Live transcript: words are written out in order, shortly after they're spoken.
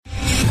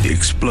The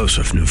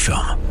explosive new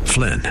film,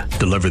 Flynn,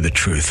 deliver the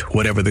truth,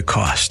 whatever the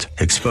cost,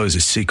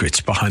 exposes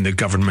secrets behind the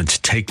government's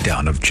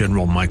takedown of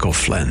General Michael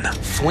Flynn.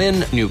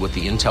 Flynn knew what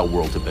the intel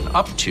world had been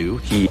up to.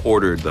 He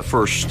ordered the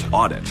first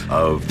audit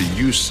of the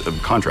use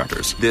of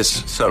contractors.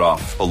 This set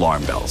off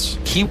alarm bells.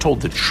 He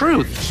told the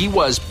truth. He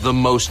was the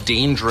most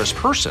dangerous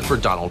person for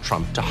Donald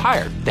Trump to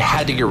hire. They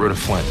had to get rid of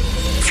Flynn.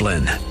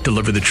 Flynn,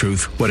 deliver the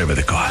truth, whatever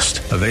the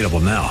cost. Available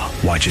now.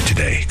 Watch it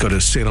today. Go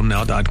to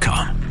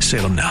salemnow.com.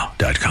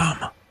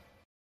 salemnow.com.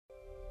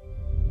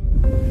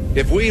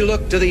 If we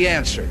look to the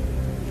answer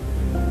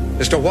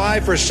as to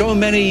why for so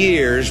many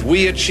years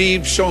we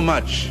achieved so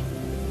much,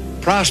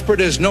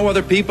 prospered as no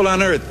other people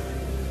on earth,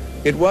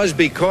 it was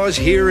because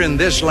here in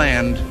this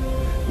land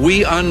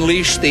we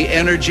unleashed the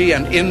energy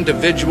and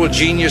individual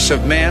genius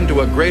of man to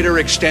a greater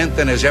extent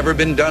than has ever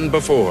been done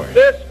before.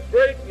 This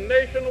great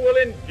nation will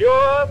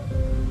endure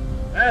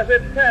as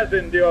it has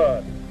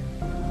endured.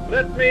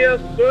 Let me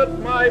assert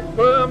my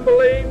firm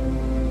belief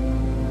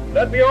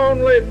that the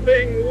only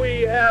thing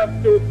we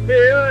have to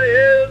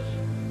fear is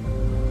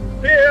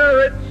fear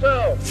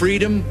itself.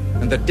 Freedom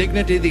and the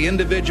dignity of the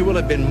individual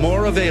have been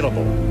more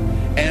available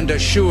and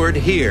assured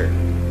here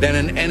than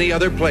in any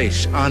other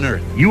place on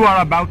earth. You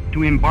are about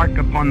to embark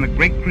upon the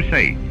great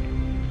crusade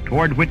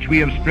toward which we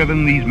have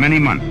striven these many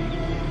months.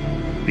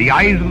 The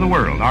eyes of the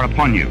world are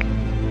upon you.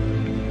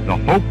 The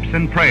hopes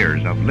and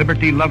prayers of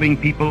liberty-loving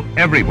people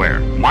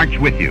everywhere march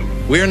with you.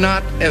 We're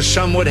not, as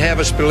some would have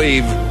us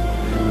believe,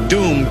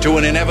 doomed to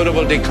an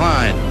inevitable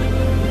decline.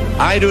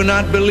 I do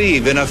not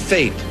believe in a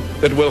fate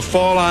that will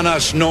fall on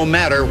us no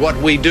matter what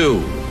we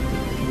do.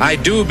 I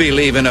do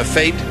believe in a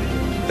fate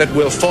that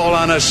will fall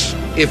on us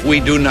if we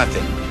do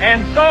nothing.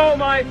 And so,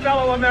 my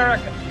fellow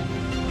Americans,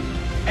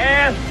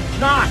 ask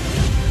not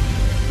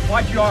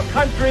what your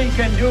country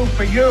can do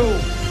for you.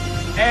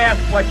 Ask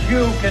what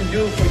you can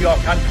do for your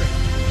country.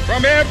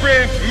 From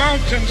every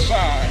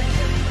mountainside,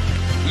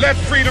 let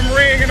freedom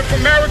ring, and if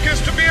America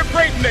is to be a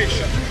great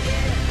nation,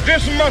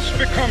 this must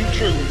become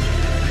true.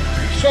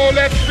 So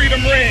let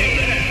freedom ring.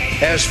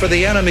 As for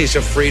the enemies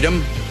of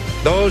freedom,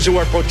 those who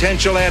are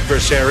potential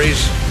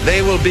adversaries,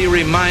 they will be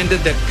reminded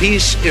that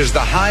peace is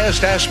the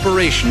highest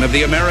aspiration of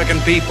the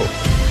American people.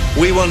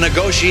 We will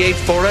negotiate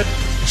for it,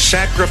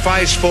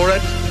 sacrifice for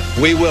it.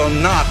 We will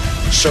not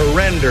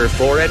surrender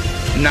for it,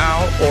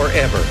 now or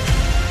ever.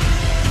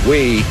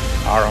 We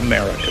are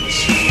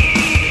Americans.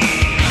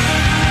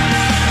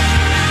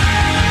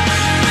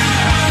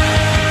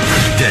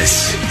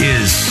 This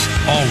is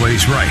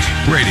Always Right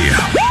Radio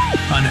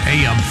on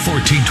AM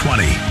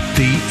 1420.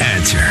 The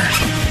Answer.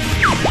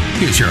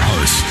 Here's your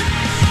host,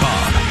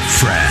 Bob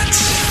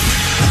Frantz.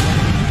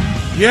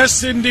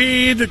 Yes,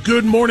 indeed.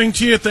 Good morning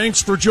to you.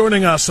 Thanks for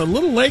joining us. A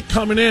little late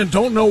coming in.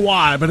 Don't know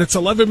why, but it's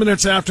 11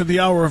 minutes after the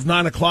hour of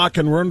 9 o'clock,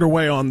 and we're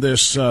underway on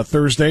this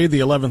Thursday, the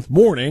 11th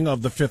morning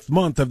of the 5th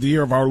month of the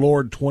year of our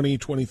Lord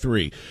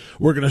 2023.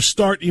 We're going to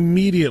start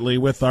immediately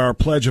with our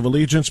Pledge of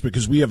Allegiance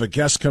because we have a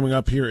guest coming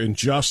up here in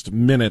just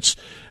minutes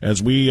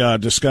as we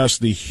discuss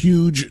the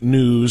huge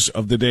news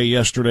of the day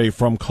yesterday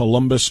from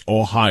Columbus,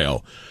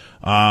 Ohio.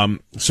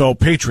 So,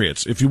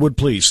 Patriots, if you would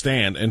please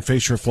stand and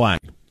face your flag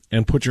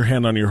and put your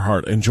hand on your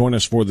heart and join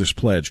us for this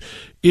pledge.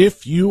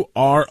 If you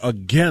are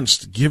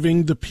against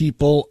giving the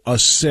people a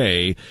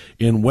say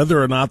in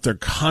whether or not their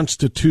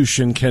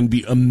Constitution can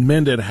be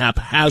amended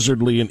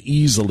haphazardly and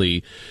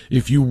easily,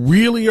 if you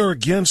really are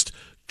against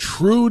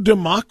true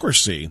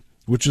democracy,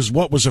 which is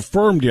what was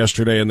affirmed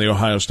yesterday in the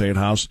Ohio State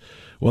House,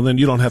 well, then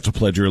you don't have to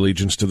pledge your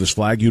allegiance to this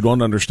flag. You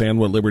don't understand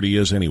what liberty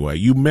is anyway.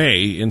 You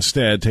may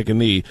instead take a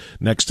knee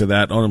next to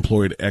that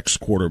unemployed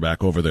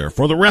ex-quarterback over there.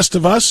 For the rest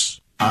of us,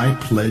 I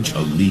pledge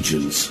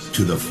allegiance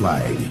to the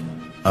flag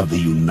of the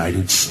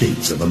United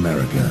States of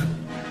America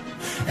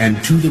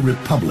and to the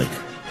republic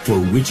for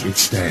which it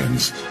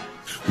stands,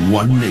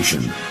 one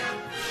nation,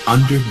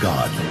 under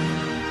God,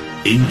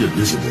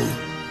 indivisible,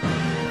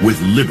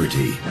 with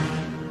liberty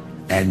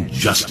and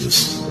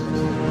justice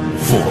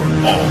for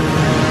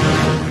all.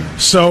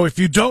 So if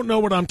you don't know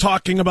what I'm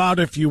talking about,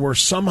 if you were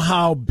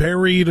somehow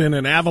buried in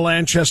an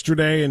avalanche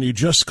yesterday and you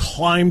just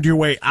climbed your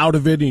way out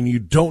of it and you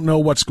don't know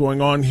what's going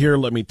on here,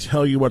 let me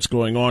tell you what's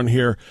going on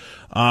here.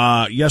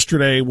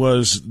 Yesterday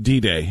was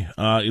D-Day.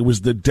 It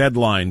was the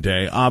deadline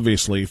day,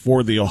 obviously,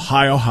 for the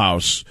Ohio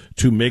House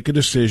to make a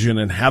decision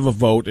and have a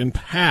vote and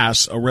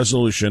pass a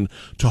resolution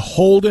to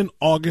hold an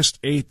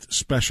August 8th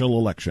special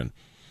election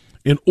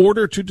in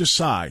order to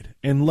decide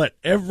and let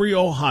every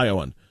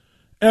Ohioan,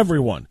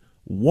 everyone,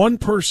 one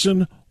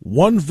person,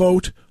 one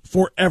vote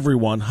for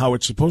everyone, how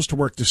it's supposed to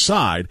work,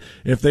 decide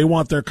if they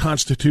want their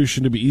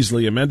Constitution to be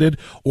easily amended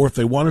or if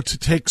they want it to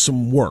take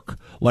some work,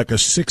 like a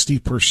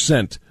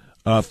 60%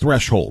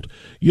 threshold.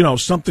 You know,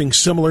 something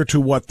similar to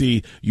what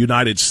the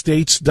United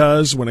States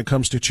does when it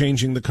comes to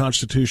changing the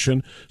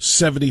Constitution.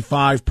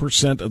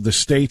 75% of the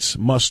states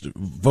must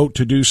vote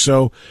to do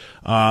so.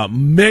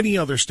 Many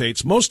other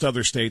states, most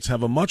other states,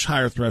 have a much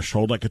higher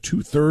threshold, like a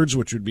 2/3,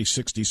 which would be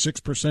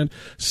 66%.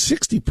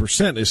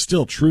 60% is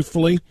still,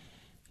 truthfully,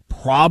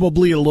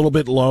 probably a little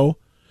bit low.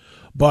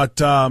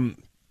 But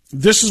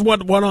This is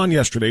what went on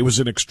yesterday. It was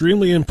an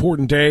extremely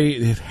important day.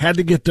 It had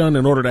to get done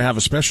in order to have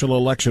a special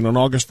election in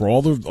August for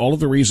all of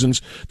the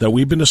reasons that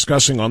we've been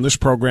discussing on this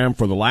program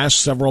for the last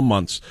several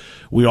months.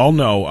 We all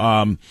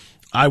know.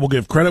 I will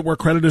give credit where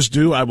credit is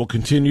due. I will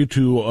continue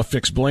to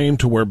affix blame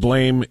to where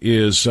blame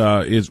is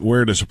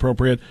where it is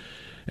appropriate.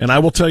 And I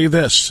will tell you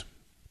this.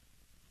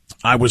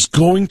 I was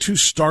going to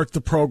start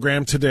the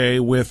program today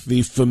with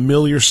the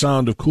familiar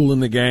sound of Kool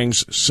and the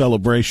Gang's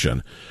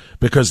Celebration,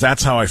 because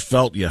that's how I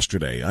felt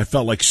yesterday. I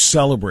felt like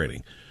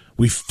celebrating.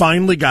 We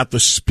finally got the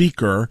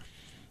Speaker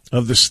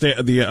of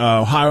the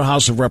Ohio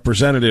House of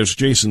Representatives,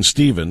 Jason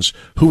Stevens,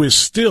 who is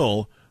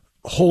still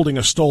holding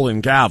a stolen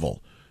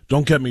gavel.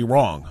 Don't get me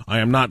wrong. I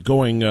am not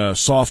going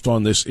soft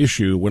on this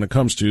issue when it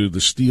comes to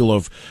the steal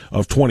of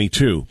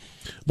 22.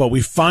 But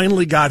we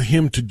finally got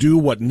him to do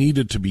what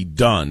needed to be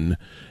done,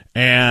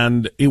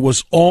 and it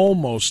was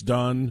almost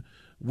done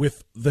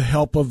with the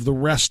help of the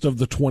rest of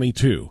the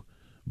 22.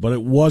 But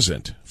it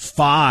wasn't.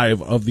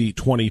 5 of the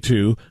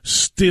 22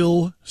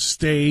 still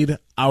stayed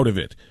out of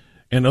it.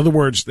 In other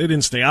words, they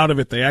didn't stay out of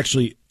it. They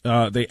actually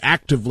they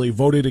actively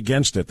voted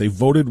against it. They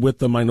voted with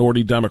the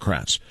minority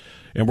Democrats.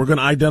 And we're going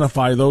to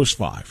identify those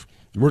 5.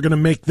 We're going to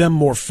make them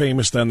more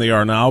famous than they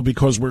are now,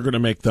 because we're going to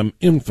make them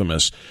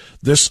infamous.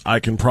 This I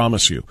can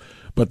promise you.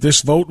 But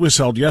this vote was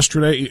held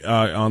yesterday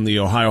on the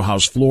Ohio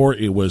House floor.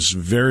 It was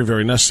very,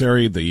 very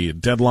necessary. The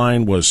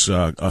deadline was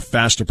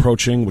fast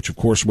approaching, which, of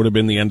course, would have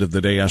been the end of the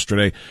day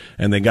yesterday,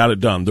 and they got it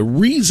done. The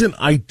reason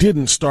I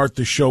didn't start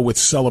the show with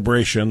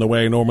celebration the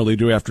way I normally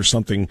do after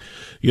something,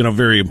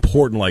 very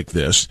important like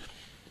this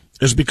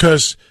is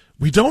because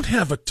we don't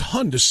have a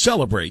ton to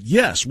celebrate.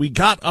 Yes, we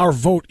got our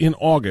vote in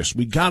August.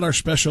 We got our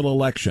special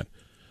election.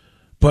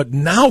 But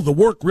now the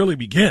work really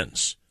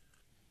begins.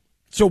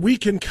 So we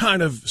can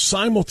kind of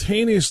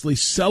simultaneously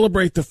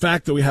celebrate the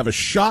fact that we have a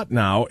shot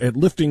now at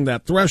lifting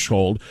that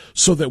threshold,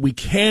 so that we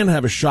can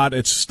have a shot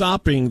at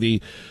stopping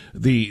the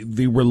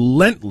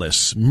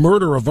relentless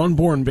murder of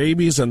unborn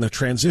babies and the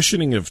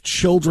transitioning of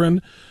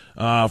children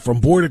from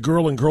boy to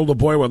girl and girl to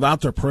boy without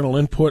their parental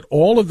input.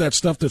 All of that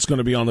stuff that's going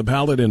to be on the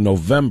ballot in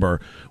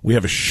November, we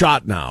have a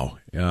shot now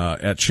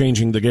at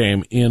changing the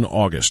game in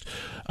August.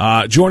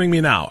 Joining me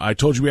now, I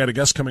told you we had a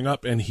guest coming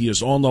up, and he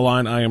is on the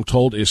line, I am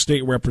told, is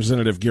State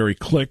Representative Gary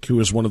Click, who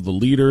is one of the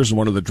leaders and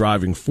one of the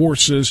driving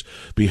forces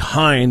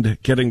behind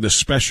getting the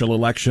special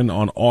election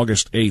on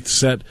August 8th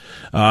set.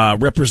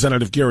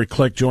 Representative Gary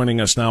Click joining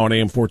us now on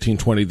AM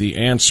 1420, The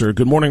Answer.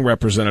 Good morning,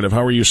 Representative.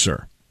 How are you,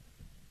 sir?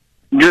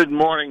 Good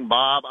morning,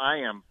 Bob.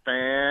 I am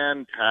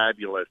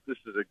fantabulous. This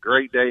is a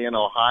great day in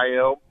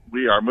Ohio.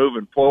 We are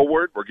moving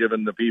forward. We're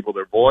giving the people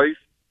their voice.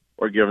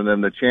 We're giving them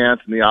the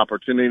chance and the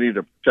opportunity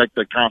to protect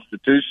the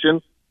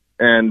Constitution.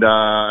 And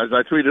as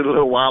I tweeted a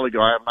little while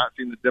ago, I have not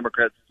seen the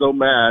Democrats so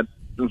mad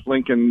since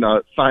Lincoln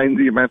signed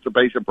the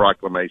Emancipation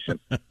Proclamation.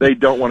 They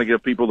don't want to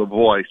give people the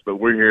voice, but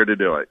we're here to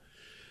do it.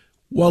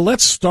 Well,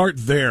 let's start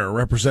there,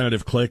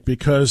 Representative Click,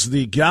 because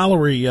the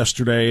gallery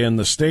yesterday in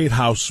the State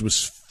House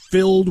was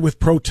filled with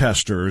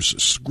protesters,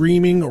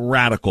 screaming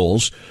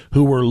radicals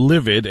who were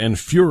livid and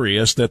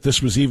furious that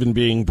this was even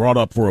being brought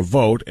up for a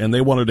vote, and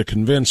they wanted to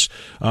convince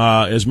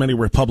as many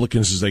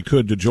Republicans as they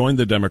could to join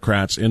the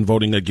Democrats in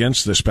voting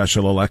against this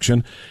special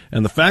election.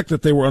 And the fact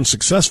that they were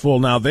unsuccessful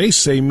now, they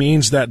say,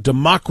 means that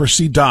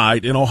democracy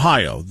died in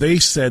Ohio. They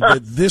said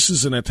that this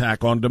is an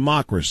attack on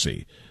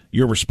democracy.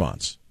 Your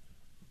response?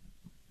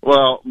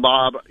 Well,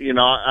 Bob,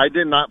 I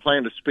did not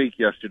plan to speak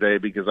yesterday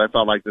because I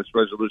felt like this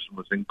resolution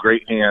was in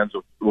great hands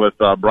with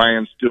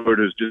Brian Stewart,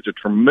 who's just a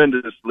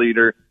tremendous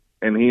leader,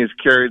 and he has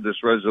carried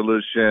this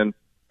resolution,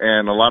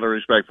 and a lot of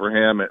respect for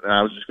him. And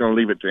I was just going to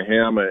leave it to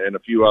him and a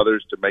few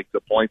others to make the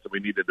points that we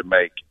needed to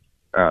make.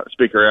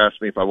 Speaker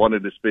asked me if I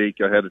wanted to speak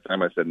ahead of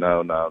time. I said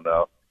no.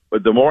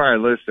 But the more I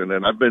listened,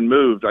 and I've been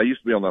moved. I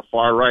used to be on the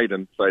far right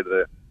inside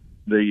of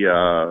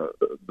the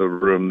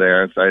room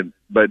there inside,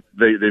 but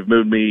they've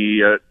moved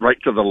me right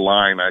to the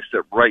line. I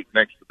sit right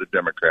next to the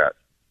Democrats,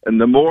 and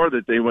the more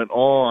that they went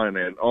on,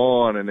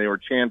 and they were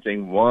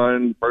chanting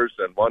one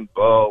person, one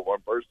vote, one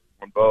person,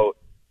 one vote,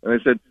 and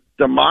they said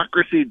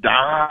democracy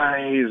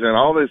dies and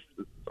all this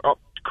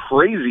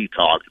crazy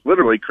talk,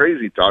 literally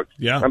crazy talk.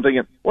 Yeah. I'm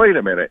thinking, wait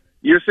a minute,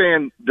 you're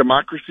saying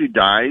democracy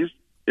dies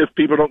if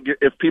people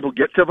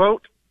get to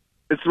vote?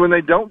 It's when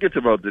they don't get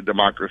to vote that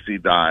democracy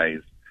dies.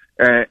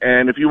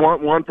 And if you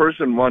want one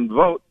person, one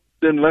vote,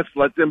 then let's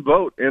let them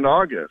vote in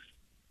August.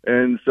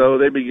 And so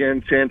they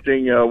began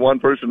chanting one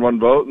person,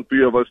 one vote, and a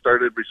few of us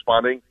started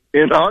responding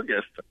in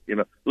August.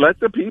 Let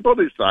the people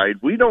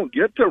decide. We don't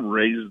get to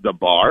raise the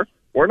bar.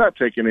 We're not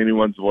taking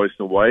anyone's voice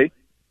away.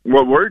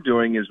 What we're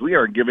doing is we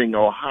are giving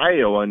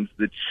Ohioans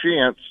the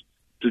chance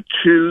to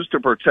choose to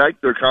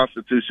protect their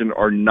Constitution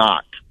or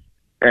not.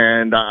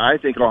 And I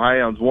think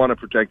Ohioans want to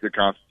protect their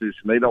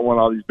Constitution. They don't want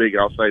all these big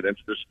outside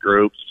interest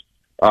groups.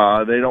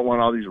 They don't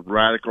want all these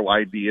radical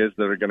ideas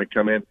that are going to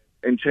come in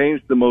and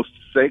change the most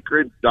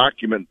sacred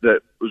document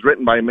that was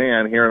written by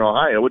man here in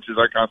Ohio, which is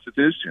our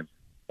Constitution.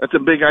 That's a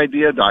big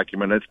idea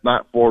document. It's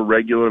not for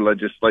regular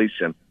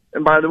legislation.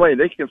 And by the way,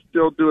 they can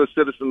still do a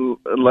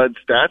citizen-led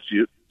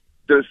statute,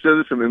 the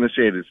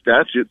citizen-initiated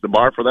statute. The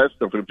bar for that's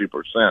still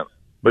 50%.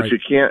 But you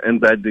can't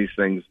embed these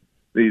things,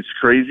 these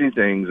crazy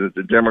things that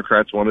the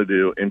Democrats want to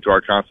do into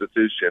our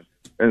Constitution.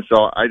 And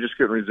so I just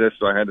couldn't resist,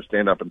 so I had to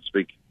stand up and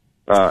speak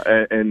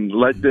and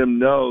let them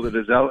know that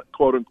as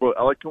quote-unquote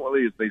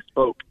eloquently as they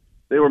spoke,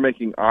 they were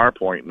making our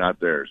point, not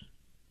theirs.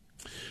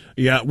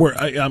 Yeah,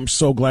 I'm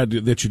so glad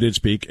that you did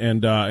speak,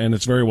 and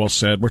it's very well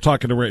said. We're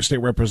talking to State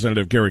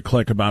Representative Gary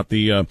Click about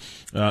the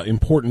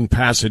important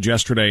passage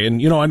yesterday.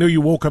 And, I know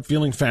you woke up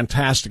feeling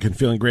fantastic and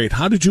feeling great.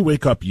 How did you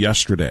wake up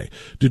yesterday?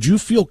 Did you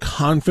feel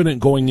confident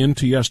going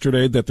into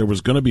yesterday that there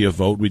was going to be a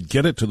vote, we'd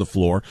get it to the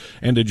floor,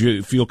 and did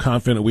you feel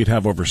confident we'd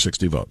have over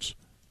 60 votes?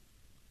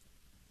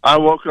 I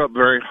woke up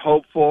very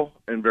hopeful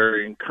and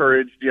very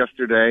encouraged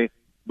yesterday,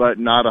 but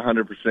not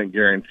 100%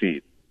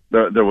 guaranteed.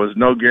 There was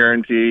no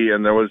guarantee,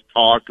 and there was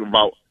talk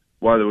about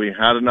whether we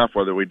had enough,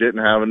 whether we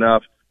didn't have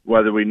enough,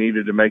 whether we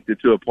needed to make the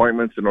 2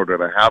 appointments in order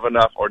to have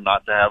enough or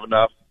not to have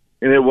enough.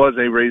 And it was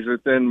a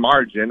razor-thin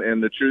margin,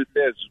 and the truth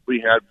is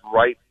we had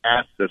right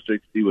at the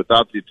 60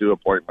 without the 2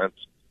 appointments.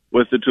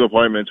 With the 2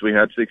 appointments, we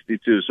had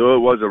 62. So it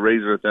was a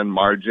razor-thin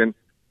margin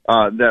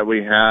that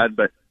we had.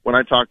 But when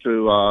I talked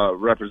to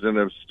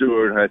Representative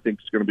Stewart, I think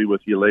he's going to be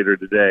with you later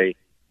today,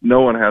 no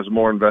one has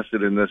more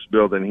invested in this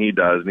bill than he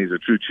does, and he's a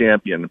true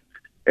champion.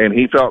 And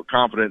he felt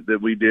confident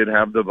that we did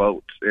have the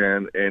votes,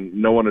 and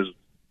no one has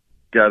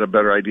got a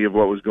better idea of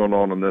what was going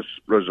on in this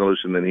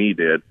resolution than he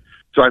did.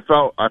 So I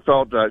felt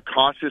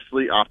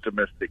cautiously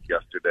optimistic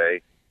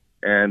yesterday,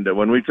 and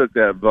when we took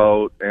that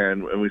vote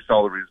and we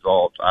saw the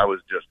results, I was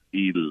just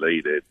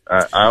elated.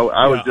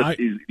 I was just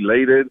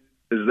elated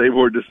as they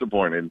were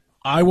disappointed.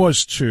 I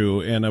was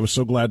too, and I was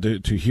so glad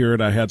to hear it.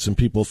 I had some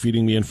people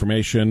feeding me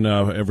information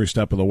every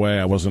step of the way.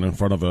 I wasn't in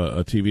front of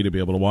a TV to be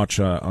able to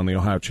watch on the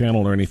Ohio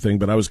channel or anything,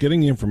 but I was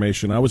getting the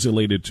information. I was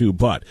elated too,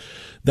 but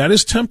that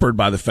is tempered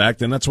by the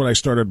fact, and that's what I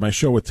started my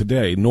show with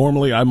today.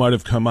 Normally, I might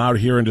have come out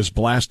here and just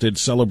blasted,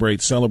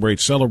 celebrate,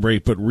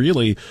 but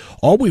really,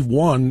 all we've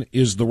won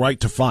is the right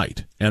to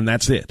fight, and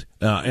that's it.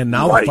 And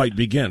now the fight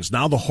begins.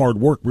 Now the hard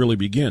work really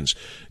begins.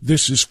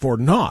 This is for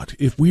naught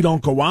if we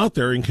don't go out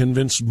there and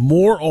convince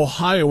more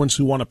Ohioans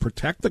who want to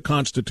protect the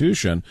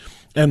Constitution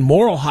and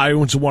more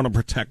Ohioans who want to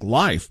protect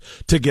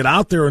life to get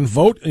out there and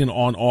vote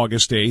on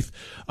August 8th,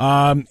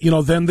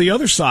 than the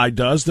other side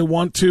does that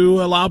want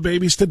to allow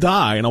babies to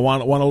die and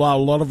want to allow a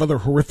lot of other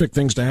horrific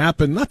things to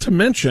happen, not to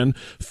mention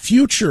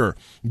future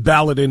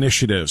ballot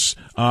initiatives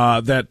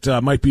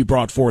that might be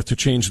brought forth to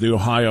change the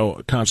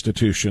Ohio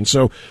Constitution.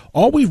 So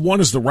all we've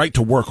won is the right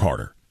to work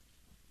harder.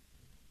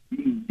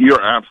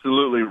 You're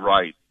absolutely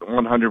right,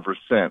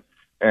 100%.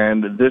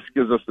 And this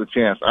gives us the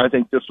chance. I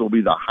think this will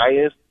be the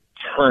highest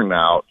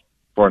turnout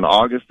for an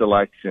August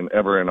election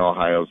ever in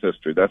Ohio's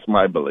history. That's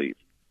my belief.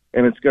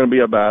 And it's going to be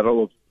a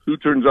battle of who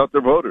turns out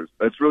their voters.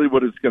 That's really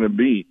what it's going to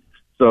be.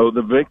 So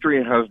the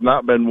victory has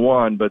not been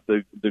won, but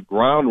the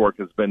groundwork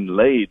has been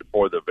laid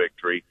for the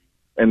victory.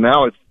 And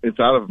now it's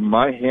out of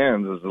my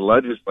hands as a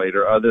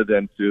legislator other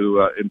than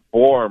to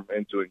inform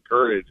and to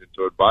encourage and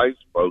to advise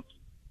folks.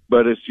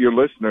 But it's your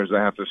listeners that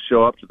have to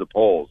show up to the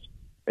polls.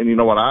 And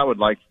what I would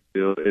like to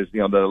do is,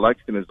 the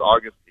election is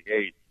August the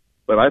 8th,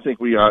 but I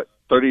think we are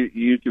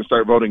you can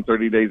start voting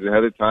 30 days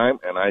ahead of time,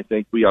 and I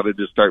think we ought to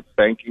just start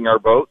banking our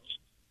votes,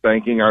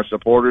 banking our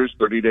supporters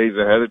 30 days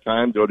ahead of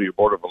time. Go to your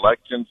Board of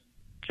Elections,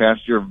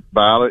 cast your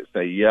ballot,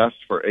 say yes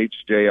for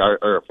HJR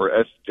or for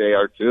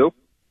SJR2,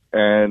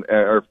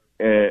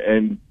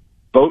 and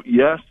vote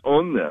yes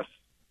on this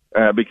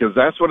because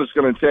that's what it's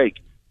going to take.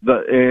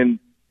 The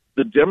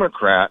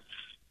Democrats,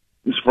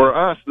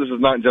 for us, this is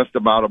not just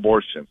about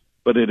abortion,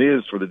 but it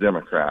is for the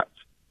Democrats.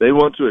 They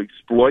want to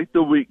exploit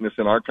the weakness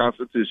in our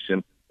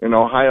Constitution. And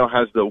Ohio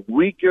has the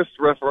weakest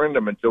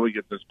referendum until we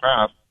get this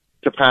passed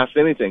to pass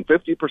anything,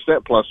 50%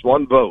 plus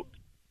 1 vote,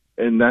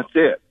 and that's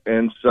it.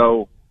 And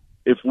so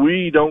if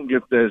we don't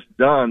get this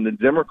done, the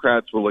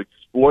Democrats will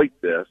exploit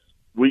this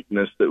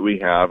weakness that we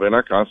have in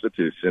our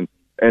Constitution,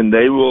 and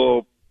they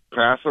will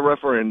pass a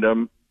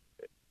referendum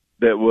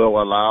that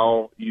will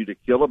allow you to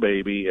kill a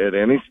baby at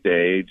any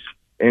stage,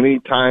 any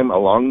time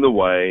along the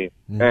way,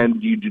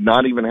 and you do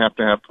not even have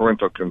to have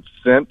parental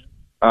consent.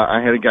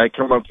 I had a guy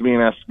come up to me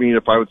and ask me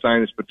if I would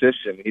sign his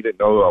petition. He didn't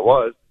know who I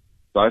was,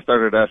 so I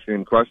started asking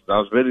him questions. I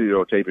was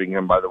videotaping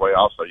him, by the way,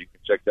 also. You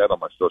can check that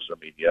on my social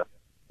media.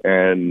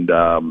 And,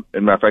 as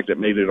a matter of fact, it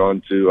made it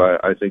onto,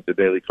 I think, the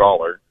Daily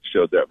Caller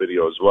showed that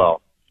video as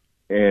well.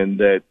 And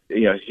that,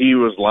 he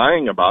was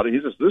lying about it. He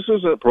says, this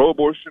isn't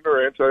pro-abortion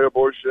or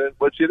anti-abortion,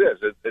 which it is.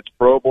 It's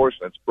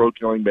pro-abortion. It's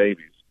pro-killing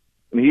babies.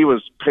 And he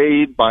was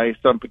paid by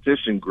some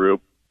petition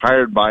group,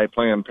 hired by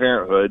Planned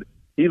Parenthood.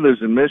 He lives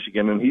in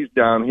Michigan, and he's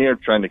down here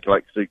trying to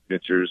collect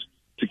signatures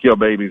to kill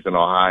babies in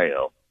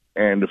Ohio.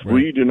 And if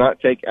we do not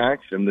take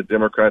action, the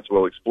Democrats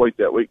will exploit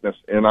that weakness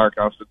in our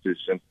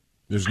Constitution.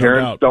 There's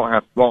Parents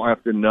won't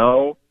have to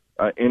know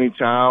any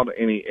child,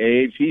 any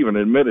age. He even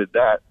admitted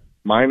that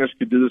minors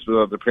could do this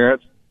without their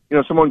parents.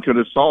 Someone could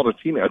assault a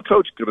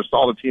coach could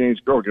assault a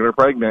teenage girl, get her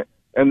pregnant,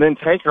 and then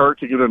take her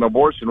to get an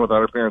abortion without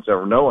her parents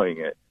ever knowing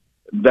it.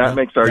 That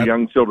makes our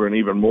young children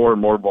even more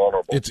and more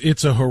vulnerable.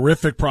 It's a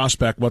horrific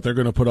prospect what they're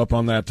going to put up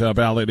on that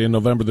ballot in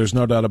November. There's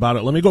no doubt about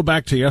it. Let me go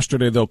back to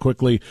yesterday, though,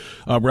 quickly.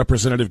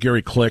 Representative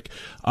Gary Click.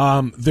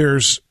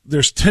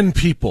 There's 10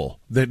 people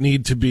that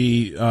need to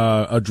be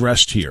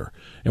addressed here.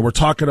 And we're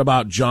talking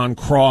about John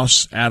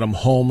Cross, Adam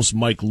Holmes,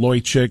 Mike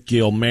Loychik,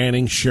 Gail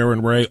Manning,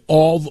 Sharon Ray.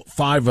 All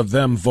 5 of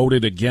them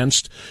voted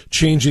against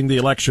changing the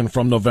election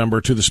from November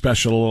to the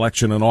special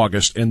election in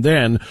August. And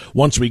then,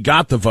 once we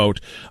got the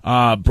vote,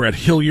 Brett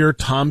Hillier,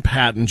 Tom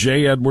Patton,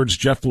 Jay Edwards,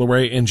 Jeff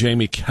LaRae, and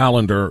Jamie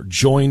Callender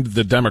joined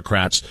the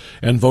Democrats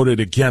and voted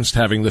against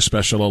having the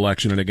special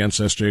election and against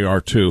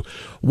SJR 2.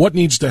 What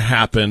needs to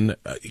happen?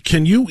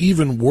 Can you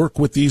even work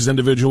with these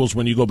individuals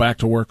when you go back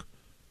to work?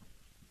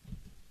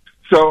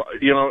 So,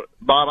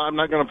 Bob, I'm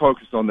not going to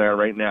focus on that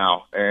right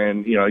now.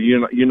 And,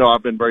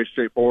 I've been very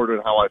straightforward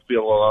in how I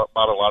feel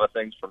about a lot of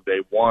things from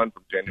day one,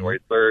 from January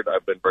 3rd.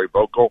 I've been very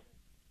vocal,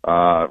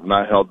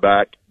 not held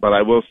back. But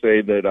I will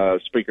say that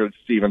Speaker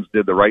Stevens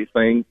did the right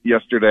thing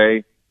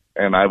yesterday,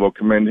 and I will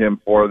commend him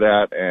for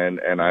that,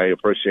 and I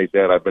appreciate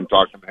that. I've been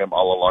talking to him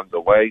all along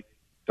the way,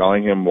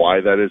 telling him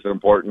why that is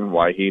important,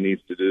 why he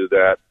needs to do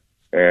that.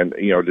 And,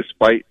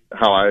 despite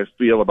how I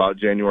feel about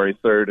January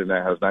 3rd, and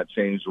that has not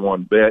changed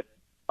one bit,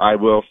 I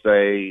will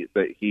say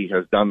that he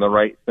has done the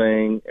right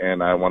thing,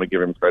 and I want to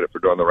give him credit for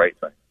doing the right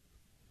thing.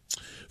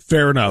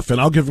 Fair enough,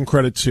 and I'll give him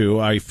credit too.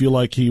 I feel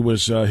like he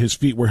was his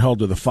feet were held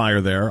to the fire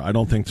there. I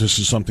don't think this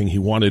is something he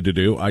wanted to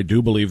do. I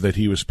do believe that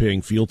he was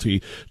paying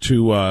fealty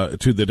to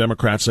the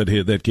Democrats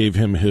that gave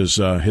him his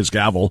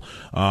gavel.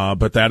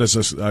 But that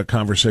is a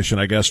conversation,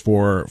 I guess,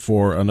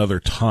 for another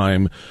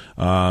time,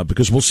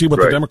 because we'll see what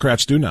the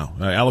Democrats do now.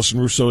 Allison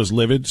Russo is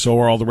livid. So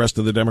are all the rest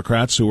of the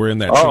Democrats who are in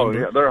that chamber. Oh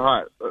yeah, they're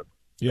hot.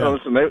 Yeah,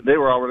 listen, they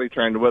were already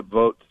trying to whip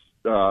votes.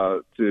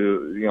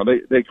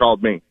 They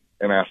called me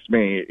and asked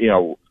me,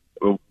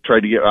 tried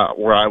to get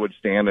where I would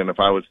stand and if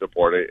I would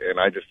support it, and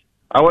I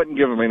wouldn't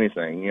give them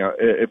anything.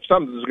 If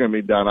something's going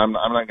to be done, I'm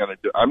not going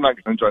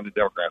to join the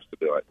Democrats to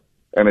do it,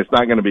 and it's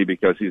not going to be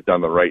because he's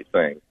done the right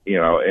thing.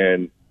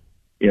 There's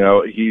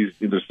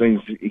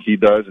things he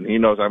does, and he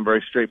knows I'm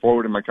very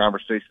straightforward in my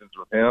conversations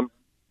with him,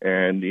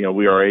 and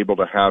we are able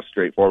to have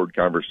straightforward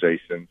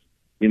conversations.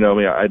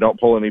 I don't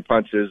pull any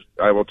punches.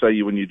 I will tell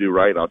you when you do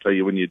right. I'll tell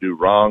you when you do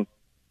wrong.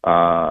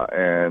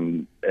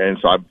 And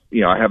so I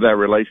have that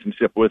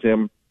relationship with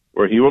him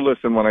where he will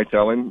listen when I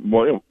tell him.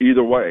 Well,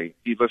 either way,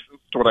 he listens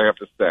to what I have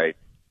to say.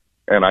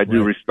 And I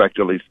do respect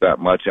at least that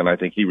much. And I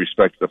think he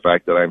respects the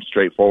fact that I'm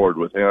straightforward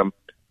with him.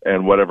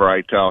 And whatever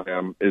I tell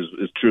him is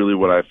truly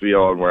what I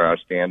feel and where I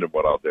stand and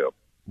what I'll do.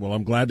 Well,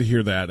 I'm glad to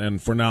hear that,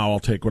 and for now, I'll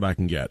take what I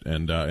can get,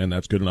 and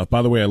that's good enough.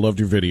 By the way, I loved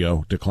your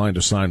video. Declined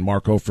to sign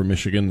Marco for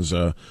Michigan's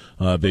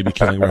baby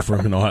killing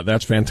referendum. And all that.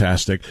 That's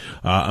fantastic.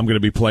 I'm going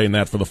to be playing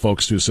that for the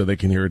folks, too, so they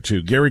can hear it,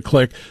 too. Gary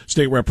Click,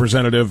 state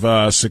representative,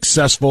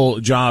 successful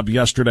job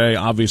yesterday,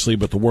 obviously,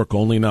 but the work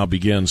only now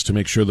begins to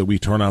make sure that we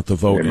turn out the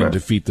vote and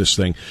defeat this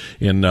thing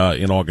in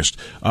August.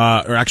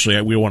 Or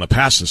actually, we want to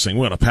pass this thing.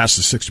 We want to pass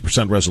the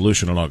 60%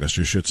 resolution in August,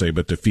 you should say,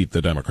 but defeat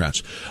the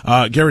Democrats.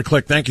 Gary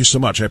Click, thank you so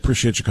much. I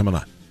appreciate you coming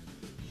on.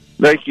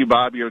 Thank you,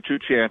 Bob. You're a true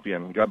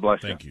champion. God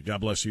bless you. Thank you. God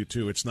bless you,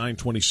 too. It's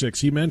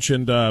 9:26. He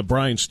mentioned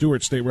Brian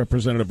Stewart, State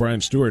Representative Brian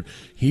Stewart.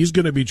 He's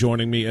going to be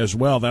joining me as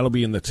well. That'll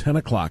be in the 10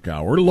 o'clock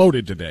hour. We're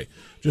loaded today,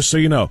 just so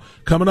you know.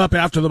 Coming up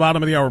after the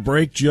bottom of the hour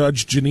break,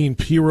 Judge Janine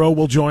Pirro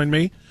will join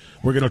me.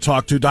 We're going to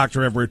talk to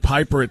Dr. Everett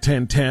Piper at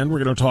 10:10.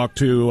 We're going to talk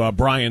to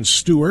Brian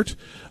Stewart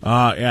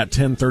at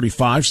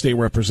 10:35, state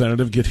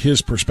representative, get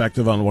his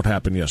perspective on what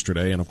happened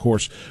yesterday. And, of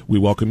course, we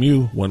welcome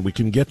you when we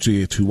can get to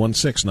you,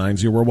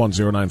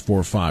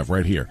 216-901-0945,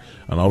 right here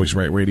on Always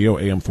Right Radio,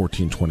 AM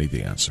 1420,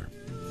 The Answer.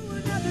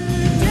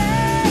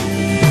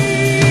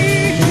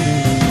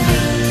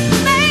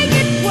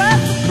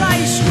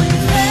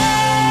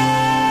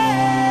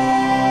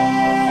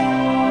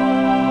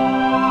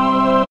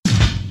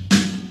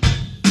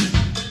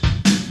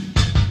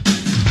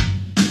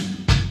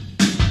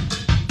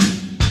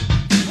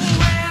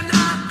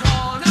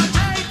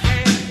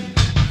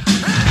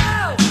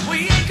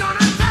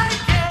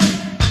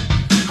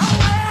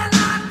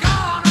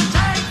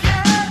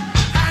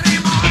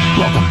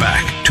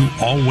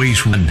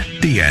 Always run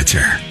The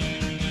Answer.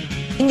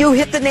 You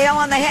hit the nail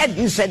on the head.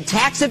 You said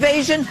tax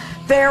evasion.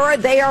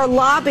 Farrah, they are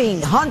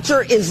lobbying.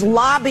 Hunter is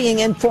lobbying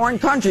in foreign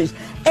countries.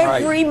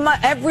 Every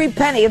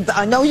penny of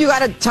I know you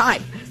got a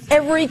time.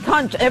 Every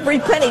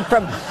penny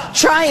from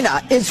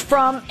China is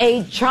from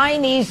a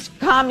Chinese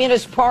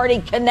Communist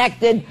Party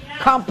connected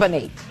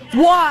company.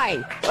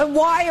 Why?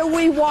 Why are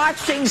we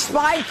watching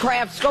spy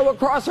crafts go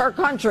across our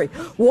country?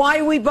 Why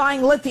are we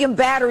buying lithium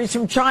batteries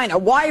from China?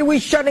 Why are we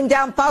shutting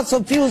down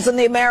fossil fuels in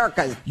the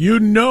Americas? You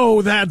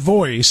know that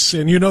voice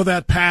and you know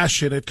that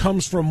passion. It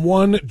comes from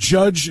one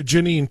Judge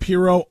Janine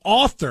Pirro,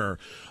 author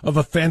of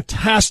a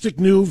fantastic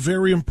new,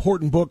 very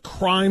important book,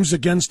 Crimes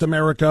Against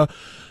America.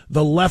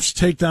 the left's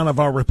takedown of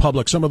our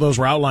republic. Some of those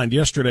were outlined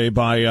yesterday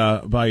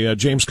by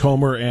James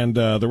Comer and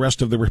the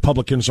rest of the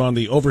Republicans on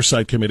the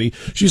Oversight Committee.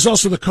 She's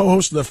also the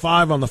co-host of The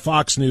Five on the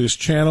Fox News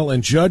channel,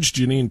 and Judge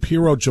Janine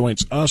Pirro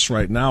joins us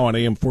right now on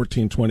AM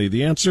 1420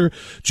 The Answer.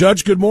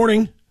 Judge, good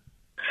morning.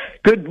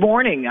 Good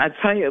morning. I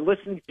tell you,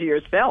 listening to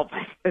yourself,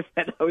 I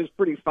said I was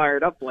pretty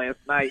fired up last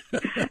night.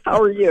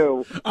 How are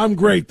you? I'm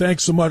great.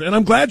 Thanks so much. And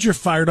I'm glad you're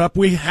fired up.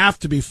 We have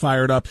to be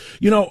fired up.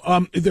 You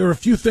know, there are a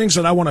few things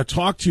that I want to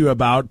talk to you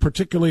about,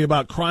 particularly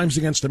about crimes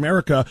against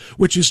America,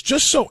 which is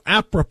just so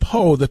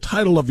apropos, the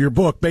title of your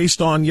book,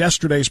 based on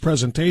yesterday's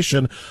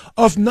presentation,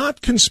 of not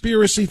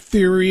conspiracy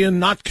theory and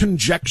not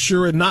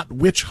conjecture and not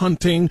witch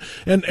hunting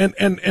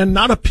and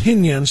not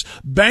opinions,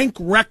 bank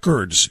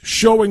records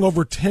showing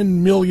over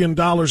 $10 million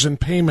in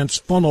payments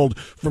funneled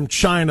from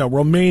China,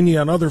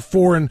 Romania, and other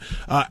foreign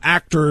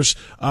actors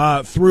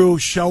through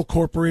shell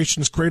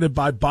corporations created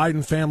by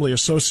Biden family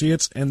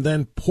associates, and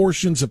then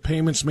portions of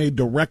payments made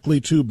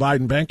directly to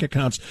Biden bank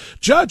accounts.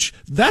 Judge,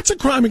 that's a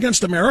crime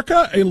against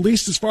America, at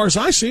least as far as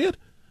I see it.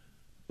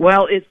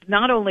 Well, it's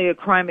not only a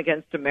crime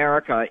against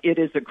America, it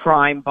is a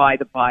crime by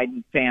the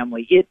Biden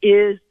family. It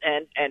is,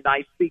 and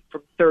I speak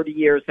from 30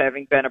 years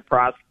having been a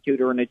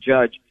prosecutor and a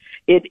judge,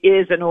 it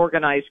is an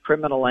organized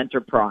criminal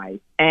enterprise.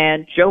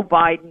 And Joe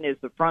Biden is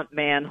the front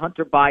man.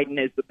 Hunter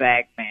Biden is the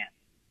bag man.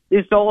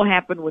 This all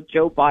happened when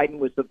Joe Biden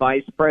was the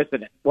vice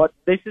president.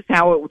 This is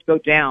how it would go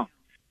down.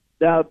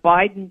 The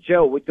Biden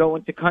Joe would go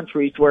into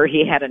countries where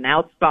he had an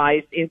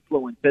outsized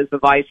influence as the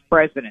vice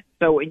president.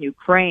 So in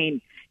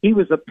Ukraine, he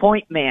was a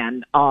point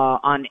man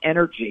on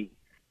energy.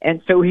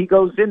 And so he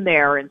goes in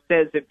there and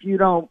says, if you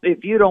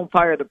don't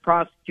fire the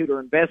prosecutor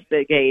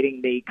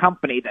investigating the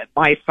company that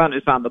my son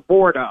is on the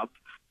board of,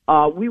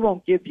 we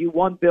won't give you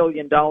 $1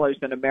 billion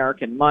in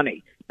American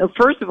money. Now,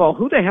 first of all,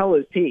 who the hell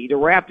is he to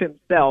wrap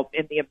himself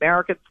in the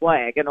American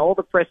flag and all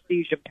the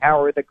prestige and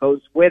power that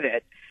goes with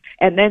it,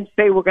 and then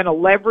say we're going to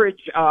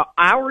leverage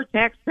our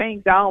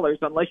tax-paying dollars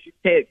unless you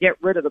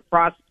get rid of the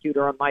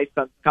prosecutor on my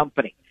son's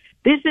company?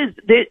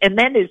 And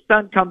then his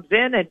son comes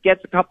in and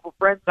gets a couple of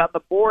friends on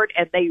the board,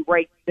 and they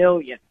rake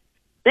millions.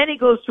 Then he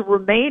goes to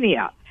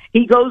Romania.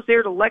 He goes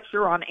there to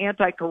lecture on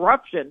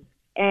anti-corruption,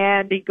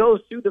 and he goes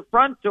through the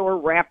front door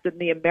wrapped in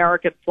the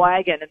American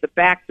flag, and in the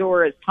back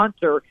door is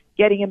Hunter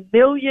getting $1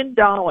 million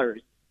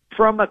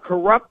from a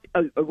corrupt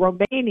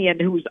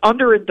Romanian who's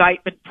under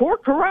indictment for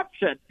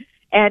corruption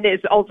and is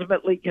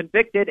ultimately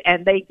convicted,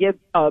 and they give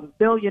 $1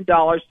 million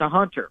to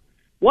Hunter.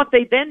 What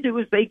they then do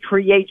is they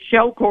create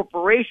shell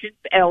corporations,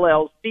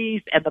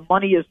 LLCs, and the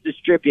money is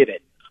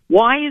distributed.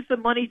 Why is the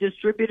money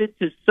distributed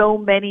to so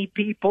many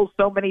people,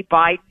 so many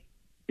Bidens?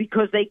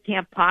 Because they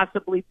can't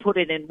possibly put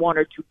it in one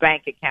or two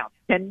bank accounts.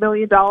 $10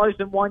 million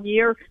in 1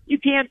 year? You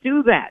can't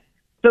do that.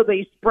 So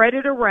they spread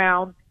it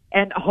around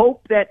and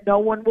hope that no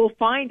one will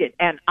find it.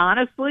 And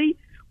honestly,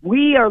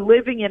 we are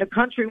living in a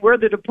country where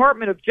the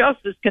Department of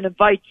Justice can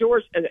indict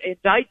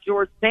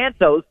George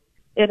Santos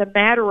in a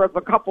matter of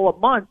a couple of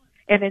months,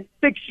 and in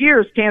 6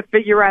 years can't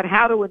figure out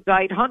how to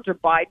indict Hunter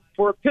Biden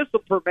for a pistol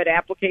permit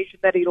application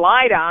that he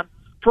lied on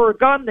for a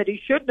gun that he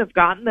shouldn't have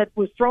gotten that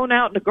was thrown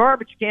out in a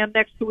garbage can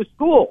next to a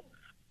school.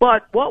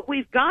 But what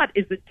we've got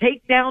is the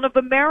takedown of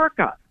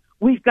America.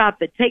 We've got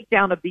the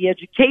takedown of the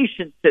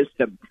education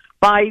system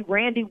by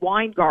Randy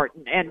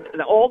Weingarten and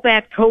all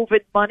that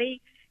COVID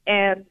money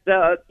and,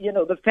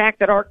 the fact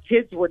that our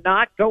kids were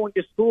not going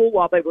to school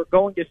while they were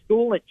going to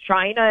school in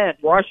China and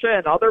Russia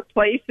and other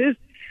places.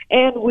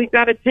 And we've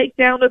got to take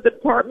down the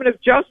Department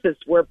of Justice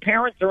where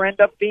parents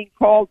end up being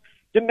called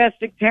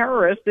domestic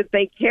terrorists if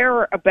they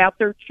care about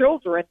their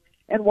children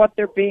and what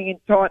they're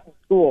being taught in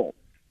school.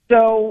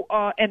 So,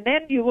 and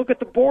then you look at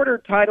the border,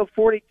 Title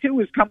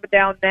 42 is coming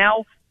down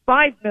now.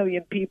 5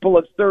 million people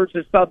have surged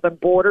the southern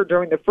border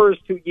during the first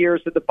 2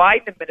 years of the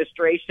Biden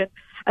administration.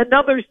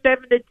 Another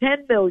 7 to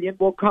 10 million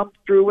will come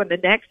through in the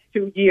next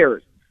 2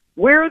 years.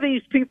 Where are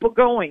these people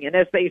going? And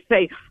as they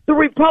say, the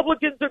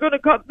Republicans are going to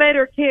cut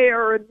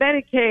Medicare and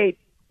Medicaid.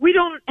 We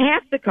don't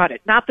have to cut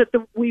it. Not that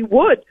we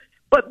would,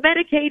 but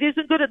Medicaid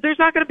isn't going to, there's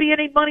not going to be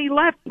any money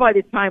left by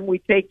the time we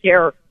take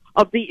care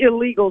of the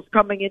illegals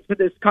coming into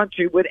this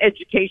country with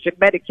education,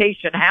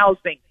 medication,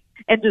 housing,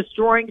 and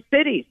destroying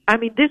cities. I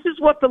mean, this is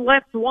what the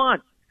left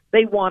wants.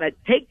 They want to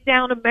take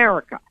down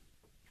America.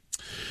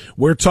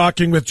 We're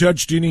talking with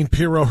Judge Janine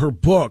Pirro.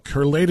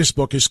 Her latest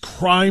book is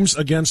Crimes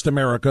Against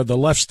America, The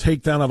Left's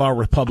Takedown of Our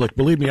Republic.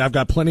 Believe me, I've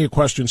got plenty of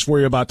questions for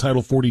you about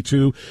Title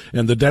 42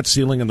 and the debt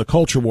ceiling and the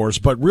culture wars.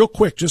 But real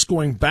quick, just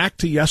going back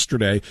to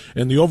yesterday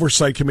and the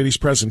Oversight Committee's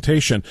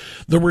presentation,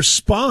 the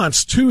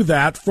response to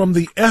that from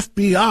the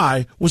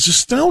FBI was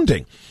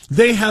astounding.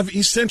 They have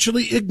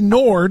essentially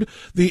ignored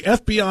the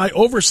FBI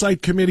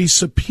Oversight Committee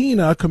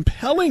subpoena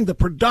compelling the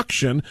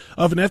production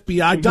of an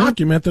FBI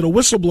document that a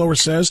whistleblower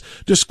says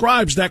describes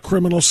describes that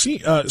criminal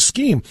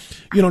scheme.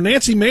 You know,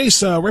 Nancy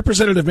Mace,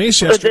 Representative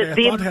Mace yesterday,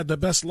 I thought had the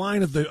best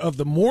line of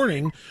the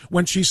morning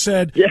when she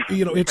said,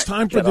 you know, it's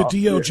time for the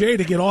DOJ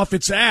to get off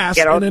its ass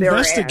and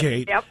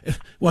investigate. Yep.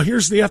 Well,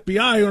 here's the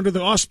FBI under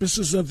the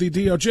auspices of the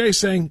DOJ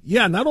saying,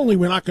 yeah, not only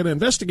we're not going to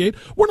investigate,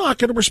 we're not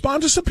going to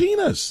respond to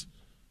subpoenas.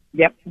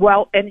 Yep.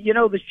 Well, and you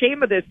know, the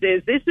shame of this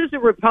is a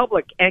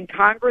republic, and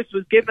Congress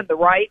was given the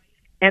right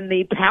and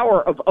the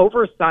power of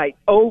oversight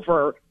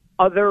over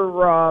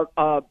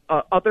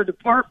other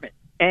departments,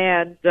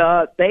 and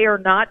they are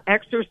not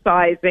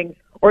exercising,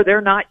 or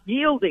they're not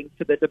yielding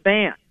to the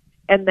demand.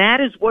 And that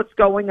is what's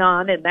going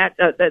on in that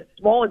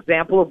small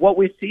example of what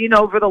we've seen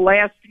over the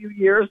last few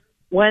years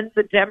when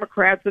the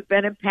Democrats have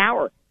been in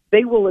power.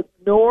 They will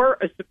ignore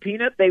a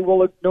subpoena. They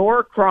will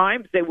ignore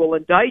crimes. They will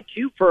indict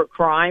you for a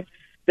crime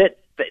that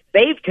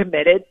they've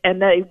committed, and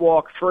they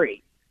walk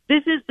free.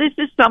 This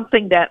is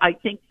something that I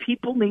think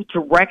people need to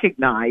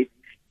recognize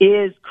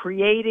is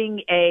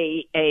creating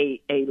a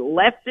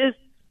leftist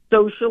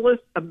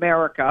socialist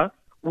America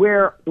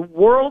where the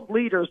world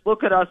leaders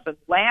look at us and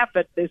laugh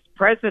at this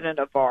president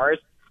of ours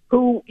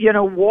who, you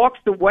know, walks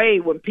away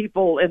when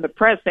people in the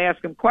press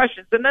ask him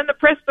questions, and then the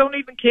press don't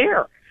even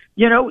care.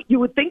 You know, you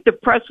would think the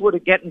press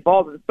would get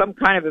involved in some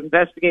kind of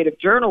investigative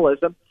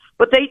journalism,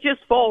 but they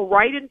just fall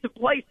right into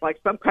place like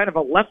some kind of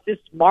a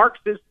leftist,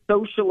 Marxist,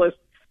 socialist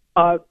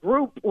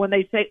group when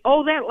they say,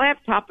 oh, that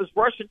laptop is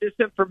Russian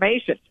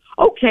disinformation.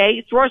 Okay,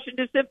 it's Russian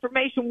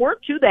disinformation.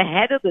 Weren't you the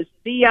head of the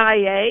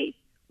CIA?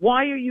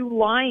 Why are you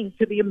lying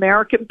to the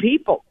American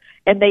people?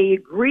 And they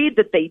agreed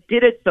that they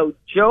did it so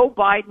Joe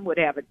Biden would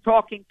have a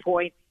talking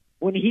point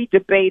when he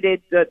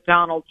debated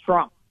Donald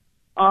Trump.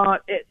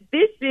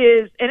 This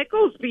is, and it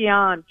goes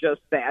beyond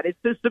just that. It's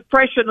the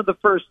suppression of the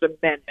First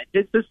Amendment.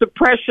 It's the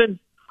suppression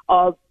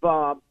of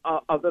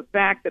the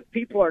fact that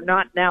people are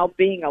not now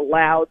being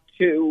allowed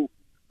to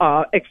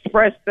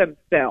express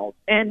themselves,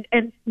 and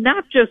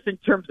not just in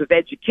terms of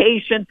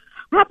education.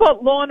 How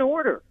about law and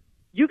order?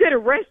 You get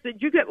arrested,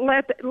 you get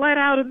let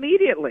out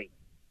immediately.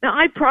 Now,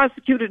 I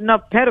prosecuted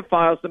enough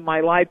pedophiles in my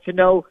life to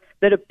know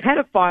that a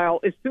pedophile,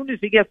 as soon as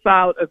he gets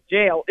out of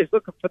jail, is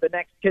looking for the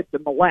next kid to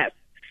molest.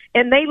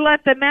 And they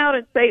let them out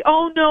and say,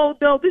 oh,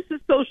 no, this is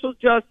social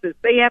justice.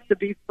 They have to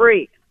be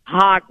free.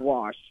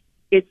 Hogwash.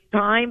 It's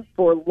time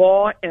for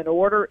law and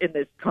order in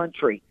this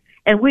country.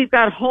 And we've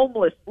got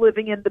homeless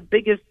living in the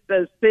biggest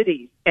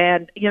cities,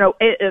 and you know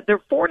they're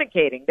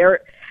fornicating,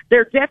 they're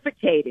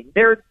defecating,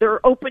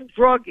 they're open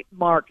drug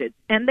markets,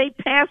 and they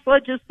pass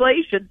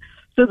legislation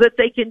so that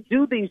they can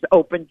do these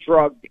open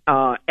drug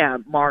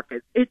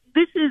markets.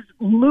 This is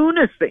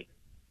lunacy.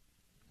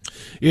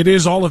 It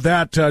is all of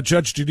that.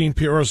 Judge Janine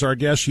Pirro is our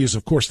guest. She is,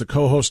 of course, the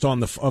co-host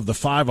of the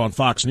Five on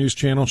Fox News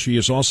Channel. She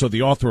is also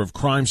the author of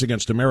Crimes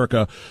Against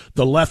America,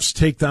 The Left's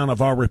Takedown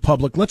of Our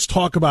Republic. Let's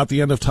talk about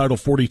the end of Title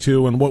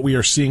 42 and what we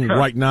are seeing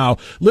right now.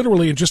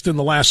 Literally, and just in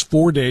the last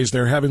 4 days,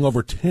 they're having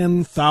over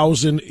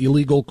 10,000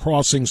 illegal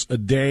crossings a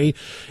day.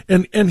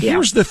 And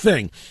here's the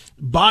thing.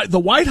 The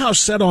White House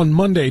said on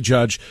Monday,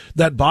 Judge,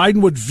 that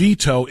Biden would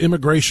veto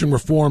immigration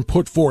reform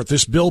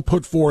this bill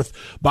put forth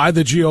by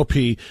the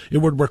GOP. It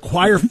would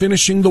require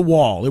finishing the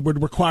wall. It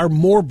would require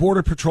more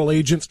Border Patrol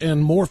agents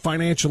and more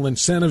financial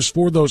incentives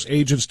for those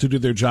agents to do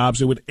their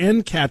jobs. It would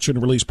end catch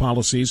and release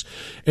policies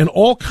and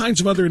all kinds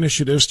of other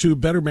initiatives to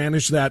better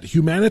manage that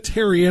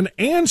humanitarian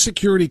and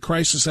security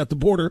crisis at the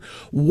border.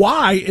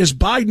 Why is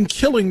Biden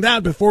killing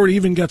that before it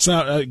even gets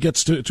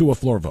to a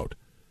floor vote?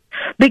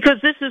 Because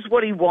this is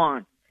what he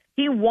wants.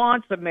 He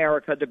wants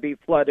America to be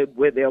flooded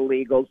with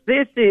illegals.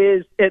 This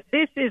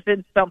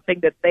isn't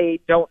something that they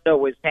don't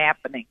know is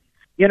happening.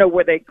 You know,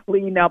 where they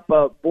clean up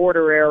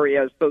border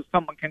areas so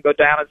someone can go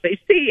down and say,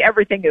 see,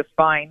 everything is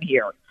fine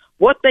here.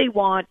 What they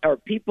want are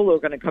people who are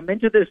going to come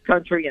into this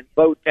country and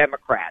vote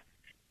Democrat.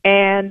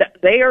 And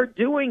they are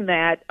doing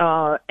that,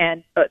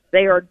 and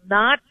they are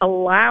not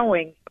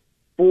allowing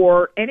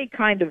for any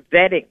kind of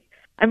vetting.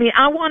 I mean,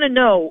 I want to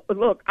know,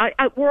 look,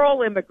 we're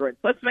all immigrants.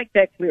 Let's make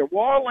that clear.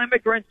 We're all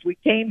immigrants. We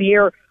came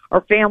here.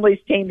 Our families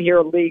came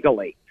here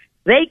legally.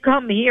 They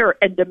come here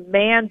and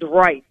demand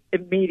rights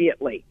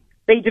immediately.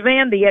 They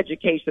demand the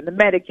education, the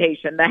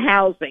medication, the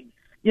housing.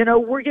 You know,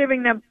 we're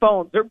giving them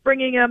phones. We're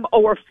bringing them,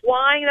 we're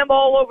flying them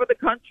all over the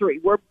country.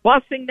 We're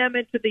busing them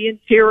into the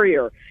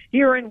interior.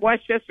 Here in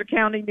Westchester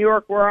County, New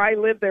York, where I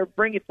live, they're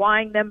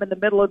flying them in the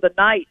middle of the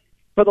night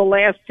for the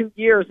last 2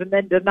 years and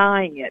then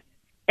denying it.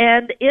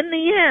 And in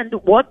the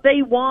end, what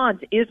they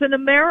want is an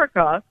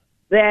America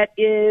that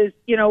is,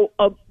 you know,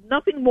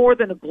 nothing more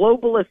than a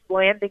globalist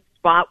landing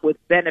spot with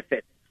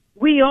benefits.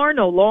 We are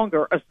no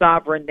longer a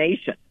sovereign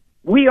nation.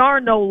 We are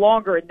no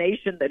longer a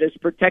nation that is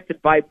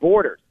protected by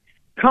borders.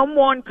 Come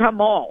one, come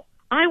all.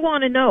 I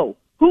want to know,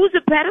 who's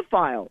a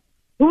pedophile?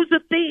 Who's a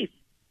thief?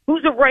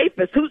 Who's a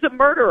rapist? Who's a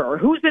murderer?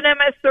 Who's an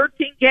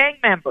MS-13 gang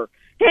member?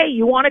 Hey,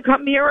 you want to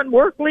come here and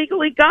work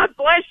legally? God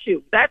bless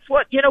you. That's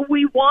what, you know,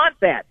 we want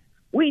that.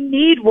 We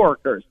need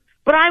workers.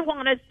 But I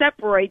want to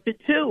separate the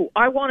two.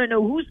 I want to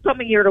know who's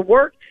coming here to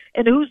work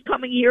and who's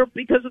coming here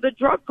because of the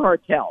drug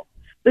cartel.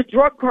 The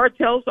drug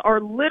cartels are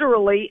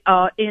literally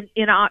in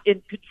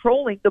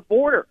controlling the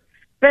border.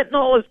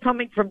 Fentanyl is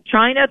coming from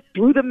China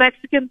through the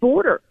Mexican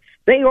border.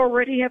 They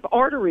already have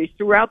arteries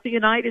throughout the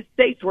United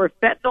States where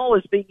fentanyl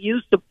is being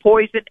used to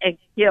poison and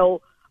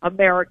kill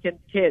American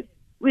kids.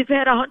 We've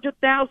had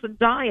 100,000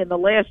 die in the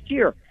last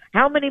year.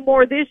 How many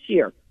more this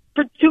year?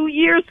 For 2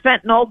 years,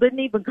 fentanyl didn't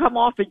even come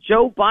off of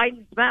Joe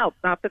Biden's mouth.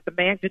 Not that the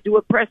man could do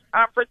a press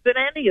conference in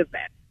any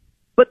event.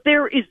 But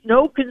there is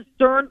no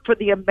concern for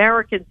the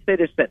American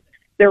citizen.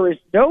 There is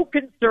no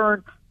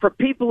concern for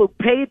people who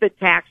pay the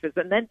taxes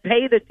and then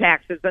pay the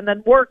taxes and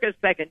then work a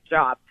second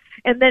job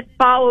and then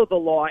follow the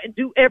law and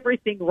do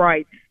everything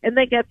right, and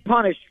they get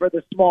punished for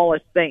the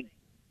smallest thing.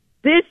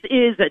 This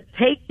is a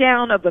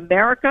takedown of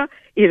America.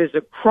 It is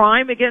a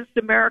crime against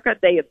America.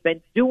 They have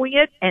been doing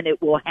it, and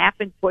it will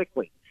happen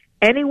quickly.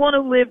 Anyone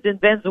who lived in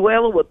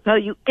Venezuela will tell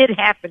you it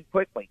happened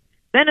quickly.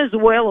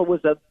 Venezuela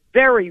was a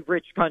very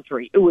rich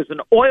country. It was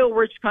an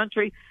oil-rich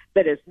country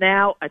that is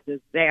now a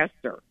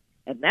disaster.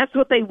 And that's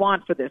what they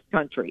want for this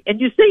country.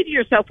 And you say to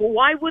yourself, well,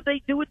 why would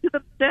they do it to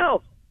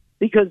themselves?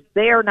 Because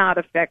they're not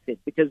affected,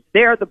 because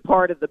they're the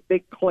part of the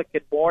big clique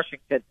in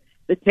Washington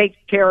that takes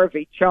care of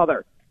each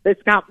other,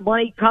 that's got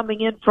money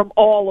coming in from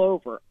all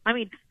over. I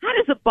mean, how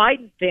does a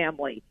Biden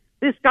family,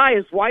 this guy,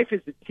 his wife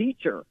is a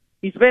teacher,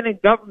 he's been in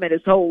government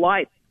his whole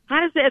life,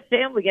 how does that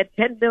family get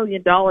 $10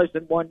 million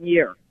in 1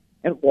 year?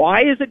 And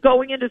why is it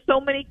going into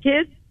so many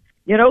kids?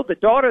 You know, the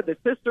daughter, the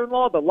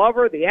sister-in-law, the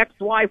lover, the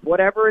ex-wife,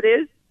 whatever it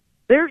is.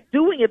 They're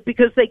doing it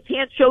because they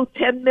can't show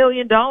 $10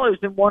 million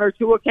in one or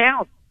two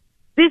accounts.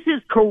 This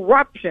is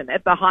corruption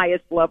at the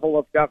highest level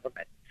of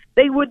government.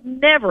 Putin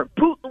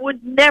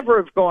would never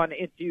have gone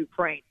into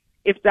Ukraine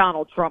if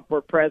Donald Trump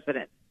were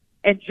president.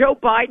 And Joe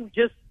Biden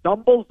just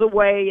stumbles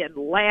away and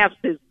laughs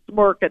his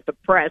smirk at the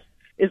press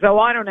as though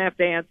I don't have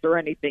to answer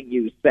anything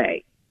you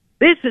say.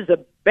 This is a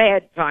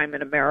bad time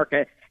in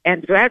America,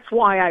 and that's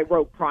why I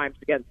wrote Crimes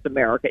Against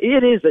America.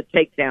 It is a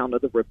takedown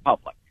of the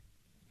republic.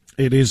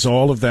 It is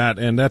all of that,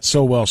 and that's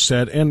so well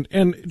said. And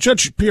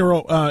Judge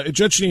Pirro,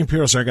 Judge Janine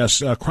Pirro, I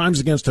guess, Crimes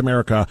Against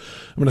America.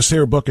 I'm going to say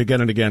her book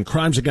again and again.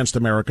 Crimes Against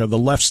America: The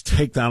Left's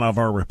Takedown of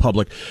Our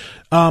Republic.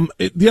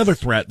 The other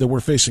threat that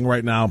we're facing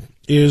right now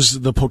is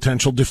the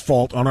potential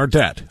default on our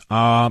debt.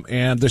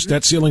 And this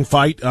debt ceiling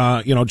fight,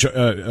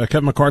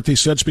 Kevin McCarthy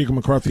said, Speaker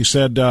McCarthy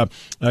said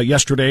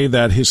yesterday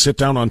that his sit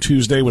down on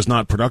Tuesday was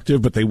not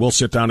productive, but they will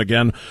sit down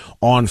again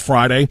on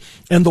Friday.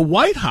 And the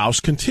White House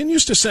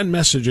continues to send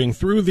messaging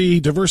through the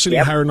diversity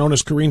hire known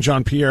as Karine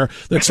Jean-Pierre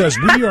that says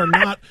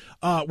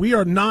we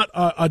are not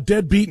a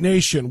deadbeat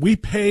nation. We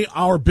pay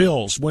our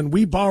bills. When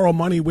we borrow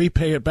money, we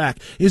pay it back.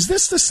 Is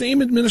this the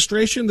same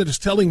administration that is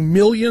telling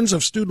millions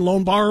of student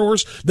loan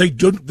borrowers they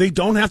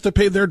don't have to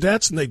pay their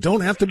debts and they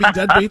don't have to be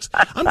deadbeats?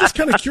 I'm just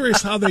kind of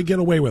curious how they get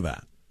away with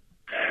that.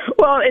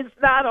 Well, it's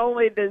not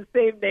only the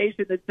same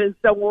nation that says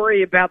don't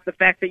worry about the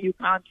fact that you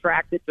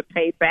contracted to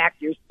pay back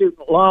your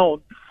student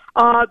loan.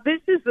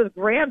 This is the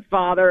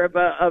grandfather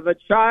of a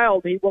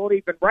child he won't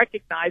even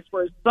recognize,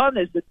 where his son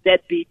is a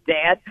deadbeat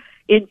dad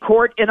in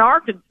court in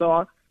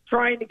Arkansas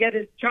trying to get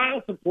his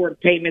child support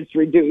payments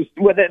reduced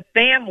with a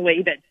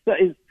family that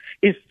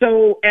is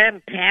so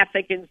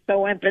empathic and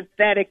so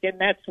empathetic, and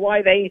that's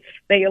why they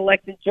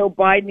elected Joe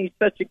Biden. He's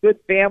such a good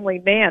family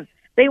man.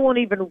 They won't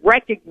even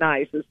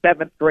recognize the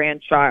seventh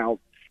grandchild.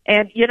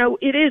 And,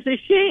 it is a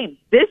shame.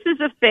 This is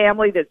a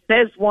family that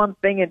says one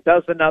thing and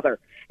does another.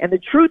 And the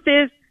truth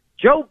is,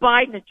 Joe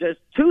Biden is just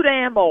too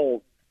damn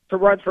old to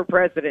run for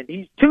president.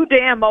 He's too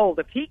damn old.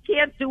 If he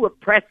can't do a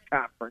press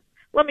conference,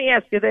 let me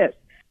ask you this.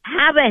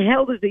 How the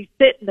hell does he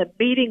sit in a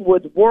meeting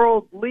with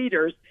world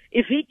leaders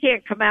if he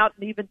can't come out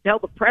and even tell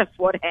the press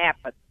what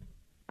happened?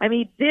 I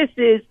mean,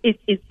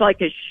 it's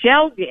like a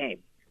shell game.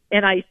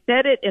 And I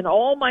said it in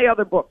all my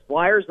other books,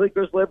 Liars,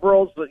 Leakers,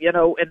 Liberals,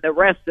 and the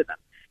rest of them.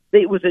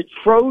 It was a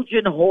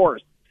Trojan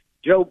horse.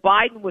 Joe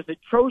Biden was a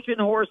Trojan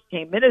horse,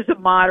 came in as a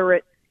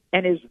moderate,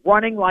 and is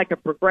running like a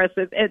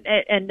progressive.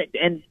 And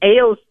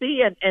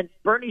AOC and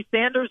Bernie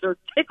Sanders are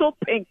tickle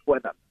pink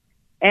with him.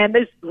 And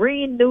this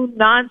green new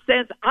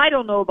nonsense, I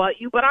don't know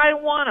about you, but I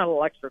don't want an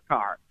electric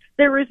car.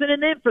 There isn't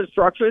an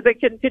infrastructure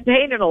that can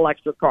contain an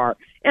electric car.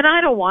 And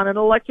I don't want an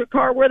electric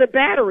car where the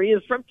battery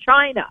is from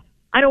China.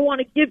 I don't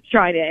want to give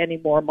China any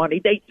more money.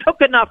 They took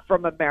enough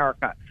from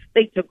America.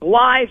 They took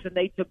lives and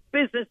they took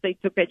business. They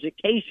took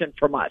education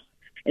from us.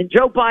 And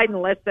Joe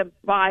Biden let them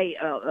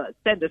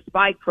send a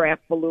spy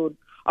craft balloon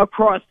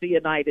across the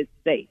United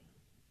States.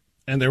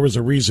 And there was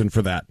a reason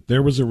for that.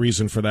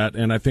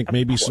 And I think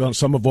maybe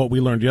some of what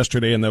we learned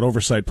yesterday in that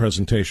oversight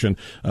presentation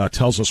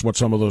tells us what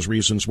some of those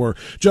reasons were.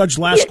 Judge,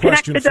 last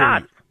question for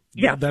you.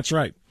 Yeah, that's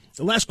right.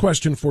 Last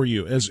question for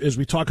you. As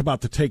we talk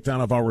about the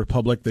takedown of our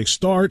republic, they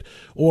start,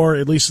 or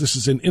at least this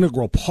is an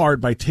integral part,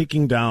 by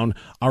taking down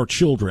our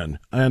children.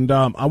 And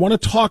I want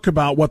to talk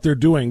about what they're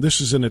doing. This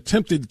is an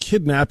attempted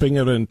kidnapping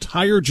of an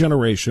entire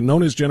generation,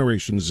 known as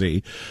Generation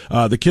Z.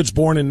 The kids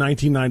born in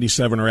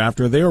 1997 or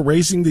after. They are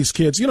raising these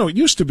kids. You know, it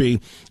used to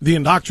be the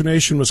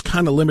indoctrination was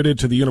kind of limited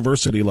to the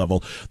university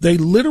level. They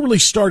literally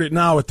start it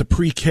now at the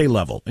pre-K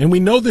level. And we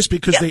know this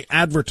because they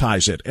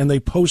advertise it, and they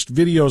post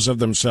videos of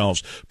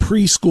themselves,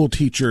 preschool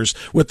teachers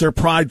with their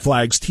pride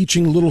flags,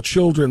 teaching little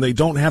children they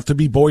don't have to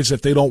be boys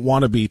if they don't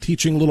want to be,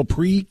 teaching little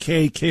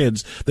pre-K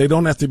kids they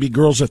don't have to be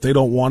girls if they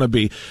don't want to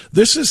be.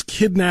 This is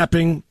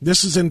kidnapping.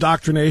 This is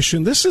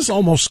indoctrination. This is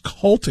almost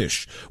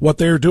cultish, what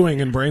they're doing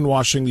in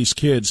brainwashing these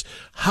kids.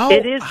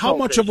 How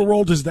much of a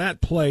role does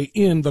that play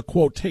in the,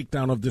 quote,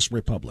 takedown of this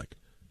republic?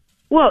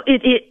 Well,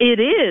 it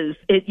is.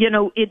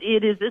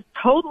 It is a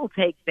total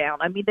takedown.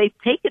 I mean, they've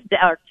taken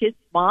our kids'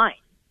 minds.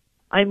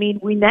 I mean,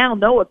 we now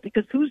know it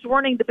because who's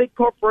running the big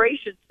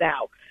corporations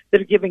now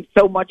that are giving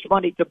so much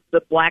money to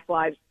the Black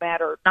Lives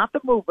Matter, not the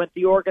movement,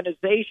 the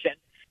organization.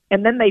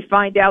 And then they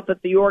find out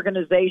that the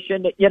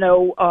organization,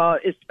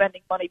 is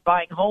spending money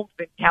buying homes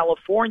in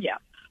California.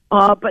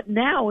 But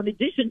now, in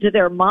addition to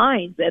their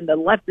minds and the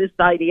leftist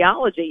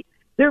ideology,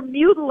 they're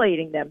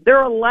mutilating them.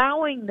 They're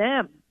allowing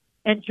them,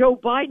 and Joe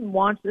Biden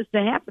wants this to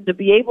happen, to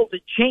be able to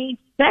change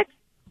sex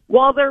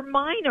while they're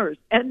minors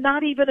and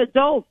not even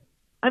adults.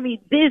 I mean,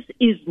 this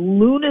is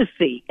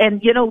lunacy.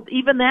 And,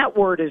 even that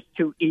word is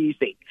too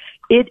easy.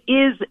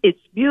 It's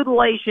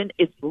mutilation,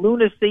 it's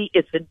lunacy,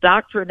 it's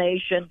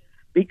indoctrination,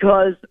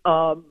 because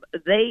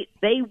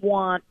they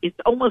want, it's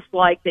almost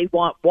like they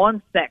want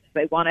one sex.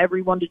 They want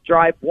everyone to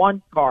drive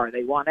one car.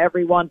 They want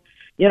everyone,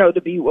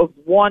 to be of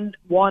one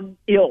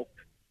ilk.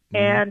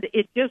 And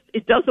it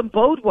doesn't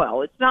bode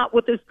well. It's not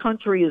what this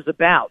country is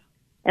about.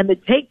 And the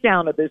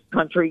takedown of this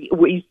country,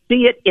 we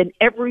see it in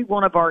every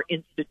one of our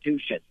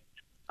institutions.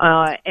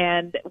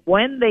 And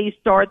when they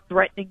start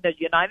threatening the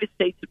United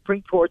States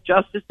Supreme Court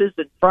justices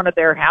in front of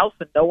their house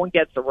and no one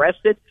gets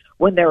arrested,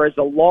 when there is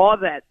a law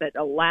that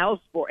allows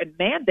for and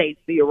mandates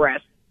the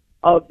arrest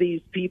of these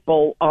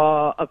people,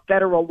 a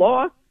federal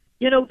law,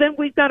 then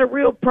we've got a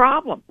real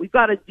problem. We've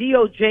got a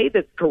DOJ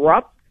that's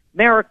corrupt.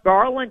 Merrick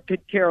Garland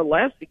could care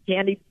less. He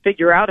can't even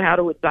figure out how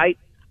to indict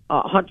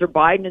Hunter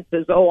Biden, and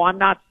says, I'm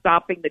not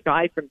stopping the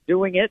guy from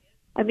doing it.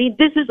 I mean,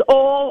 this is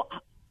all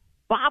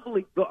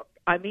gobbledygook.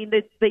 I mean,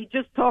 they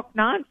just talk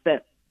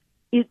nonsense.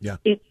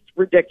 It's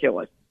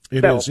ridiculous.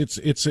 It is.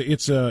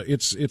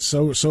 It's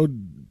so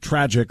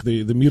tragic,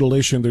 the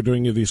mutilation they're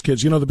doing to these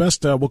kids. The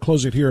best, we'll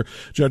close it here,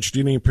 Judge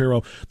Janine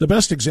Pirro. The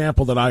best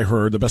example that I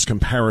heard, the best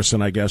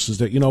comparison, I guess, is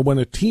that, when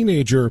a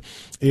teenager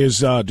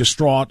is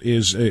distraught,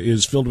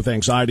 is filled with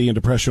anxiety and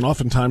depression,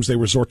 oftentimes they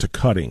resort to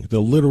cutting. They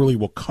literally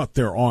will cut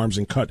their arms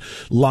and cut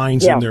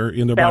lines in their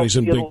bodies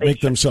and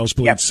make themselves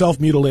bleed.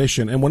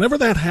 Self-mutilation. And whenever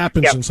that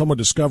happens and someone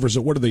discovers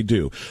it, what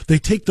do? They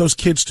take those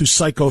kids to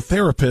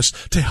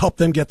psychotherapists to help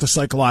them get the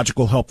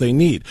psychological help they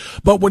need.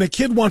 But when a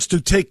kid wants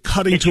to take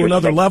cutting to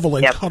another level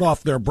and cut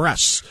off their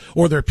breasts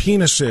or their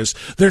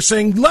penises, they're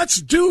saying, let's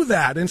do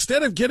that.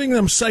 Instead of getting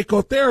them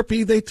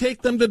psychotherapy, they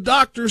take them to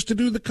doctors to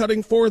do the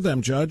cutting for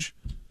them, Judge.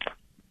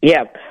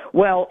 Yeah.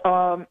 Well,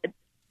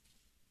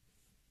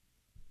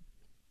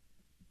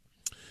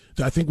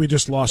 I think we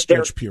just lost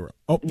Judge Pirro.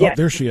 Oh,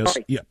 there she is.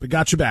 Sorry. Yeah, we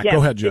got you back. Go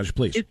ahead, Judge,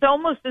 please. It's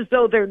almost as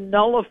though they're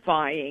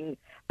nullifying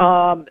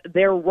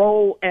their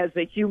role as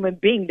a human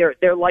being.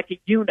 They're like a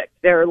eunuch.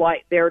 They're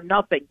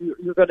nothing.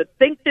 You're going to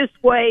think this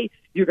way.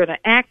 You're going to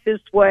act this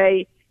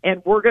way,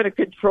 and we're going to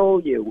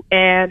control you.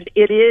 And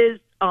it is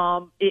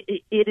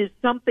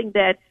something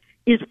that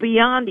is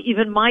beyond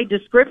even my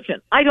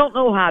description. I don't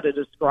know how to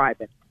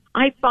describe it.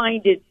 I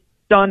find it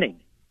stunning.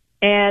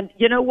 And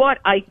you know what?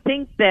 I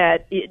think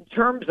that in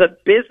terms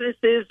of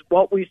businesses,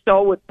 what we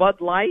saw with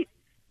Bud Light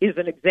is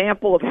an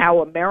example of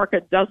how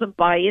America doesn't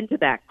buy into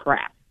that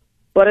crap.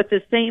 But at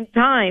the same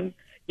time,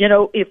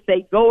 if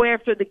they go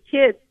after the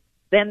kids,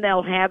 then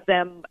they'll have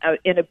them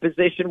in a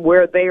position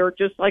where they are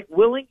just like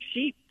willing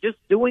sheep, just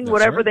doing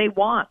whatever they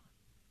want.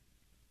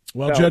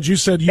 Well, Judge, you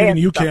said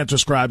you can't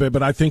describe it,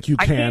 but I think you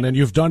can, and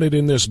you've done it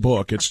in this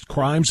book. It's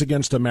Crimes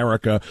Against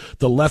America,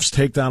 the Left's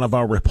Takedown of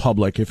Our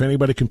Republic. If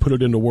anybody can put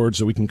it into words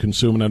that we can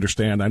consume and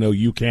understand, I know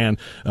you can.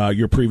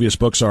 Your previous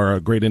books are a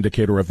great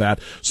indicator of that.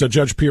 So,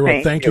 Judge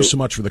Pirro, thank you so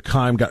much for the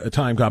time.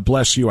 God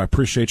bless you. I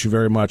appreciate you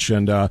very much,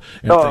 and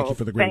thank you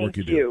for the great work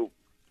you do.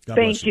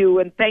 Thank you,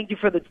 and thank you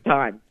for the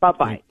time.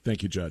 Bye-bye.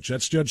 Thank you, Judge.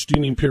 That's Judge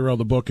Janine Pirro.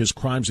 The book is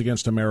Crimes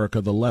Against America,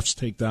 the Left's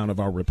Takedown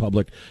of Our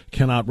Republic.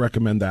 Cannot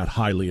recommend that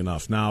highly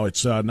enough. Now,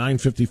 it's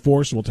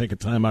 9:54, so we'll take a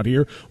time out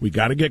here. We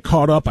got to get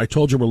caught up. I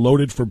told you we're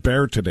loaded for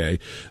bear today.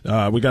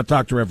 We got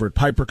Dr. Everett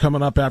Piper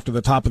coming up after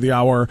the top of the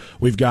hour.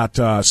 We've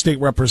got State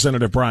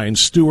Representative Brian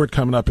Stewart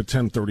coming up at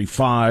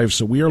 10:35.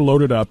 So we are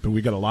loaded up, and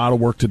we got a lot of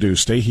work to do.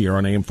 Stay here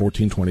on AM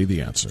 1420,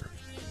 The Answer.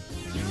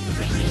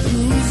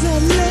 Who's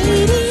that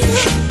lady?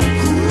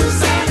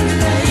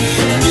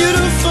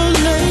 Beautiful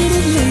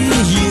lady,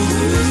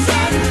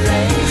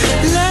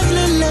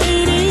 lovely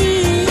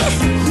lady.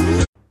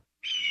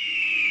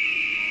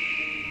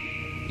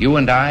 You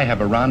and I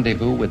have a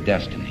rendezvous with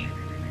destiny.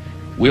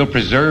 We'll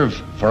preserve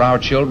for our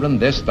children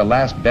this, the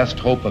last best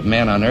hope of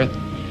man on earth,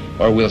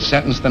 or we'll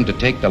sentence them to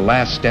take the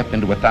last step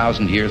into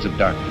 1,000 years of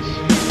darkness.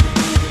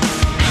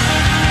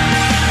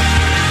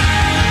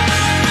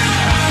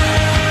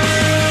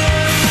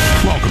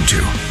 Welcome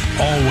to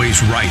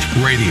Always Right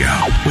Radio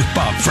with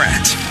Bob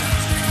Frantz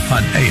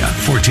on AM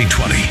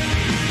 1420.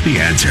 The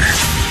Answer.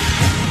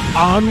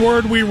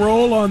 Onward we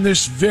roll on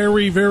this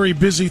very, very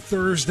busy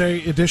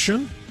Thursday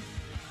edition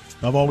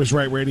of Always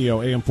Right Radio,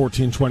 AM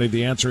 1420,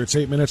 The Answer. It's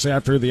 8 minutes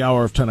after the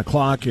hour of 10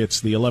 o'clock. It's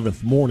the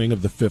 11th morning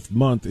of the 5th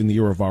month in the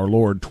year of our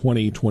Lord,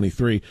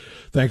 2023.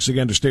 Thanks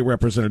again to State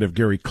Representative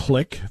Gary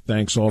Click.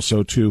 Thanks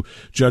also to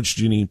Judge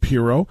Janine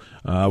Pirro.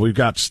 We've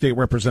got State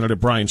Representative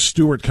Brian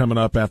Stewart coming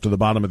up after the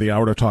bottom of the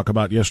hour to talk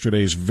about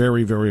yesterday's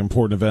very, very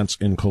important events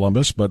in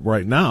Columbus. But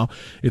right now,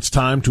 it's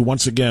time to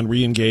once again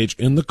re-engage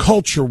in the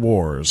culture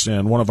wars.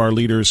 And one of our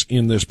leaders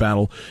in this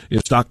battle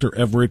is Dr.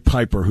 Everett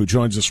Piper, who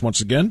joins us once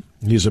again.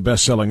 He's a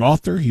best-selling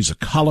author. He's a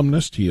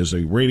columnist. He is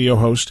a radio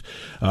host.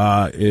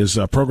 His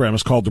program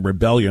is called The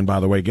Rebellion, by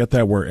the way. Get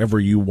that wherever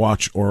you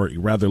watch or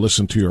rather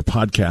listen to your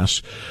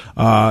podcasts.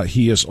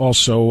 He is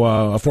also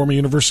a former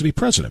university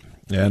president.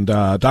 And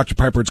Dr.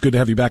 Piper, it's good to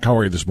have you back. How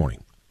are you this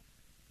morning?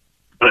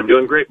 I'm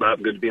doing great,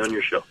 Bob. Good to be on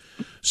your show.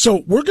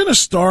 So we're going to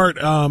start.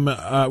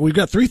 We've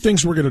got three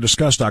things we're going to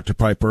discuss, Dr.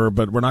 Piper,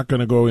 but we're not going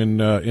to go in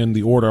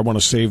the order. I want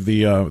to save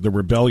the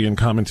rebellion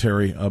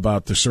commentary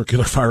about the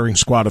circular firing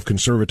squad of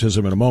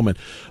conservatism in a moment.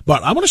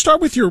 But I want to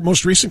start with your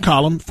most recent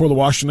column for the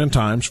Washington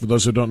Times. For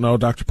those who don't know,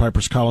 Dr.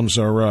 Piper's columns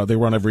are they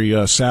run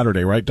every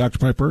Saturday, right, Dr.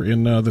 Piper,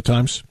 in the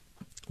Times,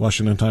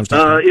 Washington Times?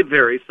 It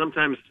varies.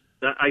 Sometimes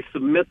I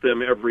submit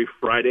them every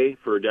Friday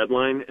for a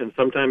deadline, and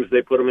sometimes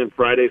they put them in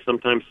Friday,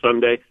 sometimes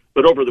Sunday,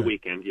 but over the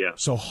weekend, yeah.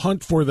 So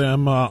hunt for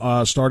them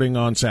starting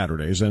on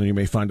Saturdays, and you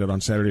may find it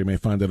on Saturday, you may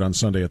find it on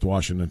Sunday at the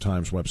Washington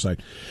Times website.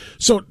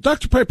 So,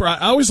 Dr. Piper, I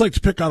always like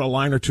to pick out a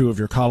line or two of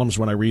your columns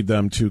when I read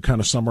them to kind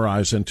of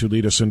summarize and to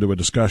lead us into a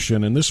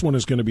discussion, and this one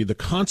is going to be the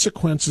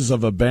consequences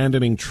of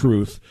abandoning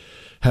truth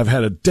have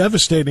had a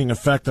devastating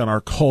effect on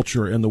our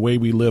culture and the way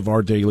we live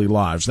our daily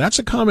lives. That's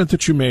a comment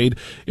that you made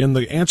in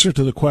the answer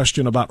to the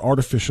question about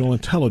artificial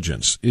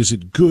intelligence. Is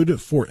it good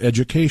for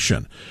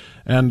education?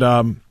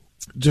 And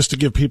just to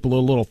give people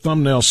a little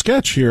thumbnail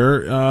sketch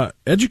here,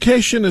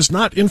 education is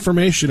not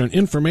information, and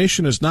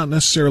information is not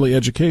necessarily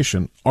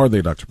education. Are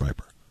they, Dr.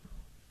 Piper?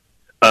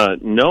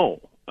 No.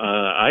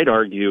 I'd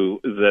argue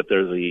that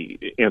they're the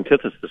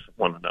antithesis of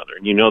one another,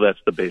 and you know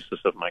that's the basis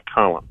of my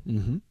column.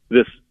 Mm-hmm.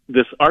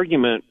 This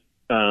argument,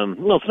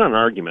 well, it's not an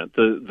argument,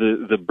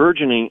 the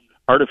burgeoning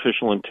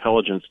artificial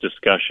intelligence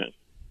discussion.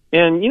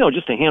 And, you know,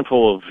 just a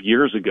handful of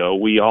years ago,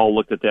 we all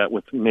looked at that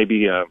with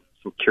maybe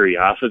some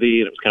curiosity,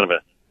 and it was kind of an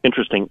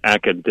interesting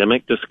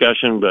academic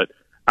discussion, but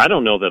I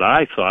don't know that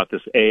I thought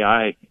this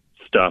AI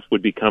stuff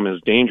would become as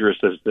dangerous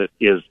as it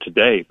is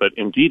today, but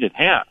indeed it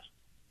has.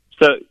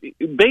 So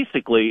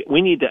basically,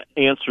 we need to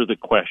answer the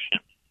question,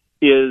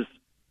 is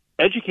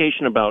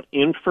education about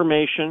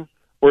information,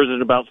 or is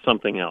it about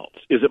something else?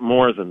 Is it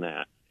more than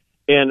that?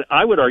 And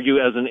I would argue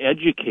as an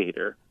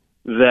educator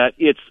that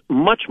it's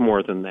much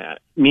more than that.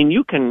 I mean,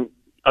 you can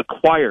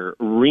acquire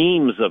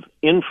reams of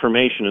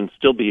information and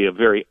still be a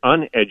very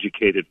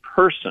uneducated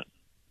person.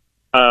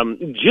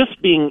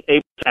 Just being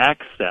able to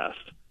access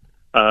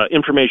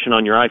information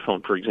on your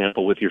iPhone, for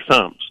example, with your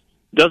thumbs,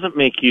 doesn't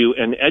make you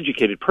an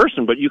educated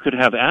person, but you could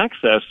have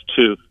access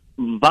to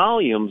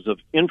volumes of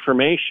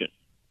information.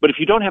 But if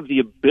you don't have the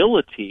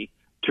ability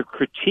to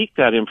critique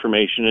that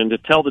information and to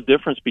tell the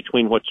difference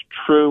between what's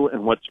true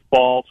and what's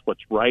false,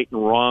 what's right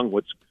and wrong,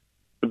 what's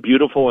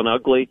beautiful and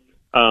ugly,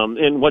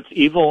 and what's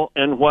evil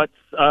and what's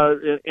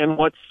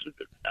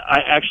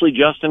actually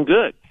just and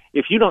good.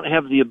 If you don't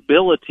have the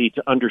ability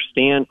to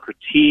understand,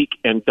 critique,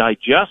 and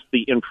digest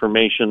the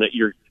information that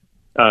you're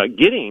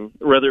getting,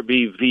 whether it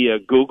be via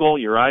Google,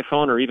 your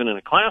iPhone, or even in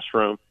a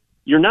classroom,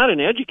 you're not an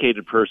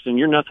educated person.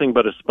 You're nothing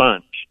but a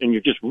sponge, and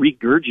you're just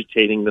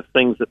regurgitating the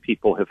things that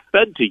people have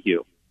fed to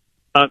you.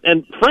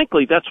 And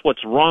frankly, that's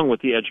what's wrong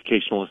with the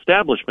educational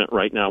establishment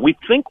right now. We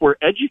think we're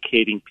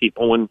educating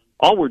people when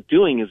all we're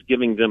doing is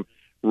giving them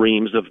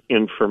reams of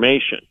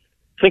information.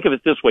 Think of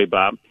it this way,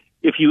 Bob.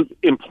 If you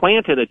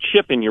implanted a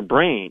chip in your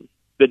brain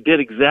that did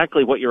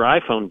exactly what your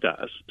iPhone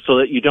does, so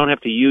that you don't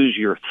have to use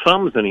your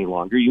thumbs any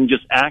longer, you can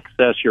just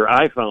access your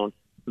iPhone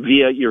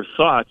via your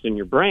thoughts in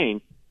your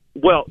brain,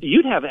 well,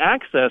 you'd have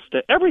access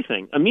to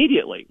everything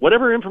immediately.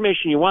 Whatever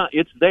information you want,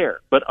 it's there.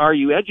 But are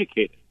you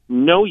educated?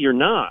 No, you're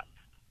not.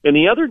 And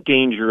the other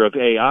danger of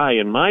AI,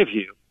 in my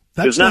view,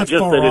 is not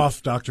just far that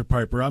off, Dr.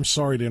 Piper. I'm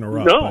sorry to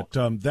interrupt,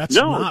 but that's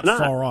not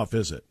far off,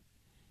 is it?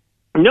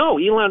 No,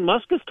 Elon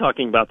Musk is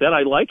talking about that.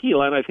 I like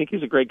Elon. I think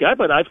he's a great guy,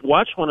 but I've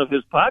watched one of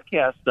his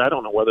podcasts. I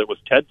don't know whether it was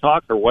TED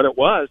Talk or what it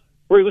was,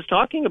 where he was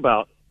talking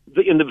about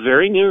in the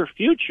very near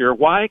future,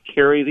 why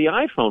carry the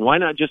iPhone? Why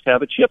not just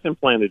have a chip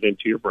implanted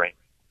into your brain?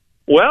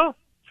 Well,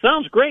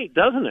 sounds great,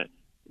 doesn't it?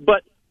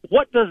 But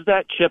what does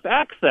that chip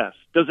access?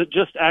 Does it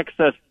just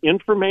access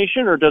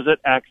information, or does it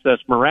access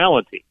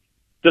morality?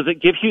 Does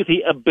it give you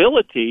the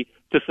ability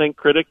to think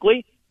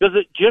critically? Does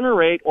it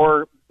generate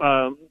or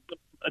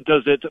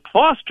does it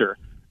foster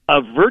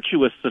a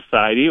virtuous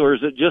society, or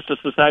is it just a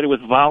society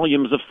with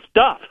volumes of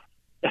stuff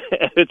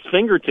at its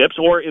fingertips?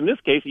 Or in this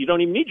case, you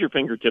don't even need your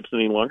fingertips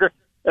any longer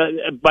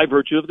by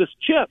virtue of this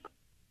chip.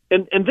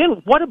 And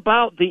then what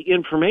about the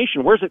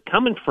information? Where's it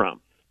coming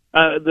from?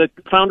 The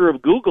founder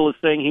of Google is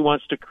saying he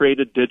wants to create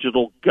a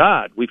digital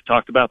God. We've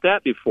talked about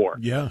that before.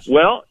 Yes.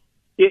 Well,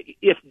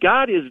 if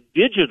God is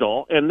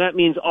digital, and that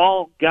means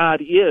all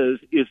God is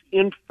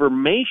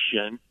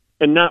information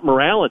and not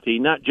morality,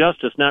 not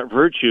justice, not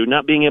virtue,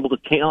 not being able to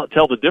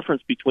tell the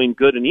difference between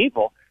good and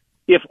evil,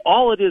 if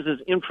all it is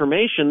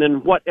information,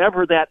 then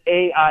whatever that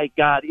AI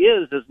God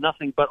is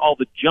nothing but all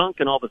the junk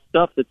and all the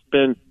stuff that's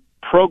been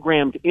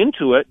programmed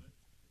into it.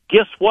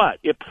 Guess what?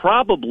 It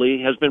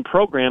probably has been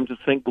programmed to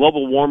think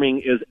global warming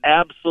is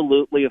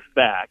absolutely a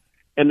fact,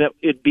 and that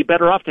it'd be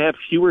better off to have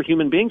fewer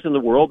human beings in the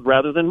world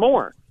rather than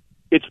more.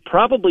 It's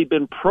probably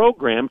been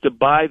programmed to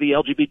buy the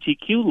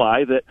LGBTQ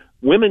lie that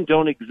women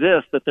don't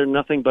exist, that they're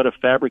nothing but a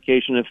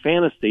fabrication and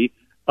fantasy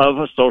of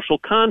a social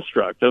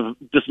construct of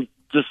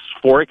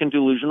dysphoric and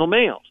delusional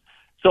males.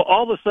 So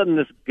all of a sudden,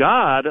 this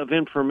God of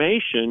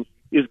information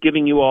is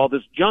giving you all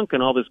this junk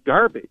and all this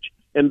garbage,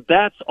 and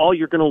that's all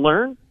you're going to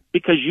learn?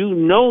 Because you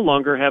no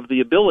longer have the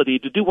ability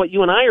to do what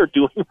you and I are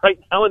doing right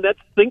now, and that's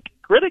think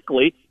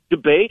critically,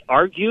 debate,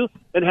 argue,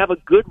 and have a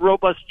good,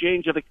 robust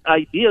exchange of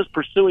ideas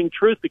pursuing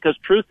truth, because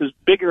truth is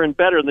bigger and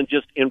better than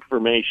just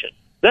information.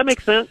 That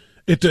makes sense?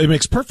 It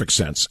makes perfect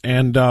sense.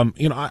 And,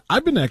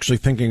 I've been actually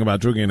thinking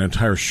about doing an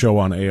entire show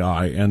on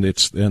AI and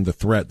the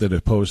threat that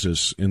it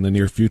poses in the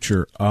near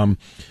future.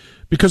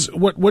 Because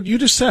what you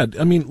just said,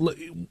 I mean,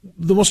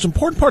 the most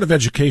important part of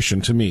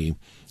education to me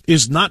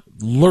is not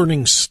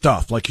learning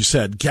stuff, like you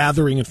said,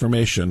 gathering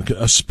information,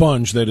 a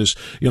sponge that is,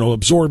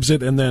 absorbs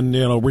it and then,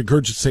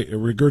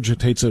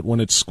 regurgitates it when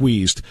it's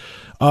squeezed.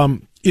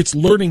 It's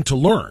learning to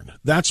learn.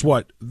 That's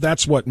what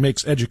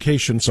makes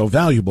education so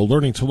valuable,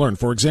 learning to learn.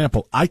 For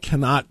example, I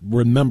cannot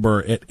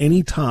remember at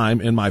any time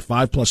in my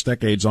 5+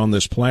 decades on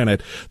this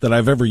planet that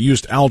I've ever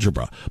used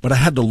algebra. But I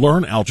had to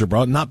learn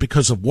algebra, not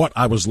because of what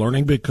I was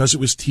learning, because it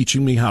was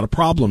teaching me how to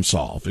problem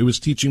solve. It was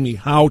teaching me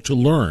how to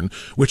learn,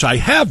 which I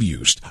have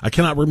used. I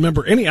cannot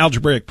remember any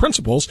algebraic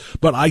principles,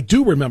 but I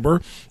do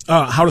remember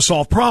how to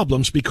solve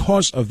problems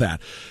because of that.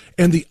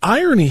 And the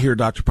irony here,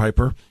 Dr.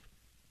 Piper,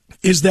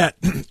 is that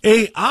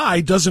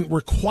AI doesn't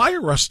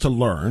require us to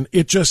learn.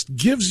 It just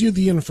gives you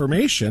the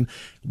information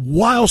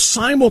while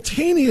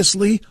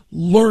simultaneously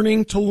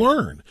learning to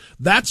learn.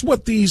 That's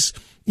what these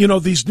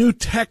new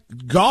tech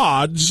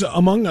gods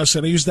among us,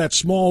 and I use that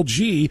small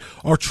g,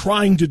 are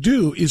trying to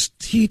do, is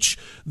teach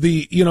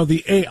the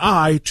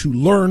AI to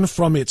learn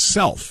from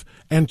itself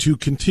and to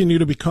continue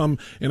to become,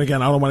 and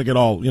again, I don't want to get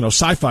all,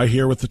 sci-fi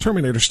here with the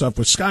Terminator stuff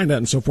with Skynet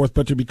and so forth,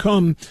 but to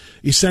become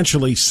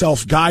essentially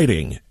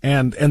self-guiding.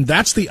 And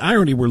that's the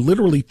irony. We're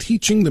literally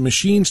teaching the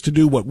machines to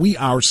do what we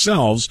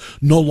ourselves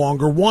no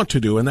longer want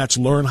to do, and that's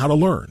learn how to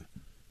learn.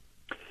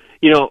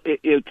 I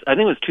think it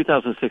was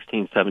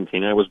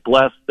 2016-17. I was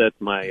blessed that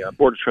my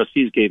board of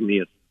trustees gave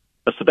me a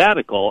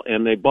sabbatical,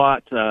 and they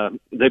bought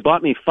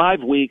me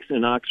 5 weeks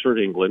in Oxford,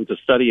 England, to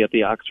study at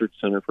the Oxford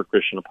Center for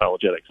Christian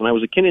Apologetics. And I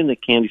was a kid in the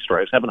candy store.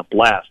 I was having a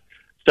blast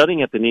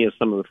studying at the knee of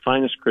some of the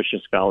finest Christian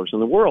scholars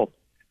in the world.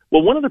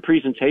 Well, one of the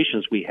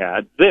presentations we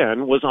had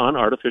then was on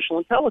artificial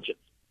intelligence.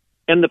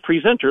 And the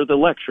presenter, the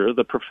lecturer,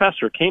 the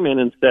professor came in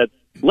and said,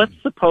 let's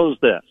suppose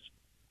this.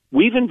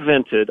 We've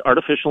invented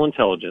artificial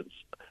intelligence,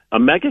 a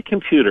mega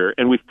computer,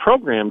 and we've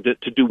programmed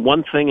it to do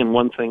one thing and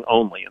one thing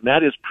only, and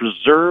that is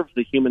preserve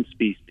the human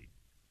species,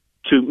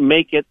 to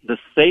make it the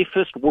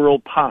safest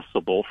world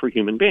possible for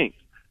human beings.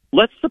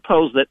 Let's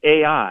suppose that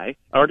AI,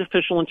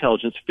 artificial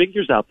intelligence,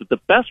 figures out that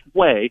the best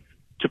way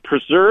to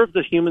preserve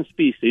the human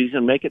species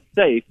and make it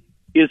safe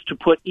is to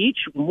put each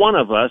one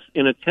of us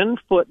in a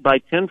 10-foot by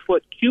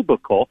 10-foot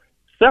cubicle,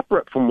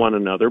 separate from one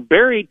another,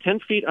 buried 10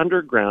 feet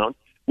underground,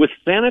 with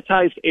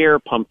sanitized air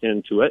pumped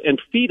into it, and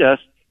feed us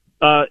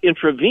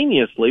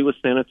intravenously with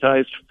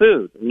sanitized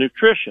food and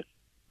nutrition.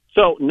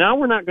 So now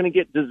we're not going to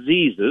get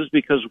diseases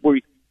because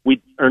we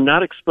are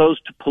not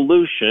exposed to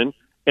pollution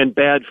and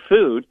bad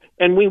food,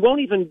 and we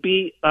won't even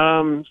be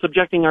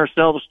subjecting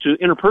ourselves to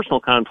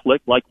interpersonal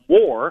conflict like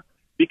war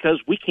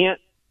because we can't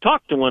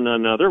talk to one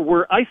another.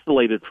 We're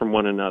isolated from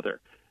one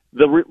another.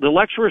 The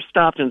lecturer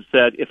stopped and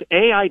said, if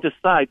AI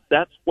decides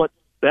that's what's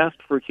best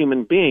for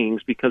human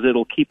beings because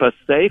it'll keep us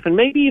safe and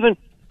maybe even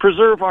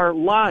preserve our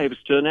lives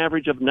to an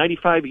average of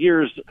 95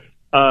 years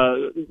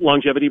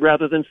longevity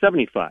rather than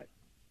 75,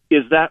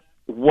 is that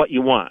what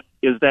you want?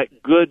 Is that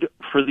good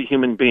for the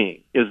human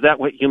being? Is that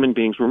what human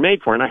beings were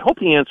made for? And I hope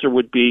the answer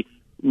would be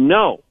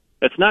no,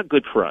 it's not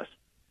good for us.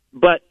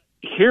 But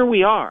here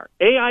we are.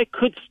 AI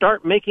could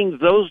start making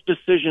those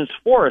decisions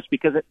for us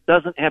because it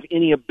doesn't have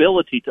any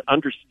ability to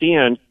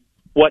understand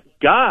what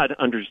God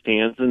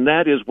understands, and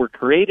that is we're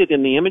created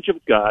in the image of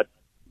God.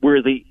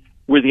 We're the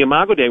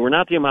Imago Dei. We're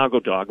not the Imago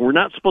dog. We're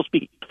not supposed to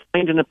be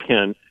confined in a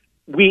pen.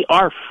 we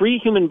are free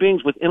human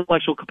beings with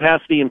intellectual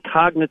capacity and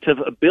cognitive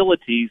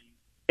abilities,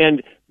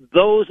 and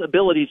those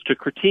abilities to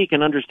critique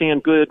and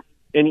understand good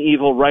and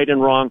evil, right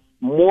and wrong,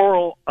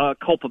 moral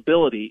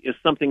culpability is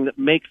something that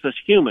makes us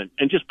human.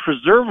 And just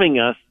preserving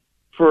us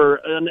for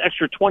an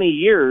extra 20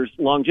 years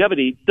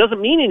longevity doesn't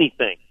mean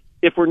anything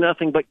if we're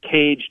nothing but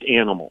caged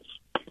animals.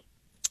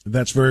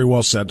 That's very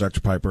well said,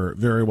 Dr. Piper.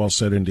 Very well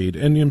said indeed.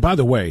 And by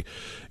the way,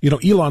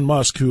 Elon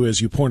Musk, who,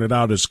 as you pointed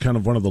out, is kind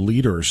of one of the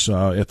leaders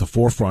at the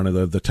forefront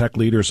of the tech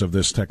leaders of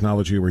this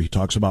technology, where he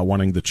talks about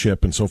wanting the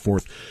chip and so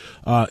forth.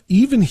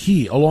 Even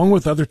he, along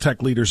with other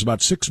tech leaders,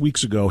 about 6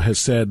 weeks ago, has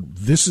said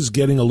this is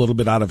getting a little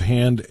bit out of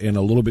hand and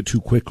a little bit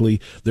too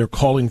quickly. They're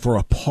calling for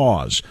a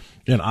pause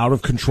in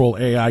out-of-control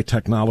AI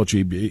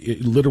technology,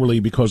 literally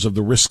because of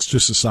the risks to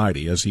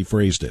society, as he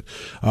phrased it.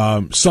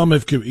 Some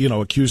have,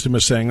 accused him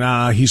of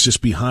saying, he's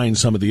just behind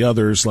some of the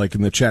others, like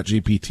in the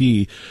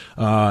ChatGPT,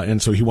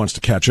 and so he wants to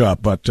catch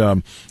up. But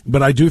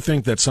I do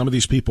think that some of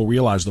these people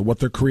realize that what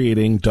they're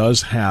creating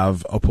does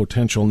have a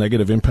potential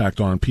negative impact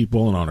on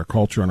people and on our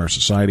culture, on our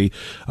society,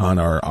 on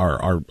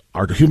our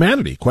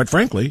humanity, quite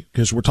frankly,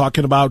 because we're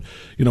talking about,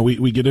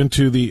 we get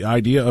into the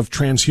idea of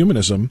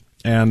transhumanism.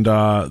 And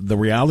the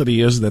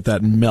reality is that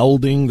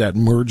melding, that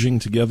merging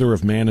together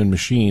of man and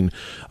machine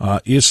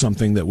is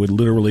something that would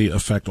literally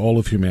affect all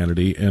of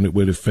humanity, and it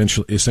would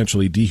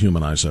essentially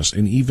dehumanize us.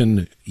 And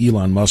even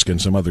Elon Musk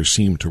and some others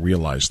seem to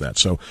realize that.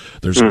 So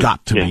there's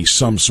got to be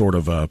some sort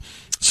of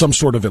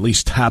at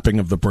least tapping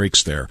of the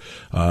brakes there,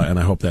 and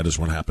I hope that is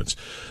what happens.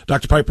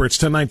 Dr. Piper, it's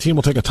 10:19.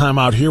 We'll take a time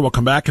out here. We'll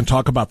come back and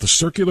talk about the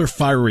circular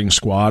firing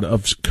squad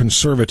of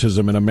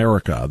conservatism in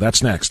America.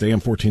 That's next.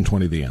 AM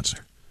 1420, The Answer.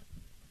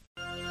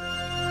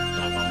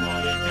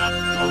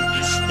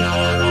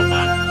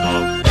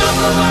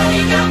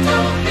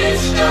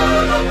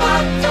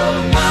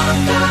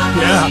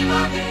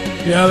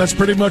 Yeah, that's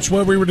pretty much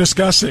what we were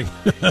discussing,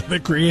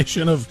 the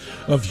creation of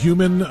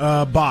human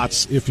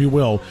bots, if you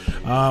will.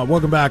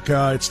 Welcome back.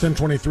 It's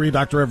 10:23.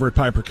 Dr. Everett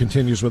Piper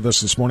continues with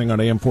us this morning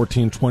on AM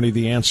 1420,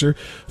 The Answer.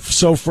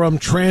 So from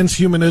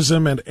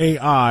transhumanism and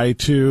AI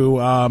to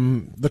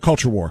the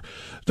culture war.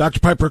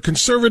 Dr. Piper,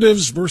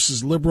 conservatives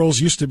versus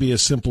liberals used to be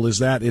as simple as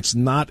that. It's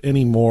not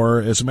anymore.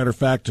 As a matter of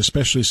fact,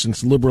 especially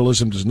since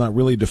liberalism does not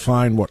really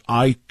define what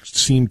I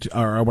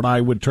what I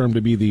would term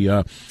to be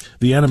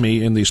the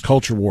enemy in these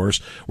culture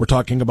wars. We're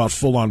talking about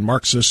full-on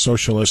Marxists,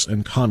 socialists,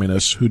 and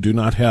communists who do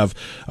not have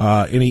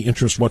any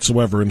interest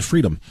whatsoever in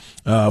freedom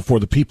for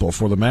the people,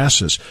 for the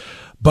masses.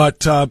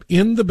 But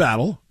in the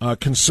battle,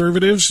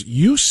 conservatives,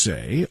 you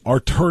say, are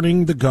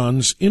turning the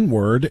guns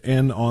inward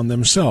and on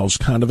themselves,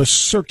 kind of a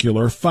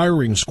circular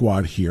firing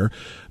squad here.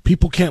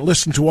 People can't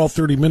listen to all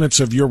 30 minutes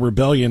of your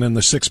rebellion in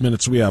the 6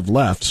 minutes we have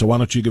left, so why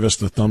don't you give us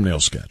the thumbnail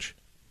sketch?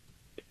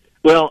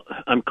 Well,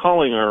 I'm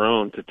calling our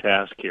own to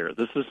task here.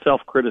 This is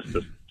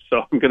self-criticism,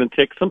 so I'm going to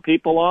tick some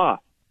people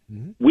off.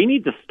 Mm-hmm. We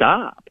need to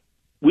stop.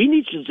 We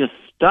need to just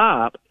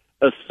stop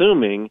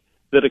assuming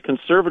that a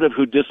conservative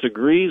who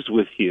disagrees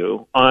with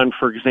you on,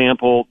 for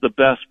example, the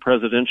best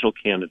presidential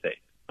candidate,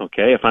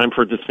 okay? If I'm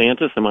for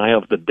DeSantis, am I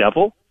of the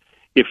devil?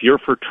 If you're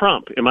for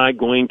Trump, am I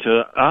going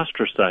to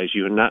ostracize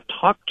you and not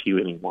talk to you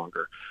any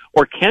longer?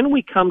 Or can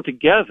we come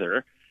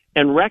together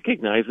and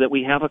recognize that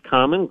we have a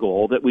common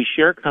goal, that we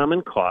share a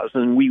common cause,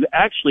 and we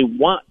actually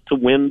want to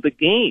win the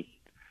game?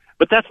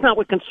 But that's not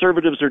what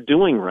conservatives are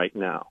doing right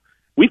now.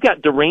 We've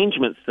got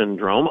derangement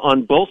syndrome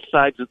on both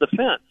sides of the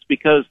fence,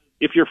 because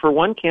if you're for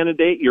one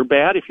candidate, you're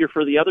bad. If you're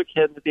for the other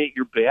candidate,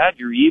 you're bad.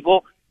 You're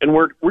evil, and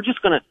we're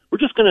just gonna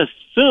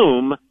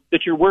assume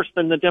that you're worse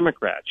than the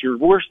Democrats. You're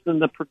worse than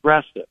the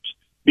progressives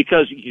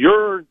because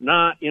you're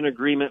not in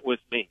agreement with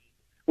me.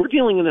 We're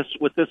dealing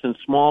with this in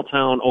small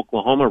town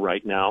Oklahoma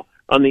right now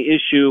on the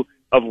issue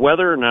of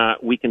whether or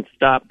not we can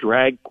stop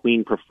drag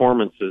queen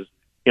performances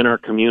in our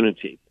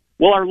community.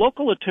 Well, our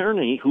local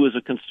attorney, who is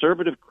a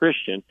conservative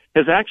Christian,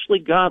 has actually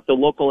got the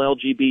local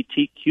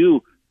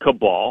LGBTQ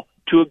cabal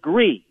to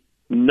agree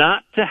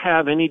not to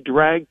have any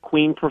drag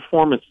queen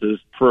performances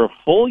for a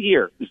full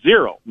year.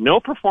 Zero. No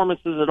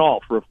performances at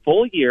all for a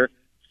full year.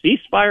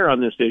 Ceasefire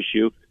on this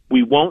issue.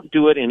 We won't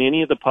do it in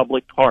any of the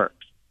public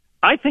parks.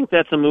 I think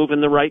that's a move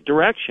in the right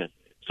direction.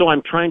 So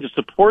I'm trying to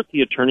support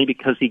the attorney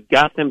because he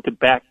got them to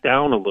back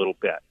down a little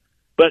bit.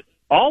 But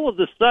all of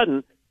a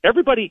sudden,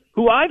 everybody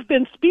who I've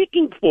been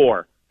speaking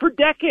for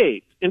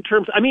decades in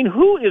terms,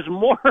 who's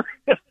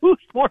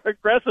more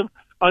aggressive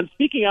on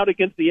speaking out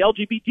against the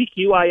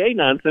LGBTQIA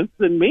nonsense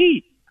than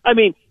me?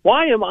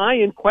 Why am I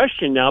in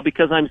question now?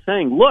 Because I'm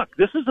saying, look,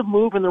 this is a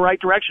move in the right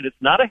direction. It's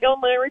not a Hail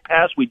Mary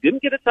pass. We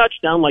didn't get a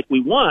touchdown like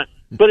we want,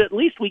 but at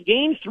least we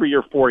gained 3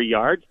 or 4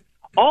 yards.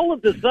 All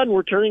of a sudden,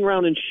 we're turning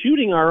around and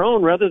shooting our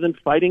own rather than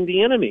fighting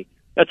the enemy.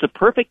 That's a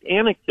perfect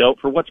anecdote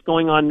for what's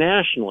going on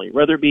nationally,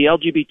 whether it be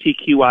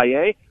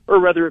LGBTQIA or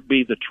whether it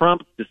be the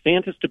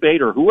Trump-DeSantis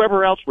debate or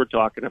whoever else we're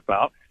talking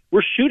about.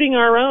 We're shooting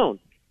our own.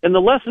 And the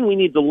lesson we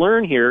need to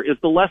learn here is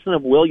the lesson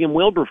of William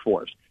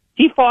Wilberforce.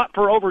 He fought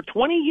for over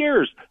 20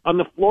 years on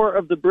the floor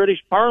of the British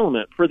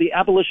Parliament for the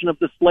abolition of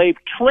the slave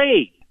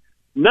trade,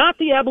 not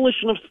the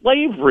abolition of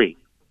slavery.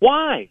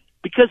 Why?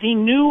 Because he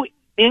knew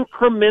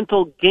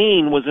incremental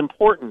gain was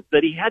important,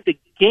 that he had to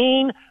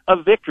gain a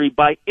victory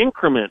by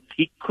increments.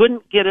 He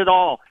couldn't get it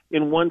all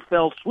in one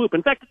fell swoop.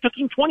 In fact, it took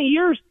him 20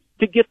 years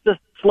to get the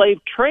slave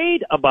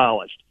trade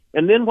abolished.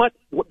 And then what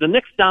the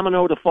next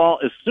domino to fall,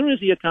 as soon as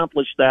he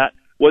accomplished that,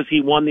 was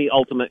he won the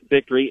ultimate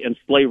victory, and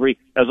slavery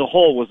as a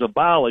whole was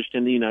abolished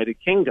in the United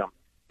Kingdom.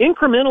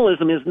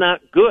 Incrementalism is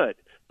not good.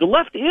 The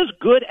left is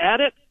good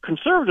at it.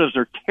 Conservatives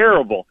are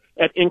terrible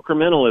at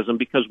incrementalism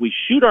because we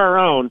shoot our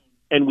own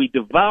and we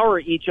devour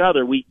each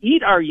other. We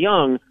eat our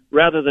young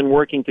rather than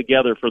working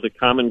together for the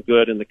common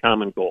good and the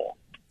common goal.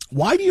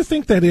 Why do you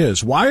think that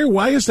is? Why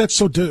is that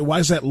why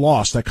is that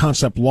lost? That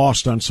concept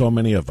lost on so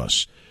many of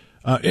us?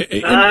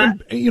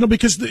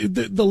 Because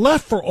the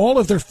left, for all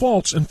of their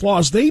faults and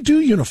flaws, they do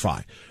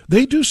unify.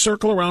 They do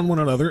circle around one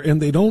another,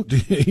 and they don't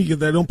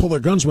pull their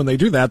guns when they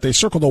do that. They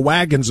circle the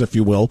wagons, if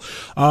you will,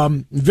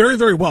 very,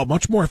 very well,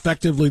 much more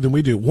effectively than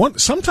we do.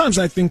 Sometimes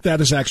I think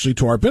that is actually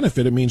to our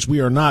benefit. It means we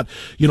are not,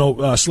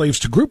 slaves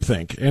to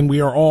groupthink, and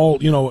we are all,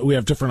 we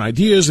have different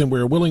ideas, and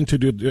we're willing to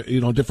do,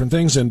 different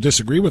things and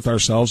disagree with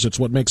ourselves. It's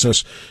what makes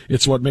us,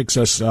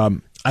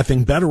 I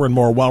think, better and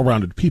more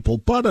well-rounded people.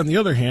 But on the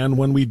other hand,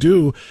 when we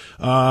do,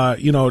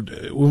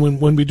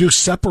 when we do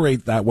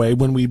separate that way,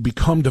 when we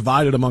become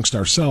divided amongst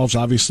ourselves,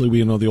 obviously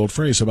we know the old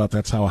phrase about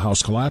that's how a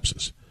house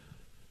collapses.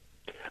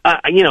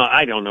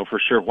 I don't know for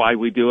sure why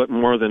we do it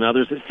more than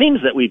others. It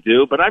seems that we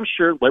do, but I'm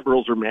sure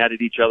liberals are mad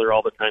at each other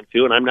all the time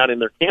too, and I'm not in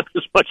their camp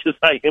as much as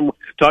I am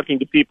talking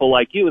to people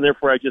like you, and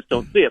therefore I just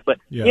don't see it. But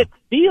It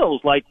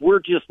feels like we're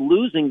just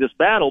losing this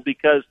battle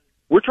because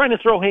we're trying to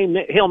throw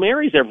Hail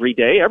Marys every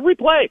day, every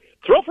play.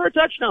 Throw for a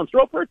touchdown,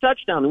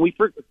 and we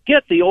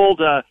forget the old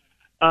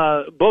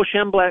Bo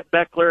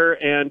Schembechler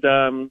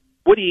and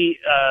Woody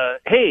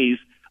Hayes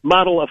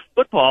model of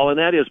football, and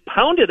that is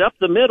pound it up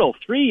the middle,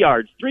 3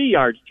 yards.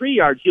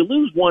 You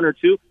lose one or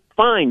two,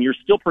 fine, you're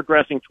still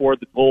progressing toward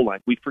the goal line.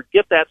 We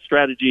forget that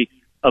strategy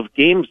of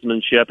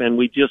gamesmanship, and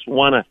we just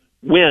want to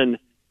win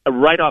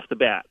right off the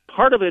bat.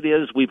 Part of it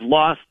is we've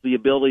lost the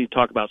ability to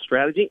talk about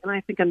strategy, and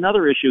I think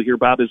another issue here,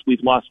 Bob, is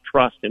we've lost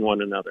trust in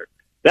one another.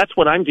 That's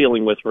what I'm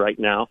dealing with right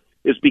now,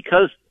 is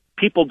because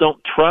people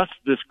don't trust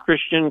this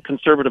Christian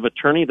conservative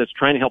attorney that's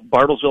trying to help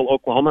Bartlesville,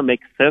 Oklahoma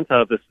make sense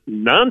of this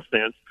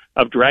nonsense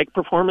of drag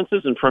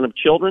performances in front of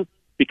children.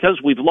 Because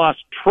we've lost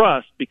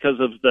trust because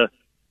of the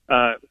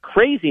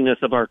craziness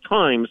of our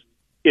times,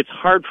 it's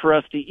hard for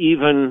us to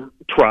even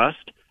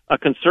trust a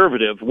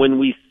conservative when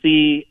we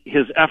see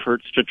his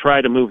efforts to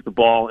try to move the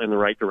ball in the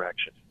right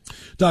direction.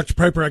 Dr.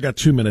 Piper, I got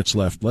 2 minutes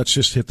left. Let's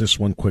just hit this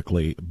one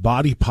quickly.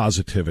 Body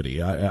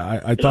positivity.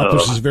 I thought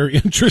this was a very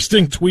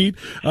interesting tweet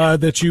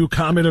that you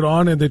commented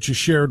on and that you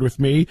shared with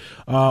me.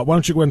 Why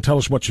don't you go ahead and tell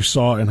us what you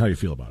saw and how you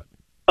feel about it?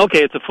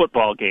 Okay, it's a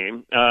football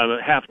game,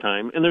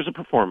 halftime, and there's a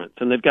performance,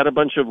 and they've got a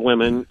bunch of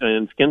women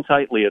in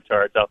skin-tight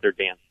leotards out there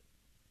dancing.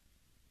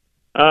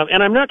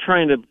 And I'm not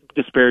trying to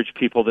disparage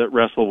people that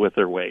wrestle with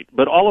their weight,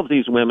 but all of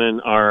these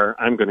women are,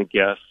 I'm going to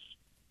guess,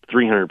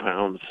 300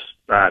 pounds,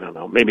 I don't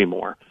know, maybe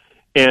more.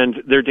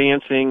 And they're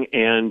dancing,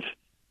 and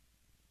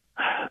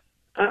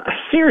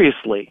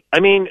seriously, I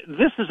mean,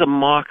 this is a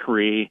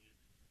mockery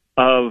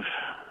of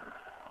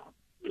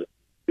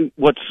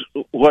what's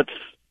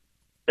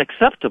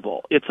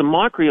acceptable. It's a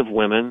mockery of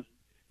women.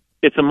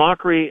 It's a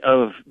mockery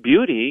of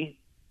beauty.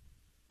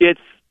 It's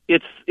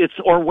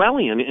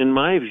Orwellian in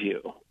my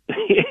view.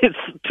 It's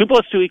 2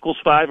 + 2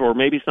 = 5, or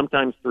maybe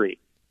sometimes 3.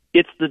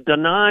 It's the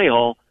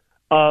denial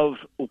of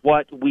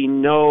what we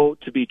know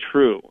to be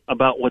true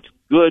about what's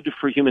good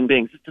for human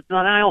beings. It's the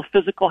denial of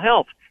physical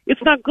health.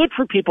 It's not good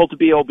for people to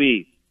be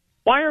obese.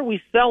 Why are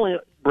we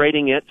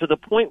celebrating it to the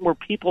point where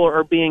people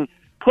are being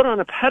put on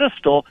a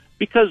pedestal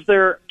because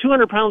they're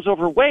 200 pounds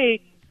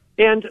overweight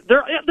and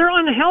they're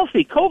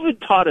unhealthy?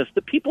 COVID taught us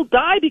that people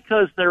die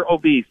because they're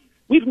obese.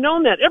 We've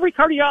known that. Every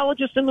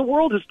cardiologist in the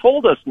world has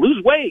told us,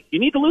 lose weight. You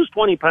need to lose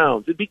 20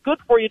 pounds. It'd be good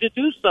for you to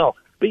do so.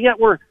 But yet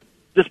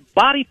this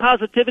body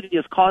positivity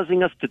is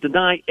causing us to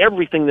deny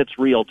everything that's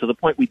real, to the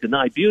point we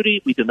deny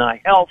beauty, we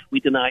deny health, we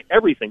deny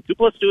everything. 2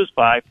 + 2 =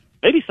 5.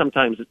 Maybe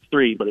sometimes it's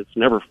 3, but it's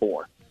never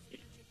 4.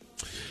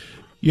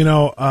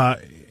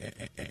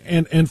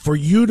 And for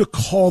you to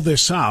call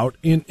this out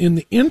in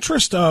the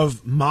interest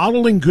of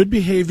modeling good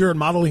behavior and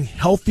modeling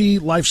healthy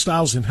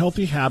lifestyles and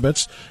healthy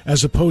habits,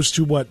 as opposed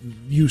to what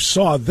you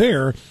saw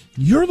there,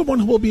 you're the one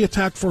who will be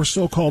attacked for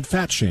so-called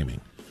fat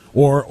shaming.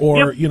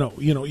 Or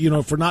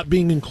yep. For not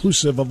being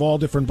inclusive of all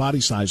different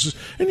body sizes.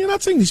 And you're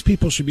not saying these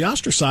people should be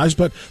ostracized,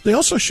 but they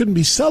also shouldn't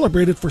be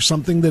celebrated for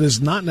something that is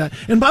not.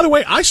 And by the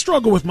way, I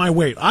struggle with my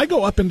weight. I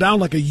go up and down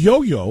like a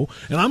yo-yo,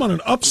 and I'm on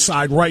an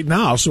upside right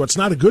now, so it's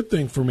not a good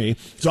thing for me.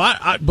 So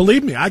I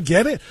believe me, I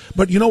get it.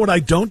 But you know what I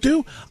don't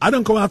do? I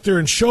don't go out there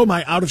and show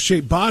my out of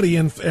shape body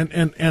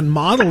and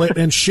model it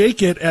and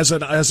shake it as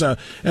a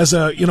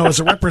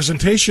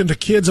representation to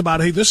kids about,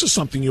 hey, this is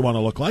something you want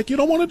to look like. You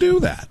don't want to do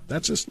that.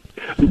 That's just.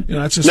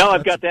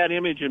 I've got that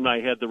image in my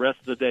head the rest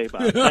of the day,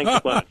 Bob. Thanks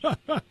a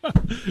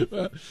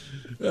bunch.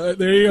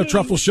 There you go,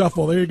 Truffle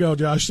Shuffle. There you go,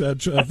 Josh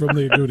said from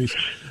the Goonies.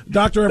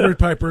 Dr. Everett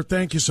Piper,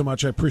 thank you so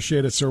much. I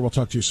appreciate it, sir. We'll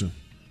talk to you soon.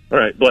 All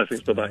right,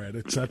 blessings. Bye-bye. All right,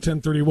 it's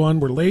 10:31.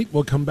 We're late.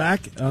 We'll come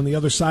back on the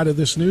other side of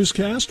this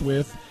newscast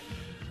with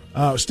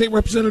State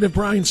Representative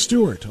Brian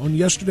Stewart on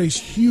yesterday's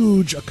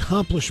huge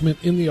accomplishment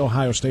in the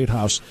Ohio State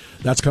House.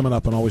 That's coming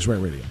up on Always Right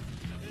Radio.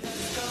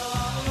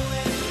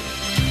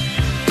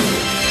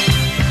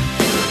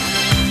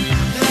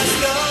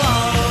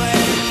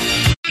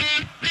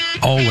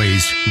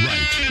 Always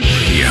Right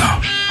Radio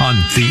on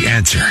The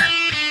Answer.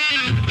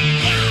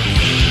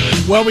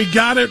 Well, we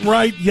got it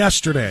right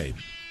yesterday.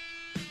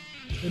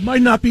 It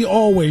might not be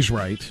always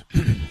right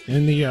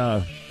in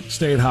the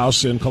State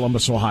House in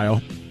Columbus,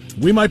 Ohio.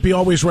 We might be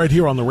always right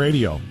here on the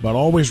radio, but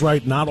always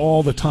right not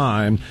all the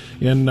time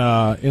in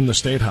the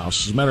State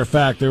House. As a matter of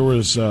fact, there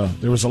was a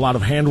lot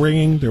of hand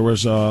wringing. There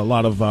was a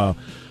lot of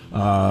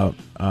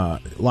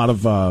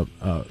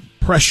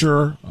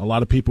pressure. A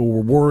lot of people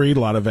were worried. A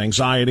lot of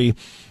anxiety.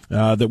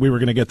 That we were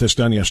going to get this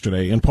done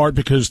yesterday, in part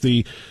because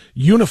the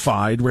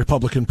unified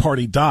Republican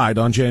Party died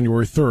on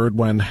January 3rd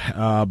when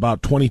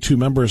about 22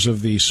 members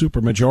of the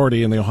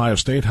supermajority in the Ohio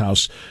State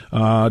House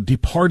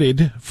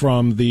departed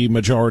from the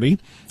majority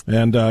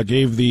and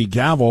gave the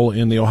gavel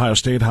in the Ohio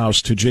State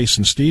House to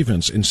Jason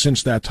Stevens. And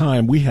since that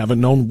time, we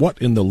haven't known what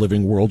in the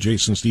living world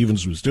Jason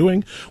Stevens was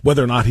doing,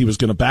 whether or not he was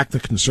going to back the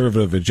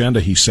conservative agenda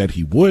he said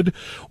he would,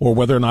 or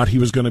whether or not he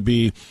was going to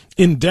be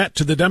in debt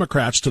to the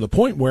Democrats to the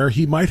point where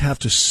he might have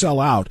to sell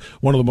out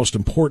one of the most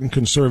important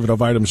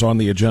conservative items on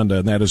the agenda,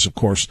 and that is, of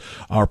course,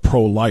 our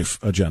pro-life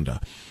agenda.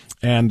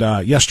 And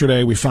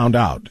yesterday we found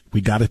out. We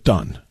got it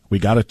done. We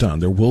got it done.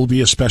 There will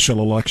be a special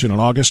election in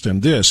August,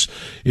 and this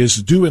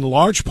is due in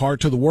large part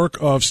to the work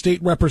of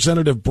State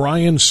Representative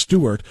Brian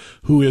Stewart,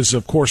 who is,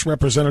 of course,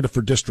 representative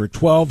for District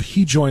 12.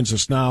 He joins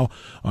us now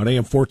on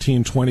AM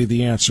 1420,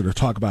 The Answer, to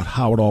talk about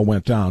how it all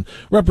went down.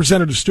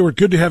 Representative Stewart,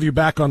 good to have you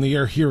back on the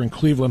air here in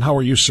Cleveland. How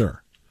are you, sir?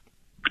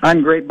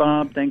 I'm great,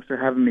 Bob. Thanks for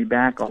having me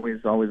back.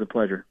 Always a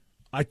pleasure.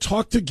 I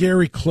talked to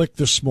Gary Click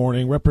this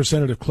morning,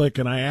 Representative Click,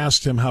 and I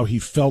asked him how he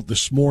felt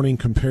this morning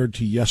compared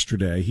to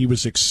yesterday. He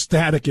was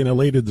ecstatic and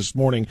elated this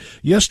morning.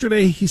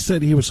 Yesterday, he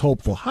said he was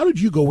hopeful. How did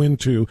you go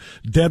into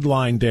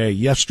deadline day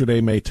yesterday,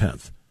 May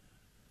 10th?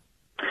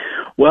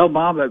 Well,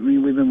 Bob, I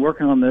mean, we've been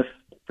working on this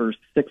for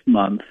 6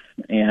 months,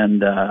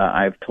 and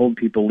I've told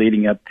people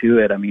leading up to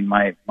it, I mean,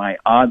 my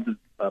odds,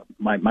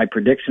 my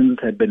predictions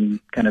had been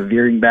kind of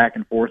veering back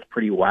and forth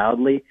pretty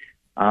wildly.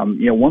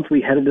 Once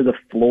we headed to the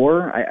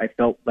floor, I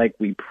felt like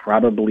we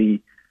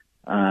probably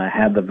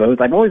had the votes.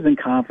 I've always been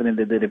confident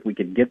that if we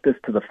could get this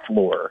to the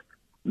floor,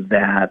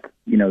 that,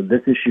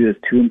 this issue is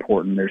too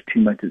important, there's too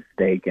much at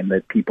stake, and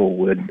that people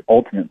would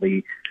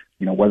ultimately,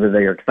 whether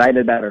they are excited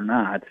about it or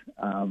not,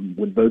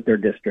 would vote their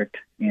district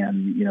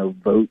and,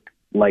 vote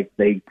like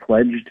they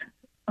pledged,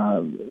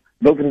 vote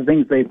for the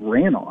things they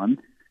ran on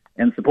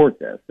and support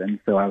this. And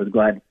so I was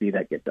glad to see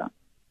that get done.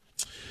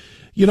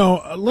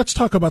 Let's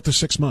talk about the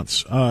 6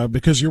 months,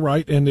 because you're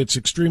right, and it's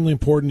extremely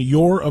important.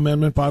 Your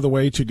amendment, by the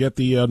way, to get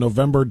the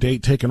November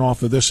date taken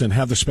off of this and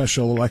have the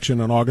special election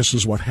in August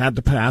is what had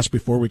to pass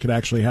before we could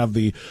actually have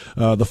the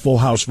full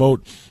House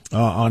vote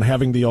on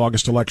having the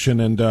August election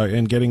and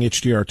getting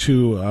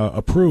HDR2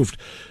 approved.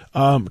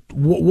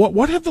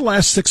 What have the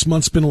last 6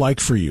 months been like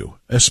for you,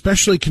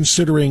 especially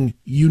considering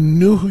you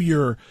knew who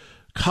your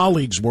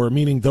colleagues were,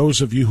 meaning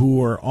those of you who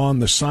were on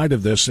the side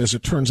of this? As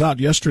it turns out,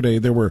 yesterday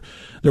there were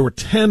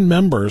 10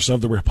 members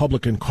of the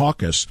Republican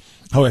caucus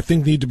who I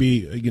think need to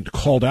be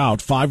called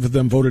out. 5 of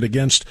them voted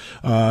against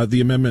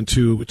the amendment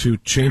to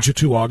change it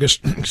to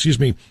August. Excuse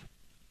me.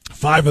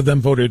 5 of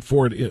them voted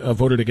for it,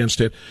 voted against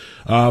it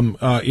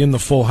in the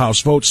full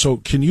House vote. So,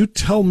 can you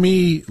tell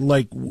me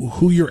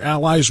who your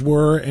allies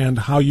were and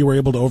how you were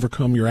able to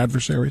overcome your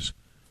adversaries?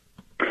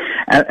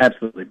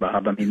 Absolutely,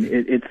 Bob. I mean,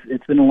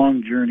 it's been a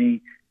long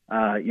journey.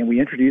 We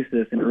introduced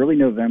this in early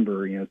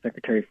November.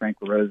 Secretary Frank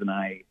LaRose and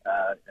I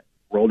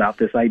rolled out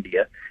this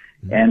idea,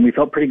 and we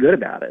felt pretty good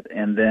about it.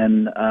 And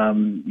then,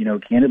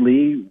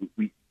 candidly,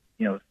 we,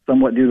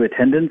 somewhat due to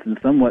attendance and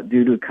somewhat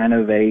due to kind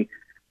of a,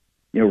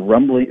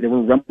 rumbling. There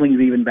were rumblings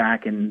even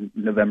back in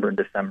November and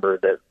December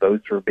that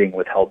votes were being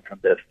withheld from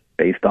this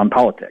based on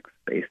politics,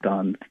 based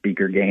on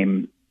speaker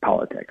game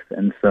politics.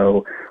 And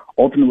so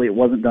ultimately, it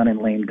wasn't done in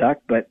lame duck,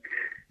 but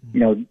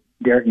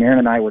Derek Nairn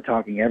and I were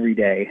talking every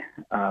day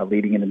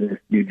leading into this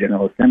new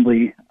General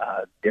Assembly.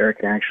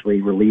 Derek had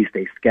actually released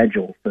a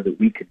schedule so that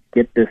we could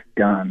get this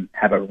done,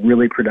 have a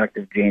really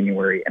productive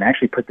January, and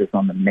actually put this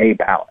on the May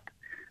ballot.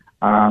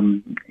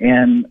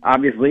 And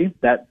obviously,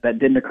 that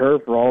didn't occur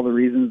for all the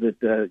reasons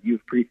that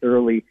you've pretty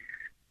thoroughly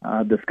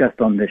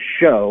discussed on this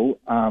show.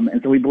 And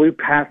so we blew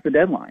past the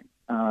deadline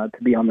to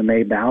be on the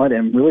May ballot,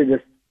 and really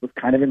this was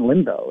kind of in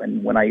limbo.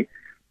 And when I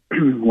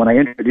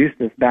introduced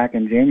this back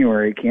in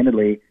January,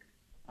 candidly,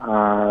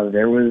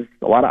 there was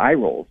a lot of eye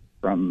rolls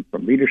from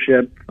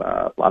leadership,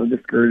 a lot of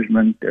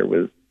discouragement. There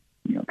was,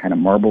 kind of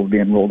marbles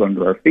being rolled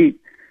under our feet.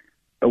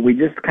 But we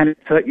just kind of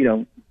took,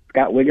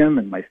 Scott Wiggum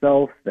and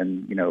myself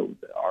and,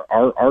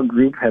 our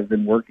group has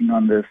been working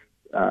on this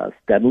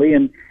steadily.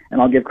 And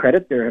I'll give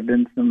credit. There have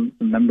been some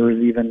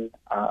members even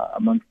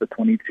amongst the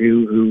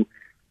 22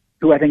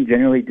 who I think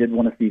generally did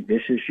want to see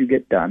this issue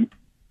get done.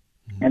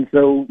 And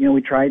so,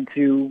 we tried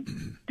to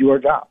do our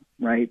job,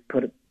 right?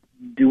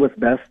 Do what's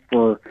best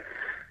for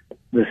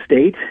the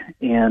state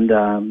and,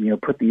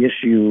 put the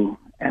issue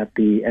at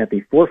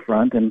the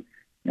forefront. And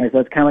so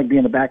it's kind of like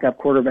being the backup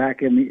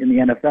quarterback in the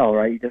NFL,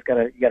 right? You just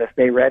gotta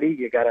stay ready.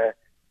 You gotta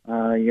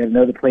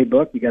know the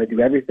playbook. You gotta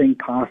do everything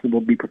possible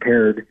to be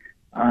prepared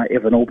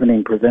if an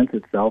opening presents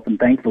itself. And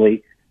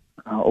thankfully,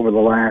 over the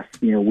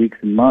last weeks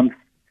and months,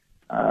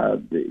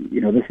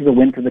 this is a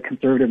win for the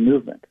conservative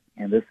movement,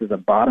 and this is a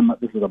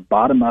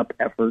bottom up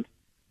effort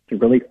to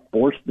really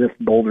force this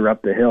boulder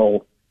up the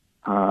hill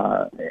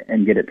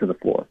and get it to the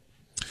floor.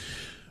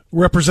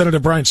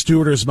 Representative Brian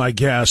Stewart is my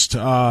guest.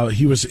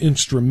 He was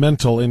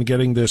instrumental in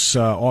getting this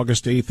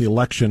August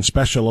 8th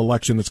special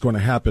election that's going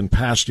to happen,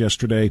 passed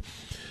yesterday.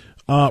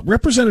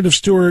 Representative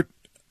Stewart,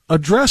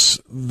 address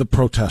the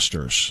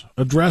protesters,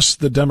 address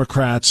the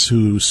Democrats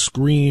who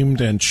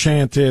screamed and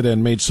chanted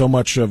and made so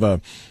much of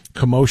a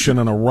commotion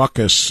and a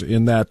ruckus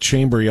in that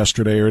chamber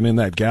yesterday, or in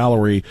that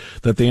gallery,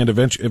 that they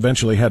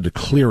eventually had to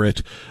clear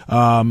it.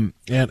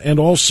 And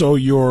also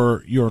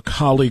your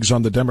colleagues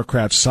on the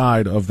Democrat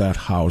side of that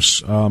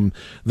House,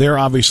 they're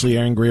obviously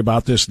angry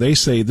about this. They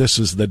say this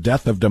is the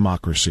death of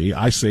democracy.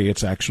 I say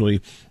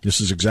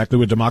this is exactly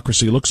what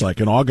democracy looks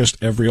like. In August,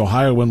 every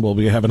Ohioan will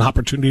have an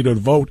opportunity to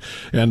vote,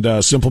 and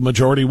a simple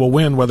majority will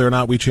win whether or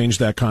not we change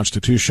that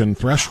Constitution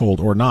threshold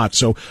or not.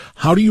 So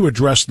how do you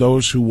address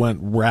those who went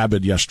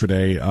rabid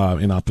yesterday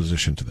in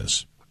opposition to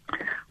this?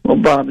 Well,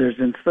 Bob, there's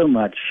been so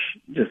much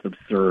just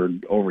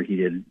absurd,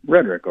 overheated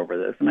rhetoric over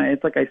this. And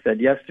it's like I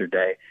said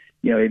yesterday,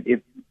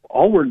 if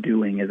all we're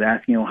doing is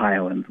asking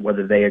Ohioans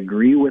whether they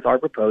agree with our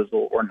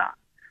proposal or not.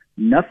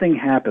 Nothing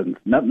happens.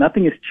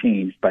 Nothing is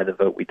changed by the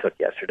vote we took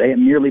yesterday. It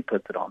merely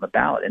puts it on the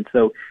ballot. And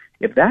so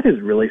if that is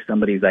really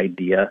somebody's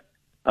idea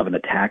of an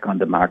attack on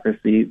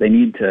democracy, they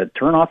need to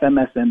turn off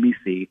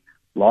MSNBC,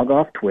 log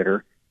off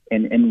Twitter,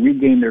 and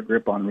regain their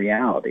grip on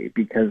reality,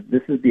 because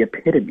this is the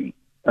epitome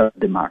of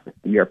democracy.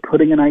 We are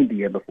putting an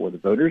idea before the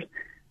voters.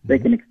 They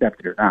can accept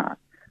it or not.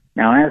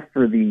 Now, as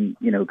for the,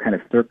 kind of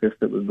circus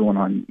that was going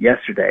on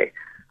yesterday,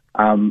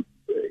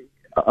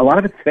 a lot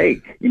of it's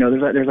fake.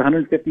 There's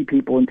 150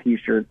 people in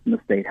T-shirts in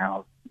the State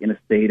House in a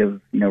state of,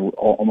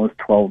 almost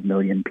 12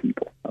 million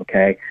people,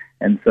 okay?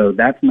 And so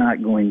that's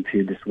not going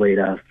to dissuade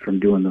us from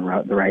doing the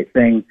right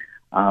thing.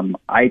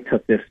 I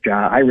took this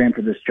job. I ran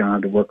for this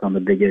job to work on the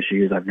big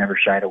issues. I've never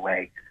shied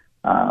away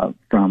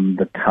from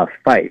the tough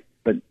fight.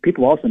 But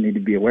people also need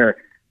to be aware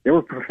there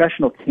were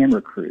professional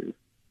camera crews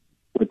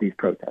with these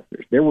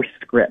protesters. There were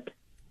scripts,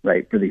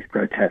 right, for these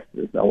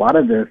protesters. A lot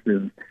of this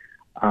is,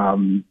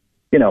 kind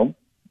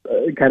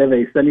of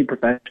a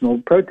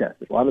semi-professional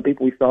protesters. A lot of the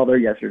people we saw there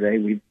yesterday,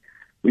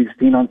 we've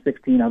seen on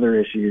 16 other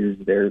issues.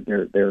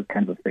 They're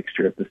kind of a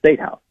fixture at the State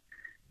House.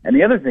 And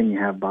the other thing you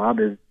have, Bob,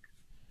 is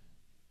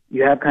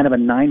you have kind of a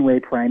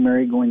 9-way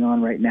primary going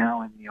on right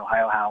now in the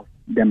Ohio House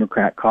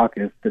Democrat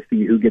caucus to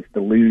see who gets to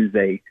lose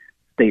a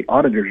state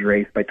auditor's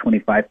race by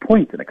 25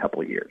 points in a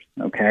couple of years,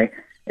 okay?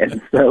 And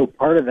so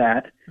part of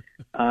that,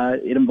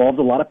 it involves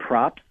a lot of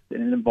props,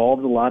 and it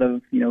involves a lot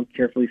of,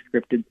 carefully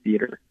scripted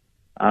theater.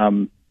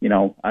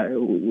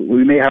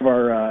 We may have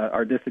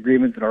our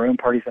disagreements in our own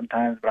party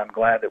sometimes, but I'm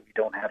glad that we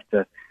don't have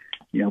to,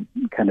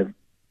 kind of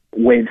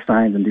wave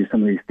signs and do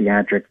some of these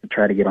theatrics to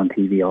try to get on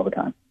TV all the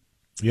time.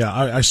 Yeah,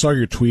 I saw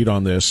your tweet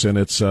on this, and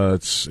it's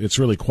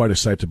really quite a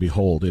sight to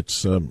behold.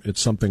 It's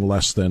something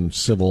less than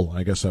civil,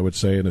 I guess I would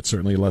say, and it's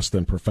certainly less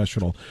than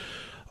professional.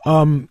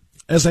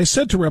 As I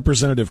said to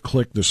Representative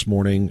Click this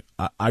morning,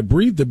 I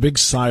breathed a big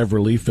sigh of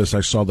relief as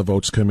I saw the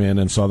votes come in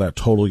and saw that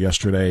total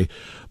yesterday,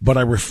 but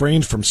I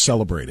refrained from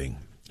celebrating.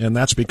 And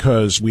that's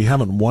because we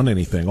haven't won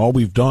anything. All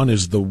we've won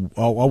is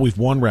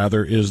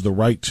the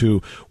right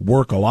to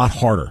work a lot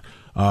harder.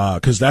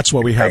 Because that's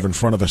what we have in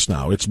front of us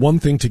now. It's one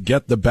thing to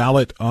get the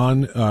ballot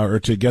on, or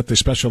to get the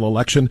special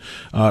election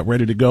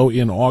ready to go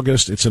in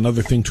August. It's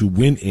another thing to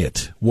win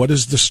it. What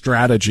is the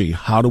strategy?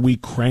 How do we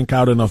crank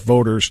out enough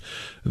voters?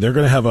 They're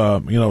going to have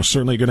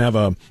certainly going to have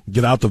a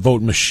get out the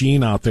vote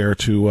machine out there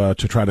to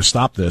try to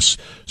stop this.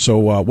 So,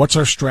 what's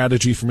our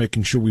strategy for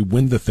making sure we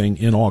win the thing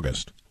in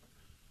August?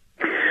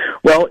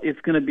 Well, it's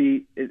going to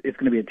be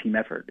a team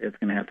effort. It's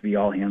going to have to be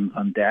all hands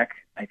on deck.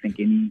 I think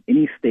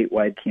any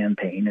statewide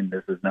campaign, and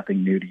this is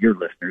nothing new to your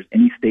listeners,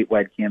 any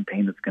statewide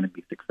campaign that's going to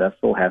be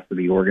successful has to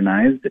be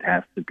organized. It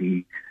has to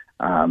be,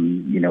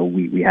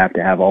 we have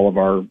to have all of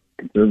our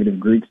conservative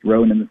groups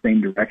rowing in the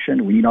same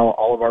direction. We need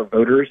all of our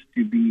voters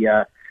to be,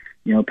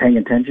 paying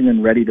attention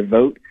and ready to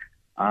vote.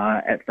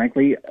 At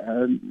frankly,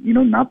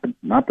 not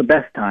the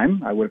best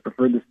time. I would have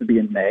preferred this to be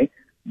in May,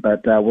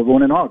 but we're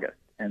going in August.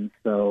 And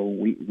so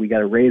we got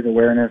to raise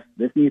awareness.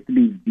 This needs to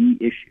be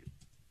the issue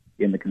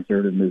in the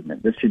conservative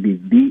movement. This should be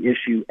the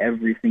issue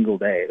every single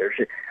day.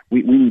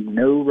 We need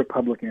no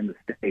Republican in the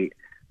state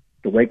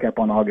to wake up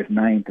on August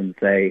 9th and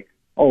say,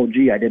 oh,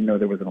 gee, I didn't know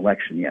there was an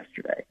election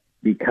yesterday.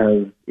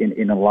 Because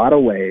in a lot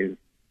of ways,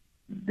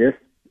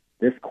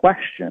 this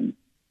question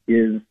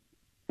is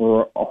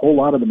for a whole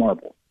lot of the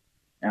marbles.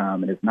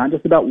 And it's not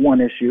just about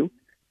one issue,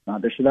 it's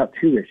not just about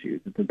two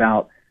issues. It's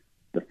about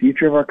the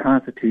future of our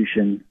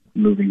Constitution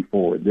moving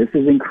forward. This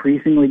is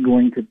increasingly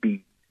going to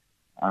be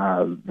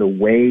the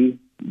way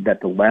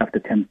that the left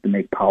attempts to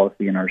make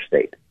policy in our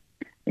state.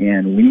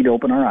 And we need to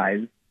open our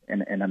eyes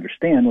and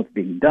understand what's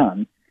being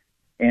done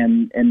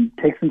and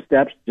take some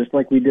steps, just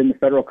like we did in the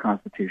federal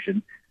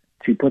Constitution,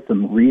 to put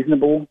some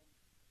reasonable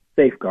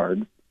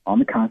safeguards on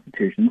the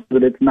Constitution so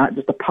that it's not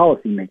just a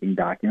policy-making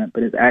document,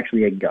 but it's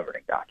actually a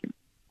governing document.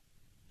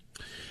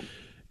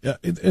 Yeah,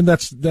 and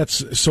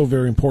that's so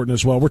very important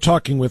as well. We're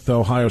talking with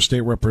Ohio State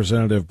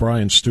Representative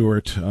Brian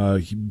Stewart.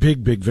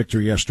 Big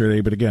victory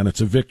yesterday, but again, it's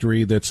a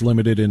victory that's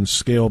limited in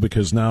scale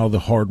because now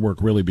the hard work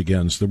really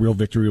begins. The real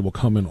victory will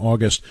come in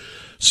August.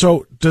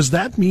 So does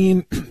that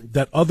mean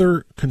that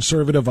other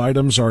conservative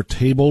items are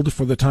tabled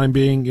for the time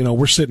being? You know,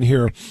 we're sitting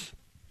here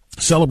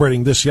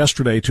celebrating this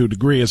yesterday to a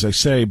degree, as I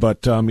say,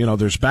 but,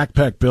 there's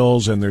backpack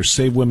bills and there's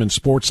Save Women's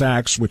Sports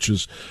Acts, which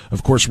is,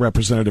 of course,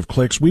 Representative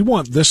Click's. We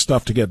want this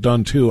stuff to get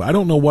done, too. I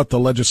don't know what the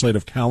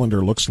legislative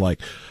calendar looks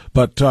like,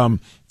 but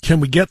can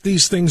we get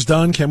these things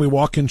done? Can we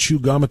walk and chew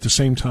gum at the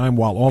same time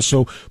while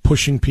also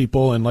pushing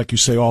people and, like you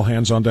say, all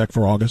hands on deck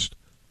for August?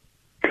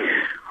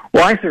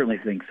 Well, I certainly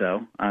think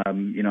so.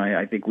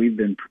 I think we've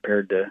been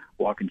prepared to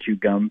walk and chew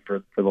gum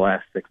for the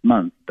last 6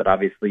 months, but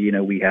obviously,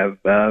 we have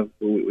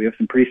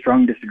some pretty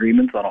strong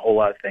disagreements on a whole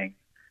lot of things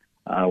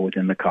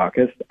within the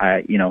caucus.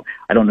 I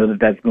don't know that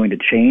that's going to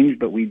change,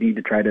 but we need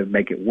to try to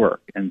make it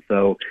work. And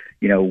so,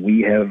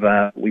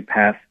 we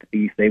passed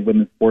the Save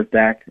Women's Sports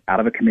Act out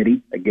of a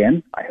committee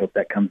again. I hope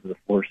that comes to the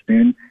floor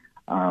soon.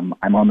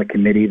 I'm on the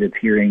committee that's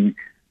hearing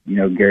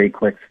Gary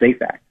Click's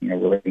SAFE Act,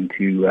 relating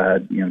to,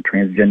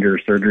 transgender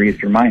surgeries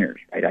for minors,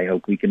 right? I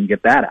hope we can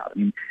get that out. I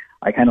mean,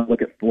 I kind of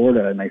look at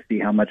Florida and I see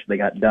how much they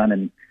got done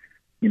in,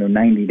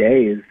 90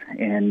 days,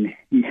 and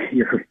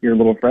you're a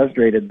little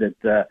frustrated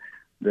that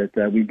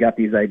we've got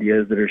these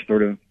ideas that are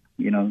sort of,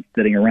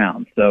 sitting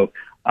around. So,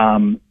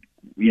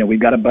 we've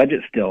got a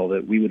budget still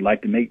that we would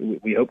like to make,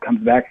 we hope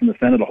comes back from the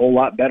Senate a whole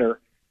lot better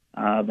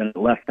than it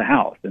left the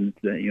House. And,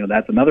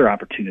 that's another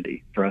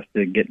opportunity for us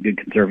to get good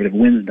conservative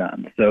wins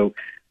done. So,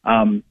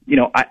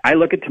 I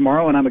look at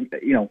tomorrow and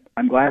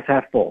I'm glass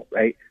half full,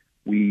 right?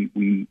 We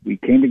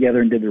came together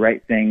and did the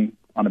right thing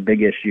on a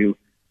big issue.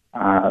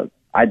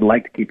 I'd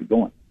like to keep it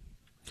going.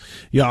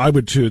 Yeah, I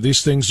would too.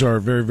 These things are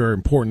very, very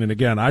important. And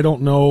again, I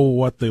don't know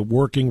what the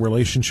working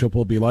relationship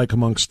will be like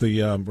amongst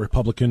the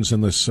Republicans in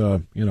this,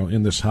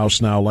 in this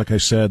House now. Like I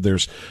said,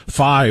 there's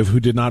 5 who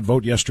did not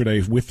vote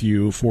yesterday with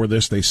you for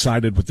this. They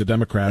sided with the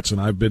Democrats,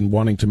 and I've been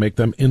wanting to make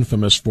them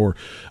infamous for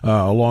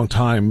a long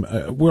time.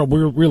 We're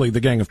really the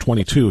gang of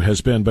 22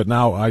 has been, but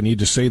now I need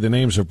to say the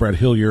names of Brett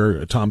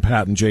Hillier, Tom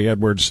Patton, Jay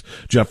Edwards,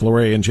 Jeff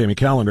Luray, and Jamie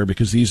Callender,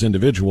 because these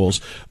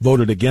individuals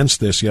voted against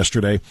this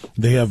yesterday.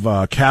 They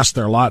have cast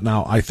their lot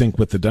now, I think,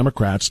 with the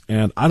Democrats,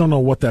 and I don't know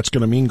what that's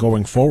going to mean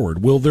going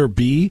forward. Will there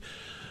be,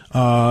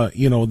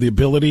 the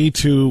ability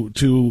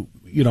to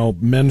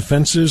mend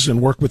fences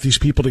and work with these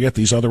people to get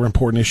these other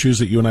important issues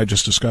that you and I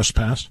just discussed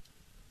passed?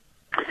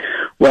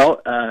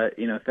 Well,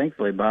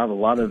 thankfully, Bob, a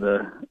lot of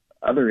the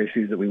other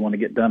issues that we want to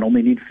get done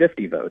only need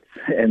 50 votes,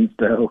 and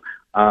so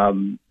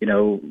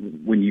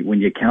when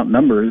you count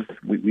numbers,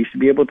 we should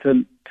be able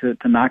to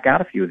knock out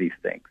a few of these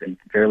things in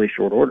fairly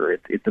short order.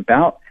 It's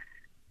about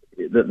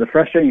the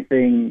frustrating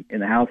thing in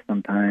the House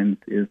sometimes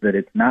is that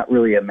it's not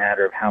really a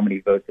matter of how many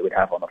votes it would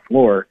have on the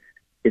floor.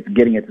 It's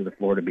getting it to the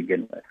floor to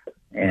begin with.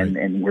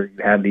 And where you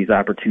have these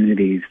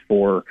opportunities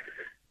for,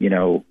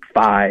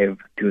 5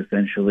 to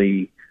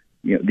essentially,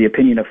 the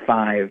opinion of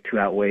 5 to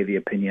outweigh the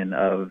opinion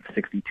of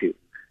 62.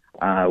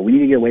 We need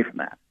to get away from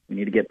that. We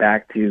need to get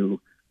back to,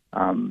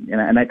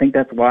 and I think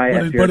that's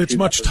why. But it's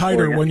much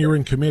tighter when you're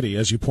in committee,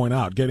 as you point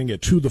out. Getting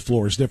it to the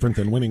floor is different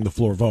than winning the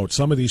floor vote.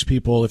 Some of these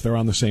people, if they're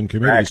on the same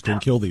committees, can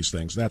kill these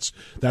things.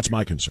 That's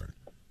my concern.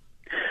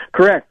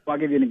 Correct. I'll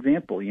give you an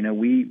example.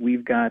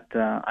 We've got.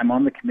 I'm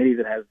on the committee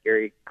that has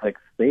Gary Click's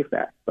SAFE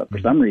Act, but for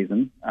some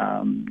reason,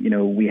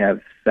 we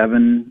have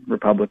 7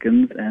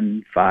 Republicans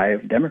and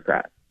 5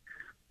 Democrats,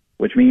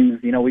 which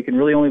means we can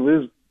really only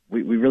lose.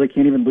 We really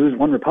can't even lose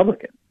 1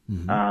 Republican.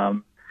 Mm-hmm.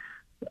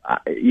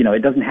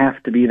 It doesn't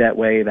have to be that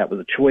way. That was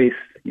a choice.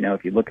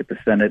 If you look at the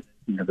Senate,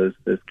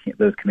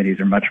 those committees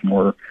are much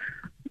more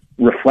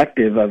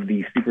reflective of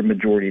the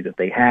supermajority that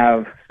they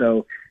have.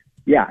 So,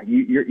 yeah,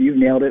 you've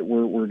nailed it.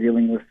 We're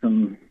dealing with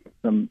some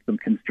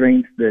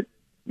constraints that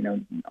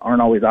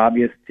aren't always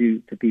obvious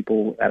to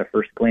people at a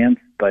first glance,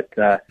 but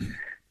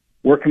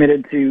we're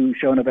committed to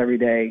showing up every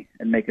day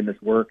and making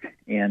this work.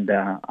 And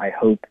I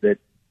hope that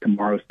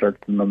tomorrow starts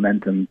the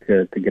momentum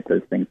to get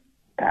those things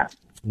passed.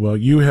 Well,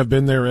 you have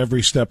been there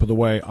every step of the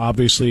way,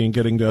 obviously, in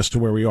getting us to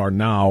where we are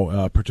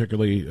now,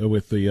 particularly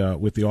with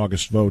the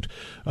August vote.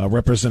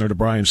 Representative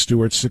Brian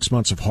Stewart, 6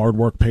 months of hard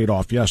work paid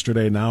off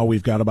yesterday. Now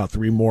we've got about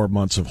 3 more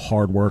months of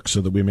hard work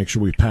so that we make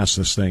sure we pass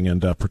this thing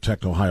and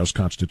protect Ohio's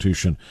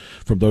Constitution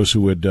from those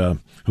who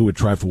would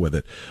trifle with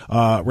it.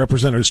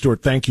 Representative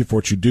Stewart, thank you for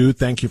what you do.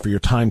 Thank you for your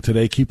time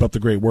today. Keep up the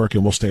great work,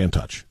 and we'll stay in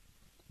touch.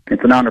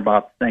 It's an honor,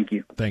 Bob. Thank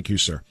you. Thank you,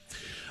 sir.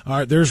 All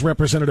right, there's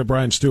Representative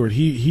Brian Stewart.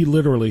 He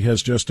literally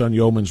has just done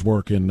yeoman's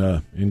work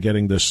in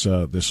getting this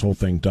whole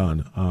thing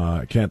done.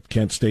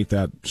 Can't state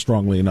that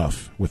strongly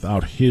enough.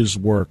 Without his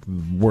work,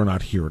 we're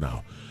not here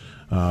now.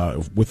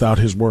 Without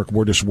his work,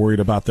 we're just worried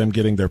about them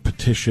getting their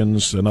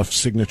petitions, enough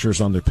signatures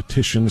on their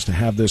petitions to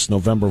have this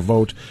November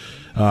vote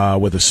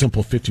with a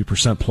simple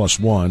 50% plus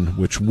one,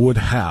 which would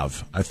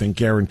have, I think,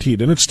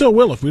 guaranteed, and it still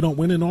will if we don't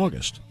win in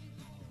August.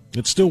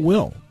 It still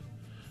will.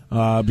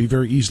 Be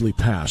very easily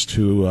passed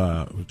to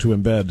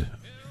embed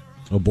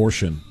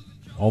abortion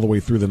all the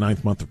way through the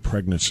 9th month of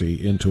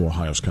pregnancy into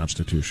Ohio's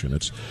Constitution.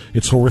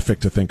 It's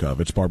horrific to think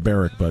of. It's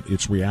barbaric, but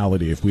it's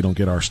reality if we don't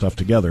get our stuff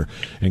together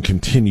and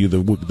continue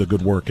the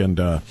good work and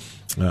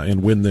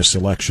win this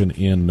election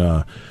in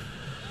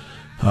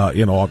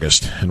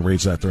August and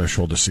raise that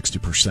threshold to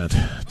 60%.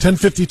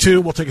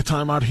 10:52. We'll take a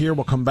time out here.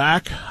 We'll come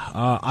back.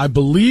 I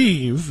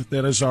believe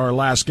that is our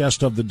last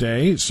guest of the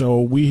day,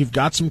 so we've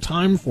got some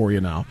time for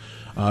you now.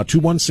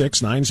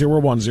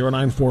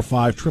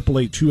 216-901-0945,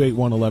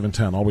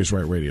 888-281-1110. Always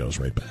Right Radio is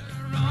right back.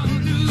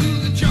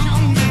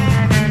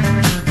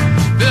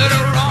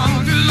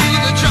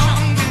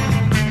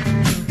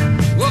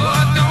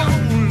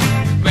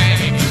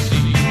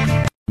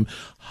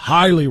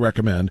 Highly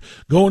recommend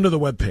going to the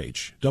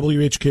webpage,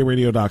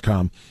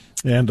 WHKradio.com,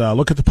 and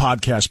look at the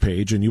podcast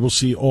page, and you will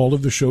see all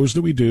of the shows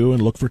that we do,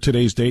 and look for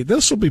today's date.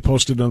 This will be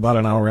posted in about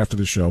an hour after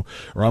the show.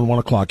 Around 1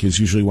 o'clock is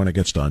usually when it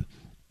gets done.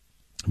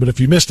 But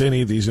if you missed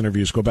any of these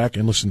interviews, go back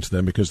and listen to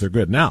them because they're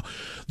good. Now,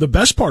 the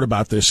best part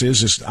about this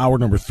is hour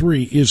number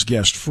 3 is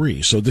guest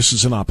free. So this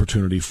is an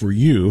opportunity for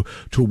you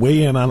to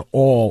weigh in on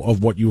all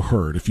of what you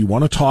heard. If you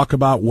want to talk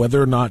about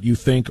whether or not you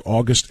think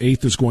August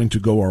 8th is going to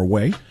go our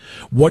way,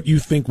 what you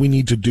think we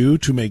need to do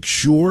to make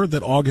sure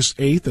that August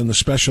 8th and the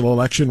special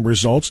election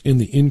results in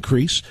the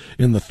increase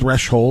in the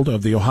threshold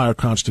of the Ohio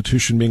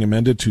Constitution being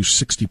amended to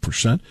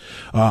 60%,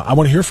 I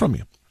want to hear from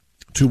you.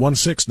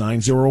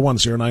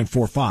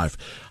 216-901-0945.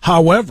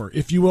 However,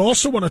 if you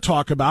also want to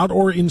talk about,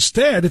 or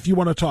instead, if you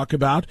want to talk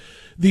about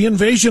the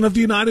invasion of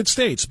the United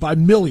States by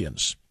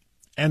millions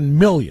and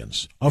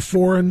millions of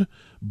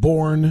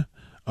foreign-born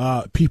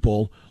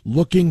people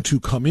looking to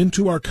come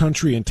into our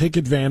country and take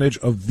advantage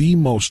of the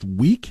most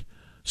weak,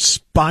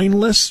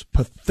 spineless,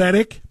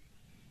 pathetic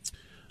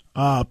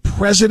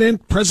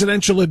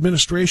presidential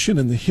administration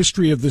in the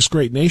history of this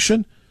great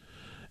nation,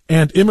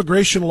 and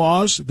immigration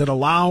laws that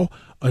allow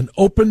an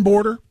open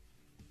border,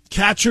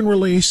 catch and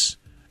release,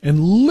 and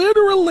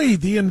literally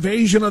the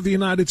invasion of the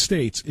United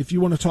States, if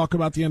you want to talk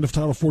about the end of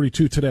Title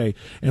 42 today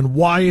and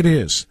why it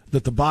is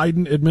that the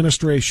Biden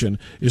administration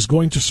is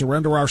going to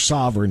surrender our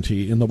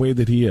sovereignty in the way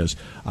that he is,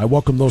 I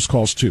welcome those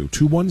calls too.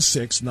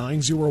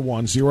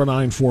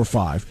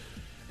 216-901-0945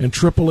 and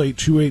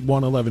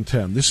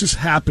 888-281-1110. This is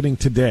happening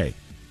today.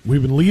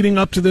 We've been leading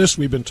up to this.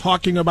 We've been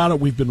talking about it.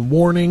 We've been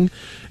warning.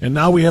 And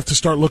now we have to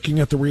start looking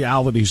at the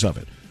realities of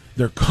it.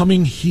 They're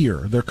coming here.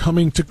 They're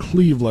coming to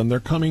Cleveland. They're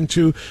coming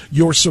to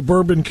your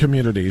suburban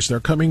communities.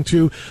 They're coming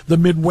to the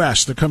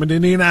Midwest. They're coming to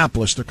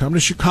Indianapolis. They're coming to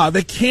Chicago.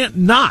 They can't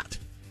not,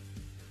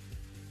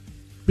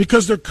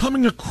 because they're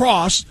coming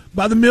across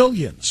by the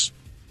millions.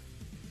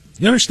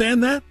 You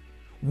understand that?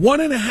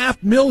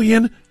 1.5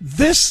 million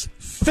this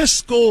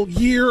fiscal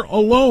year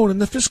alone, and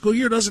the fiscal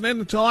year doesn't end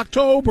until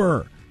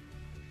October.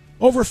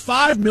 Over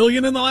 5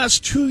 million in the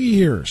last 2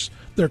 years.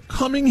 They're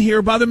coming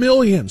here by the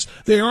millions.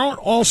 They aren't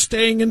all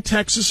staying in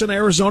Texas and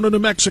Arizona, New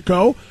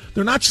Mexico.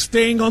 They're not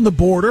staying on the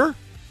border.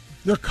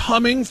 They're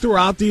coming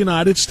throughout the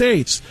United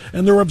States,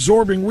 and they're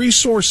absorbing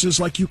resources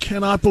like you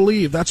cannot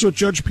believe. That's what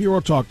Judge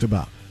Pirro talked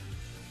about.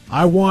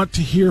 I want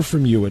to hear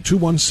from you at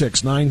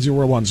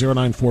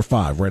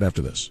 216-901-0945 right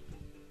after this.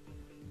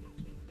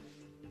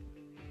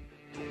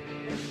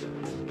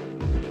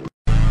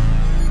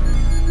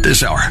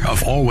 This hour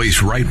of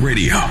Always Right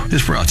Radio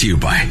is brought to you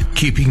by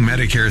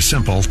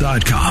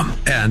KeepingMedicareSimple.com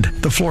and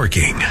The Floor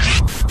King.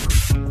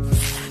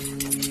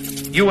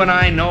 You and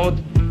I know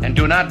and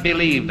do not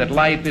believe that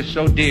life is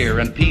so dear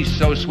and peace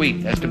so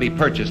sweet as to be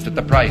purchased at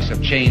the price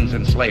of chains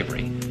and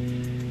slavery.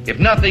 If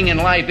nothing in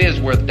life is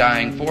worth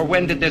dying for,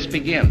 when did this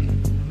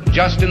begin?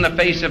 Just in the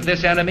face of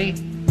this enemy?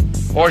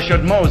 Or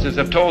should Moses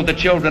have told the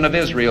children of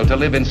Israel to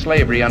live in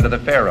slavery under the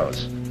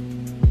Pharaohs?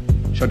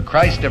 Should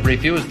Christ have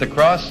refused the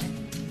cross?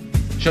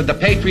 Should the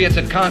patriots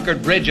at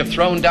Concord Bridge have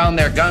thrown down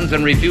their guns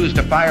and refused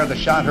to fire the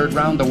shot heard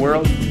round the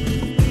world?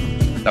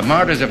 The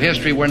martyrs of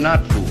history were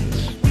not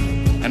fools,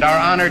 and our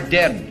honored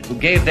dead who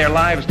gave their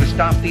lives to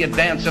stop the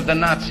advance of the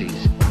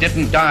Nazis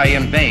didn't die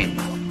in vain.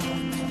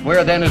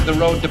 Where then is the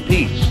road to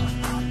peace?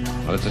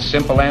 Well, it's a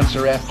simple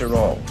answer after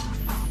all.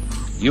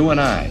 You and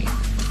I,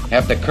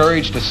 have the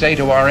courage to say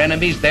to our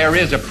enemies, there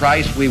is a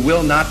price we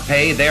will not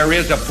pay, there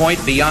is a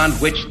point beyond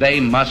which they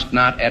must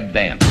not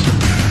advance.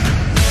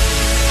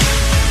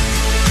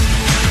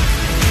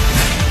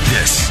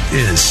 This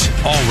is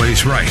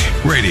Always Right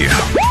Radio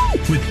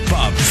with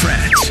Bob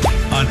France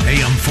on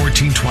AM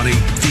 1420,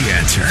 The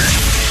Answer.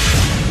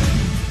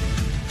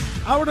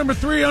 Hour number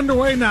 3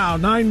 underway now,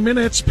 9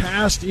 minutes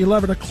past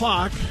 11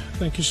 o'clock.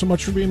 Thank you so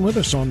much for being with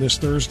us on this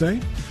Thursday.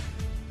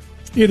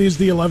 It is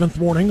the 11th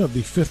morning of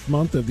the 5th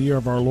month of the year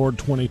of our Lord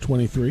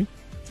 2023.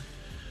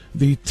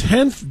 The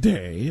 10th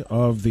day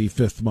of the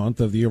 5th month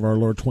of the year of our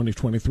Lord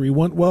 2023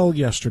 went well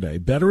yesterday.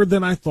 Better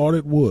than I thought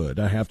it would,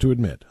 I have to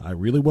admit. I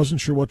really wasn't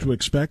sure what to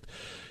expect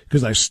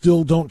because I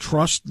still don't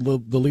trust the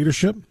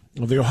leadership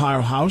of the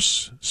Ohio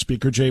House,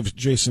 Speaker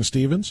Jason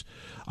Stevens.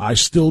 I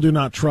still do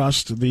not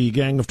trust the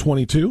Gang of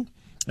 22.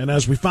 And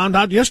as we found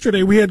out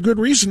yesterday, we had good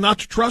reason not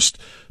to trust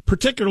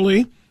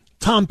particularly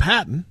Tom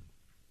Patton,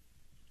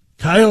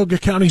 Cuyahoga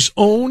County's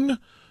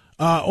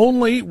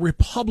only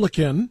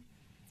Republican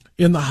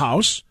in the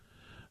House,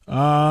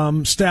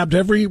 stabbed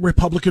every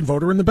Republican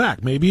voter in the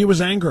back. Maybe it was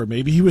anger.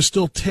 Maybe he was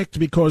still ticked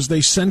because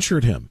they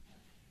censured him.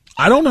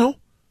 I don't know.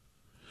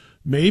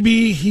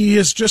 Maybe he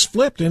has just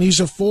flipped and he's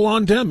a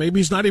full-on Dem. Maybe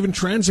he's not even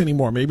trans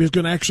anymore. Maybe he's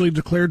going to actually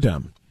declare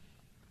Dem.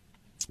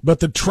 But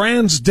the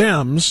trans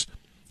Dems,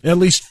 at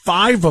least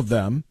 5 of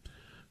them,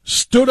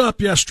 stood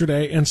up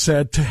yesterday and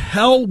said, to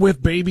hell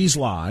with babies'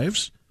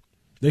 lives.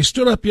 They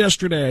stood up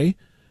yesterday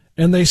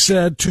and they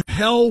said, to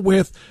hell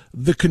with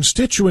the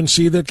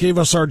constituency that gave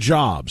us our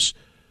jobs.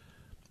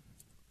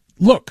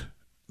 Look,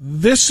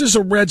 this is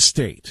a red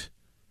state.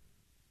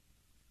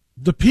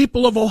 The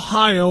people of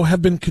Ohio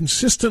have been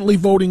consistently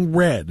voting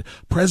red,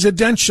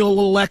 presidential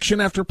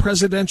election after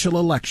presidential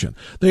election.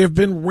 They have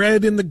been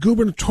red in the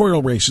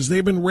gubernatorial races.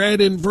 They've been red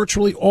in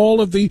virtually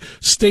all of the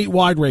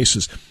statewide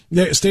races,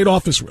 state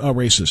office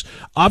races.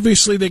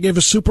 Obviously, they gave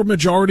a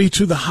supermajority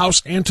to the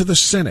House and to the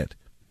Senate.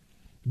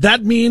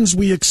 That means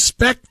we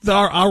expect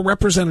our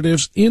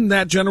representatives in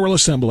that General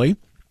Assembly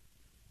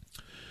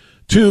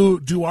to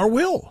do our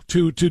will,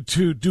 to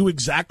do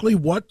exactly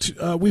what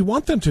we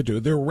want them to do.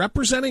 They're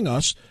representing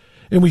us,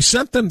 and we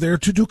sent them there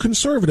to do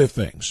conservative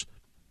things,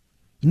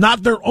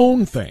 not their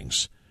own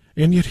things.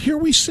 And yet here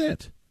we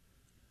sit.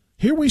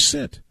 Here we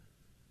sit.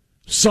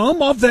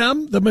 Some of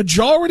them, the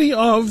majority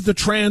of the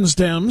trans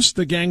Dems,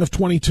 the Gang of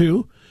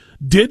 22,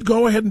 did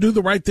go ahead and do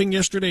the right thing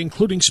yesterday,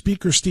 including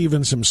Speaker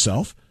Stevens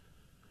himself.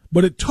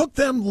 But it took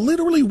them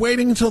literally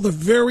waiting until the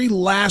very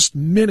last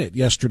minute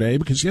yesterday,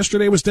 because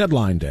yesterday was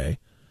deadline day,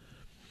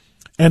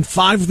 and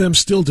 5 of them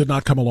still did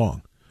not come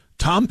along.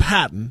 Tom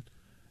Patton,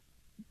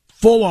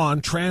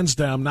 full-on trans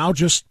Dem, now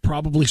just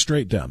probably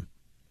straight Dem.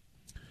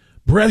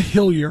 Brett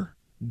Hillier,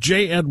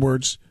 Jay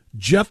Edwards,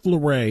 Jeff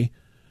LaRae,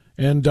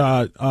 and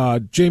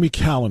Jamie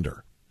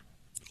Callender.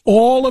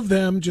 All of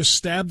them just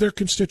stabbed their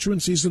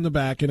constituencies in the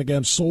back and,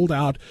 again, sold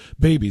out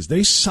babies.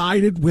 They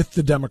sided with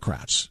the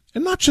Democrats.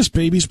 And not just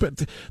babies,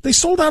 but they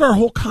sold out our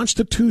whole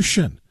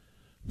Constitution,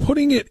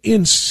 putting it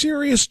in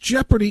serious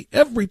jeopardy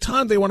every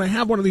time they want to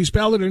have one of these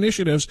ballot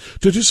initiatives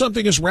to do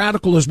something as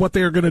radical as what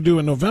they are going to do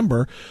in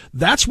November.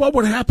 That's what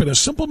would happen. A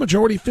simple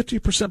majority,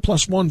 50%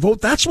 plus 1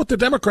 vote. That's what the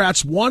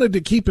Democrats wanted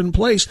to keep in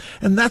place,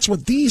 and that's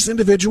what these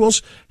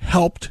individuals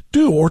helped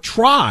do or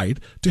tried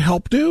to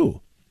help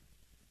do.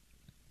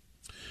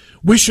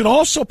 We should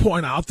also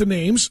point out the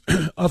names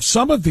of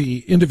some of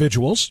the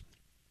individuals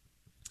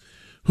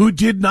who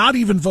did not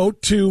even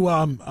vote to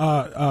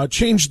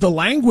change the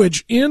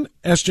language in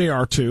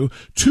SJR2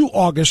 to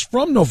August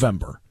from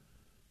November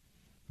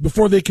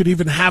before they could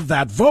even have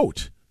that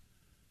vote.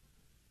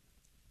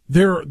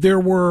 There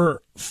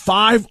were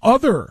 5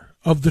 other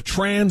of the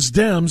trans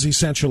Dems,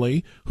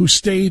 essentially, who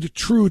stayed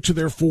true to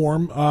their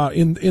form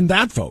in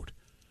that vote.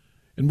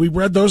 And we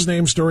read those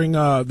names during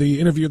the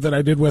interview that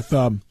I did with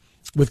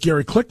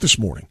Gary Click this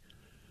morning.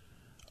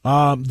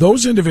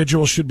 Those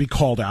individuals should be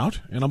called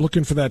out, and I'm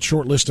looking for that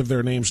short list of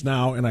their names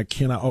now, and I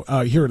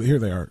cannot. Here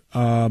they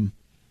are.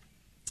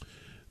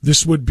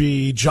 This would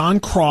be John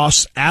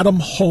Cross, Adam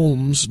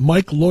Holmes,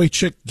 Mike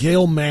Loychik,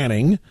 Gail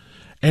Manning,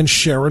 and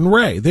Sharon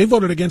Ray. They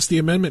voted against the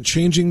amendment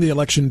changing the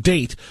election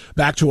date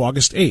back to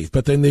August 8th,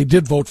 but then they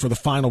did vote for the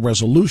final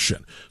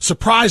resolution.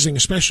 Surprising,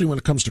 especially when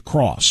it comes to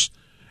Cross.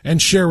 And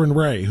Sharon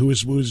Ray, who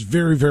is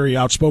very, very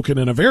outspoken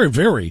in a very,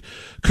 very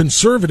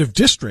conservative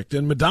district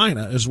in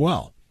Medina as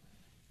well.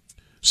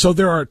 So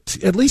there are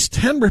at least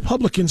 10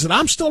 Republicans that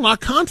I'm still not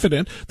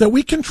confident that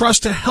we can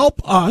trust to help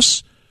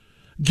us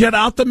get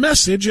out the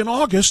message in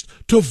August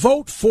to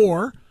vote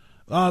for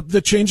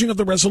the changing of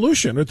the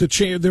resolution, or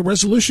the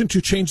resolution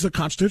to change the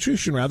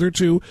Constitution, rather,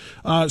 to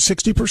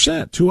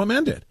 60%, to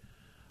amend it.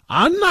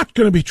 I'm not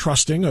going to be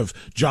trusting of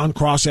John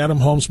Cross, Adam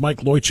Holmes, Mike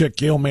Loychik,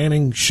 Gail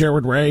Manning,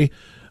 Sharon Ray,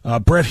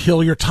 Brett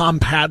Hillier, Tom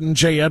Patton,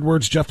 Jay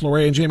Edwards, Jeff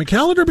LaRae, and Jamie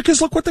Callender, because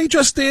look what they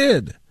just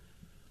did.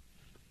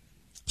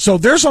 So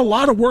there's a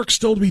lot of work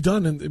still to be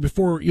done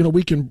before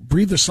we can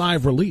breathe a sigh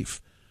of relief.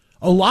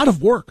 A lot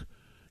of work.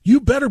 You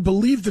better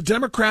believe the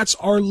Democrats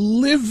are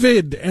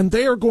livid, and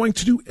they are going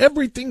to do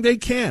everything they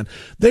can.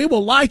 They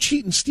will lie,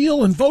 cheat, and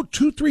steal and vote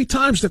 2-3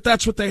 times if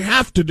that's what they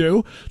have to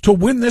do to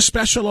win this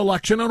special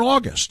election in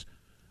August.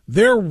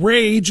 Their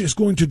rage is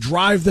going to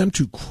drive them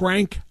to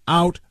crank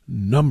out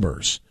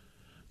numbers.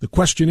 The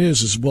question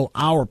is will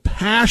our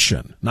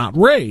passion, not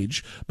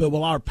rage, but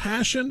will our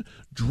passion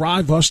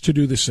drive us to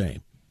do the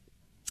same?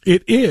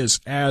 It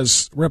is,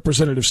 as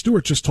Representative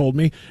Stewart just told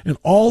me, an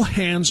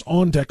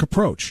all-hands-on-deck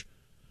approach.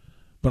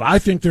 But I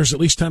think there's at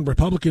least 10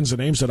 Republicans, the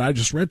names that I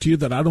just read to you,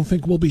 that I don't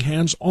think will be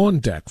hands on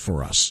deck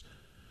for us.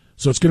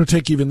 So it's going to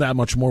take even that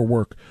much more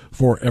work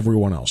for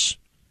everyone else.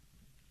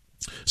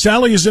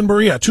 Sally is in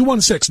Berea,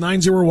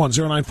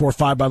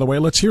 216-901-0945, by the way.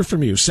 Let's hear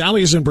from you.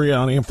 Sally is in Berea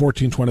on AM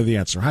 1420, The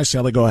Answer. Hi,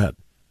 Sally, go ahead.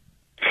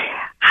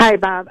 Hi,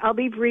 Bob. I'll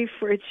be brief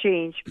for a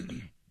change.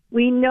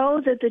 We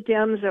know that the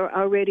Dems are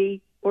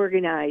already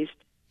organized,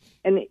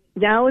 and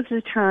now is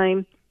the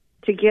time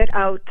to get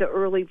out the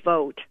early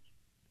vote.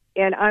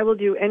 And I will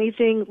do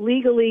anything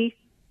legally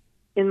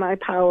in my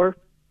power,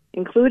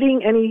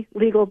 including any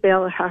legal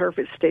ballot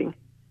harvesting.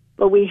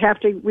 But we have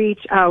to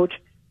reach out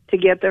to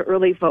get the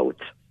early votes.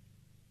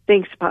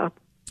 Thanks, Bob.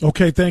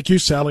 Okay, thank you,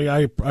 Sally.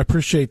 I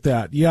appreciate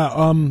that. Yeah,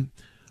 I'm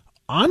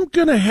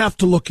going to have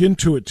to look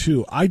into it,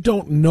 too. I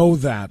don't know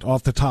that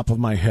off the top of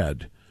my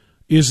head.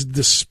 Is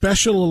the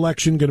special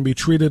election going to be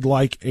treated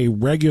like a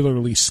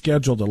regularly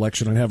scheduled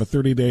election and have a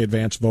 30-day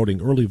advance voting,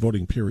 early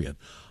voting period?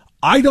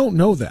 I don't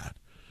know that.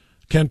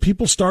 Can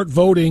people start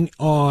voting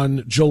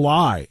on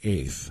July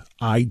 8th?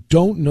 I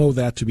don't know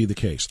that to be the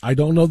case. I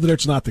don't know that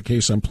it's not the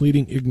case. I'm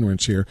pleading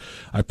ignorance here.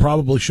 I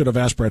probably should have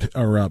asked Brett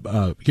or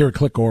Gary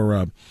Click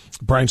or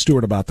Brian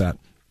Stewart about that.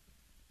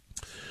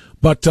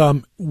 But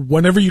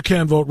whenever you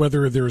can vote,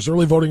 whether there is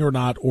early voting or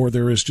not, or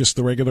there is just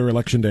the regular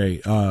election day,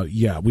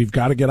 we've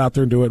got to get out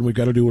there and do it, and we've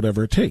got to do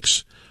whatever it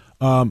takes.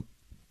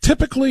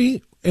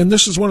 Typically, and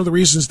this is one of the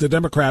reasons the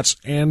Democrats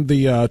and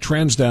the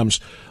Trans Dems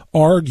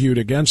argued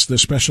against the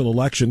special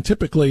election.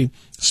 Typically,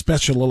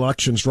 special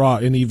elections draw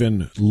an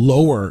even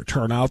lower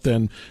turnout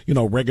than,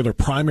 regular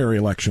primary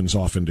elections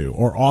often do,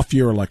 or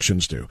off-year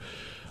elections do.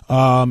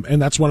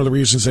 And that's one of the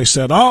reasons they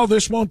said,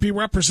 this won't be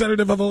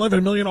representative of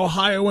 11 million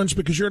Ohioans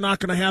because you're not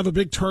going to have a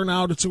big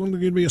turnout. It's only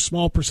going to be a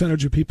small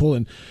percentage of people,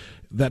 and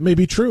that may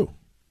be true.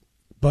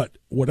 But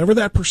whatever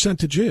that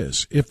percentage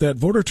is, if that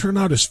voter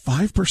turnout is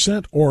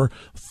 5% or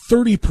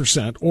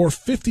 30% or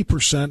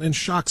 50% and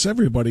shocks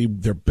everybody,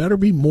 there better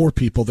be more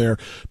people there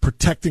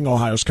protecting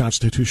Ohio's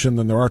Constitution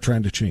than there are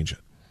trying to change it.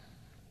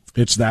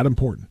 It's that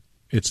important.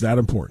 It's that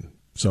important.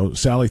 So,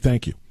 Sally,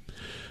 thank you.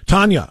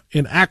 Tanya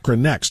in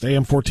Akron next,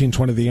 AM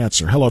 1420, The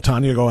Answer. Hello,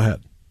 Tanya. Go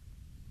ahead.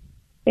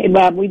 Hey,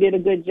 Bob, we did a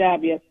good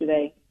job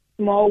yesterday.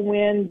 Small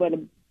win, but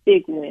a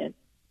big win.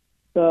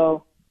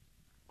 So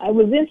I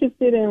was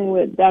interested in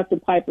what Dr.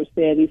 Piper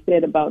said. He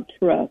said about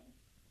trust.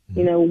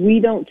 We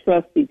don't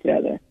trust each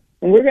other.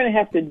 And we're going to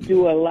have to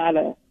do a lot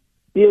of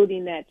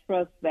building that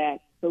trust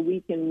back so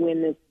we can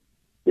win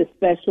this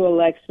special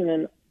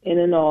election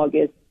in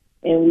August,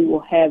 and we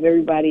will have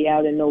everybody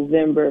out in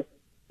November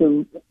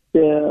to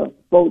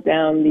vote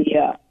down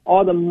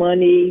all the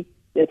money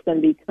that's going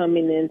to be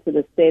coming into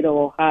the state of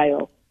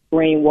Ohio,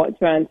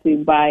 trying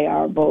to buy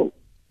our vote.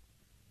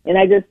 And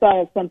I just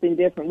thought of something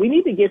different. We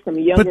need to get some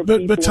younger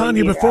people. But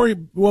Tanya, before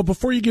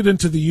you get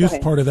into the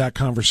youth part of that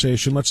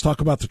conversation, let's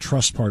talk about the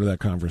trust part of that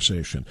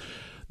conversation.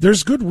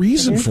 There's good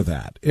reason for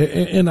that.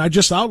 And I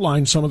just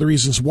outlined some of the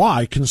reasons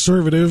why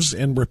conservatives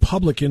and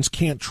Republicans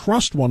can't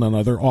trust one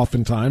another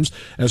oftentimes,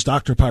 as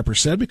Dr. Piper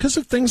said, because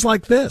of things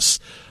like this.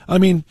 I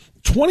mean,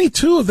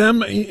 22 of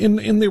them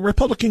in the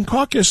Republican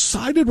caucus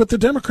sided with the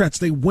Democrats.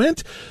 They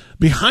went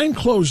behind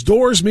closed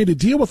doors, made a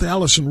deal with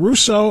Allison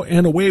Russo,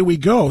 and away we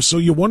go. So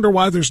you wonder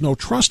why there's no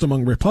trust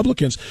among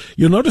Republicans.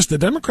 You'll notice the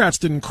Democrats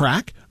didn't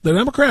crack. The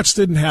Democrats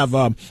didn't have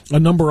a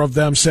number of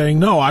them saying,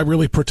 no, I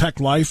really protect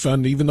life,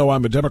 and even though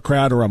I'm a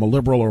Democrat or I'm a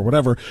liberal or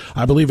whatever,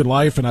 I believe in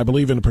life and I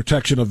believe in the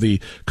protection of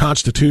the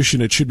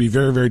Constitution. It should be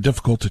very, very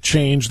difficult to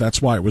change.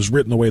 That's why it was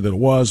written the way that it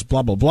was,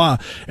 blah, blah, blah,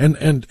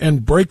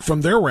 and break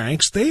from their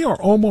ranks. They are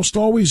almost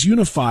always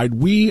unified.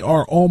 We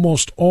are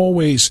almost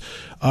always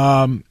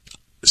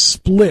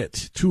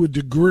split to a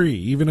degree,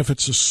 even if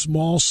it's a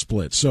small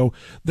split. So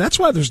that's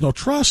why there's no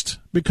trust,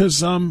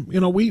 because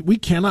we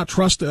cannot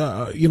trust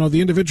the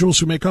individuals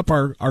who make up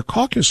our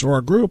caucus or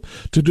our group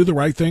to do the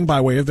right thing by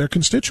way of their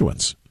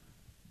constituents.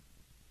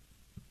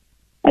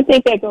 I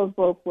think that goes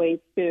both ways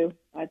too.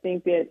 I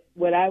think that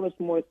what I was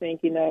more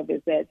thinking of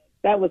is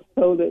that was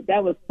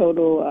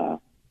total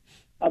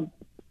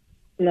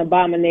an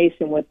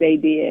abomination what they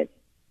did.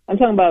 I'm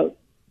talking about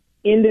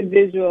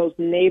individuals,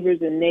 neighbors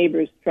and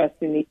neighbors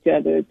trusting each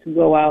other to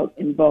go out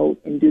and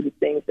vote and do the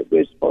things that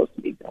we're supposed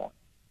to be doing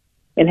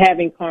and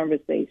having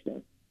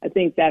conversations. I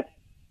think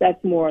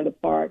that's more the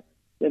part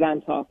that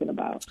I'm talking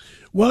about.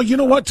 Well, you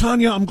know what,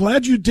 Tanya, I'm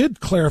glad you did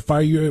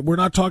clarify. We're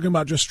not talking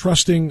about just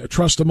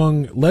trust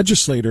among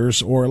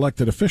legislators or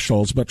elected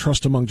officials, but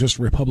trust among just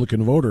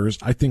Republican voters.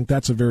 I think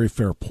that's a very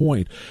fair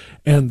point.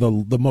 And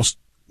the most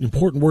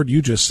important word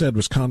you just said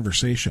was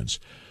conversations.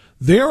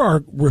 There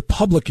are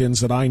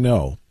Republicans that I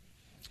know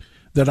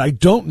that I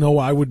don't know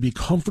I would be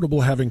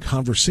comfortable having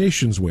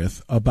conversations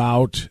with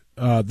about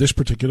this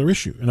particular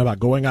issue and about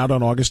going out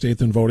on August 8th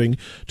and voting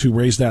to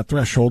raise that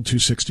threshold to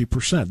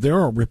 60%. There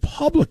are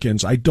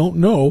Republicans, I don't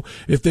know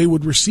if they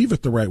would receive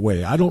it the right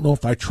way. I don't know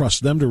if I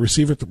trust them to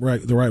receive it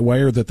the right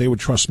way, or that they would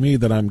trust me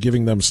that I'm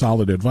giving them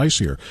solid advice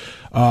here.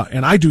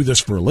 And I do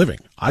this for a living.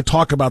 I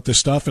talk about this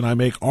stuff and I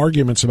make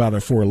arguments about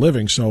it for a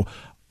living. So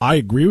I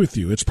agree with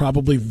you. It's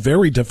probably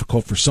very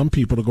difficult for some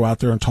people to go out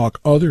there and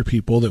talk other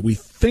people that we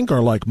think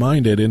are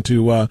like-minded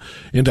into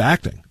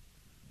acting.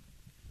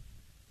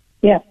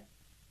 Yeah.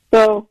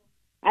 So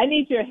I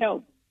need your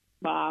help,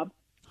 Bob.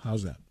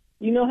 How's that?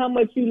 You know how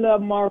much you love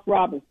Mark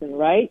Robinson,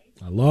 right?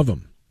 I love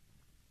him.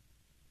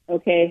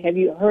 Okay. Have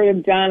you heard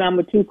of John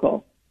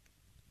Amatuko?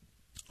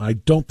 I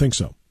don't think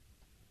so.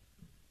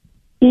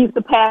 He's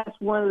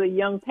one of the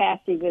young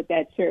pastors at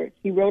that church.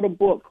 He wrote a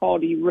book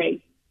called Erase.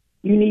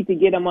 You need to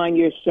get him on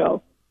your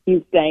show.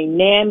 He's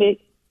dynamic,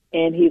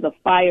 and he's a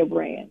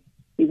firebrand.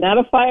 He's not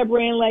a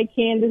firebrand like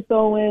Candace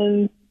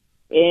Owens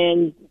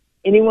and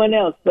anyone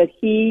else, but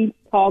he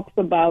talks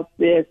about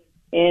this,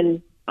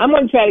 and I'm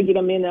going to try to get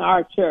him into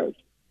our church.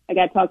 I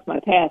got to talk to my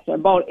pastor. I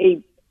bought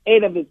eight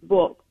of his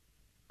books.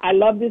 I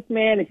love this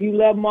man. If you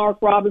love Mark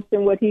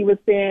Robinson, what he was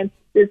saying,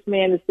 this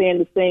man is saying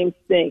the same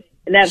thing.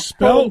 And that's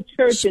whole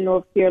church in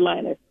North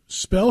Carolina.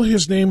 Spell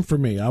his name for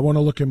me. I want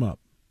to look him up.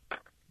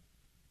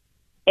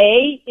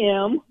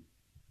 AMNCHUKU.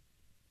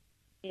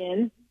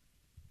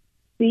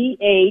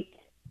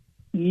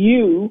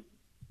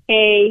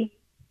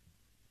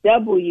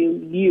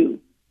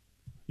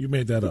 You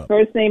made that up.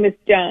 First name is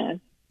John.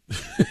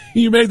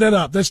 You made that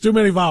up. That's too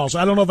many vowels.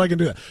 I don't know if I can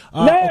do that.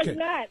 No, okay. It's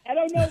not. I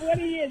don't know what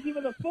he is. He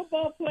was a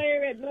football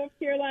player at North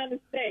Carolina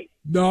State.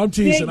 No, I'm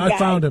teasing. I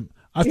found him.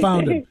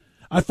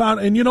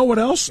 And you know what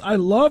else? I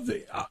love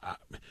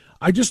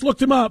I just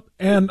looked him up,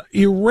 and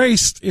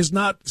erased is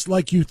not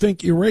like you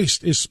think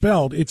erased is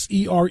spelled. It's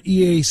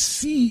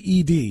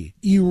EREACED.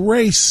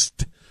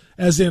 Erased,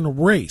 as in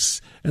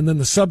race. And then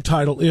the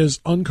subtitle is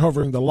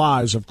Uncovering the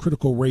Lies of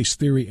Critical Race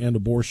Theory and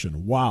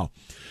Abortion. Wow.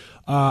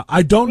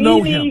 I don't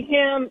know him. We need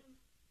him.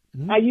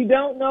 You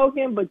don't know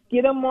him, but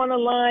get him on the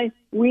line.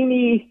 We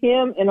need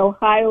him in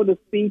Ohio to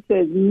speak to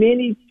as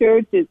many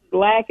churches,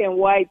 black and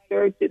white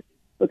churches,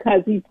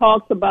 because he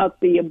talks about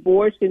the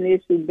abortion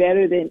issue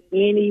better than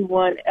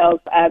anyone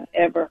else I've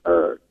ever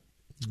heard.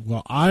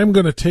 Well, I'm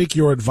going to take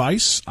your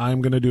advice.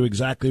 I'm going to do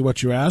exactly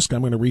what you ask.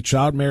 I'm going to reach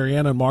out.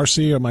 Marianne and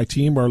Marcy and my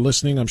team are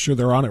listening. I'm sure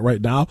they're on it right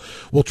now.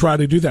 We'll try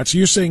to do that. So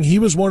you're saying he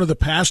was one of the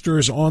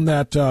pastors on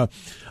that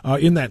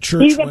in that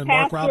church when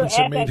Mark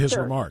Robinson made his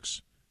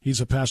remarks.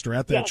 He's a pastor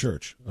at that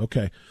church.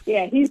 Okay.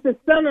 Yeah, he's the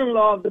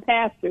son-in-law of the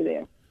pastor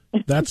there.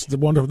 That's the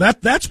wonderful.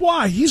 That's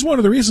why he's one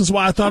of the reasons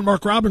why I thought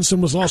Mark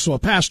Robinson was also a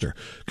pastor,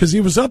 because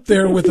he was up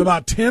there with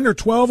about 10 or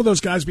 12 of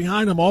those guys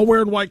behind him, all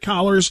wearing white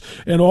collars,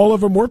 and all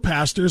of them were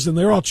pastors, and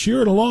they're all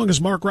cheering along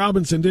as Mark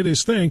Robinson did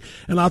his thing.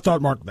 And I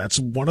thought, Mark, that's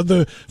one of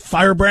the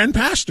firebrand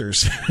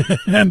pastors,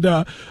 and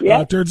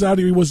it turns out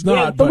he was not.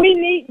 Yeah, but we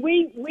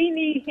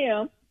need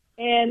him,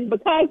 and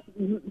because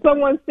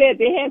someone said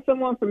they had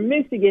someone from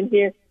Michigan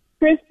here,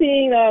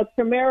 Christine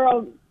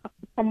Camaro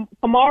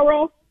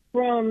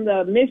from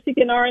the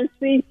Michigan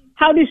RNC.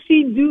 How does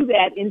she do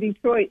that in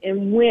Detroit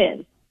and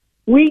win?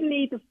 We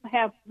need to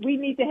have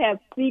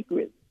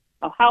secrets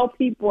of how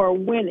people are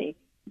winning.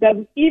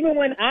 Because even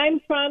when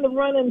I'm trying to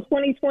run in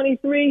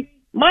 2023,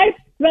 my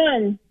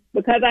son,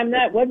 because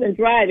wasn't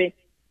driving,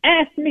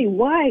 asked me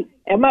why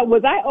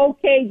was I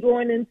okay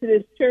going into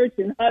this church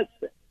in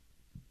Hudson?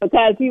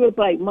 Because he was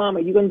like,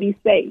 "Mama, you gonna be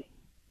safe?"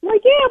 I'm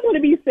like, "Yeah, I'm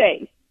gonna be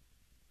safe."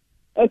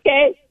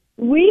 Okay.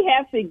 We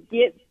have to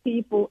get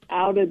people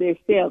out of their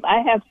shells.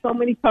 I have so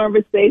many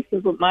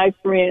conversations with my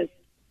friends,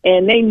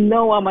 and they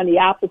know I'm on the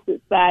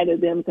opposite side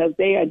of them because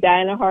they are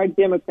dying-hard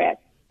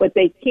Democrats, but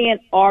they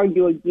can't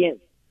argue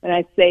against when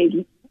I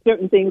say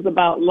certain things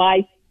about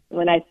life,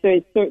 when I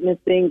say certain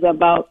things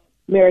about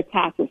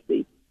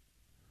meritocracy.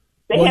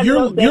 Well,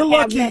 you're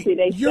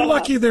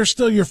lucky they're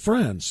still your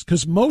friends,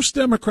 because most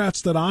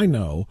Democrats that I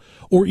know,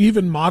 or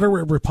even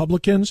moderate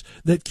Republicans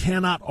that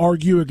cannot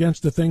argue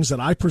against the things that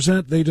I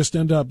present, they just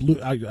end up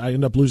I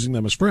end up losing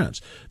them as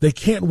friends. They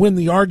can't win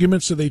the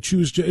argument, so they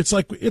choose. It's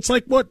like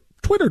what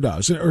Twitter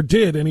does, or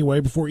did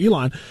anyway before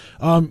Elon.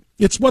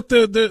 It's what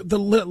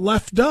the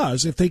left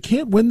does. If they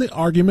can't win the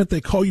argument,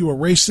 they call you a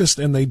racist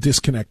and they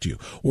disconnect you,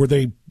 or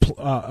they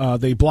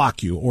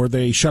block you, or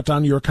they shut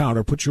down your account,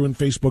 or put you in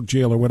Facebook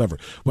jail, or whatever.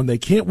 When they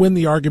can't win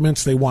the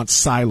arguments, they want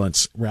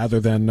silence rather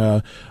than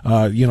than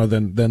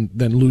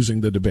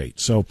losing the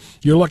debate. So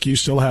you're lucky you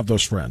still have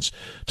those friends.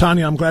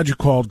 Tanya, I'm glad you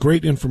called.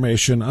 Great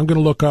information. I'm going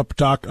to look up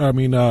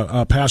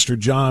Pastor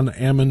John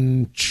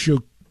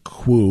Amatuko.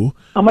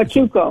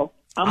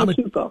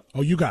 Amatuko.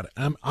 Oh, you got it.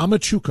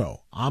 Amatuko.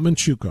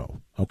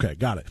 Okay,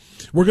 got it.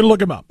 We're going to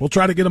look him up. We'll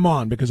try to get him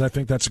on because I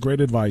think that's great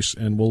advice,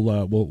 and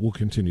we'll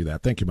continue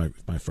that. Thank you,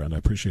 my friend. I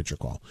appreciate your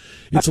call.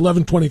 It's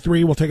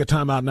 11:23. We'll take a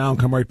time out now and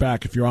come right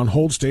back. If you're on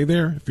hold, stay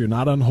there. If you're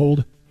not on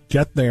hold,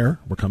 get there.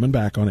 We're coming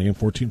back on AM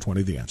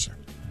 1420, The Answer.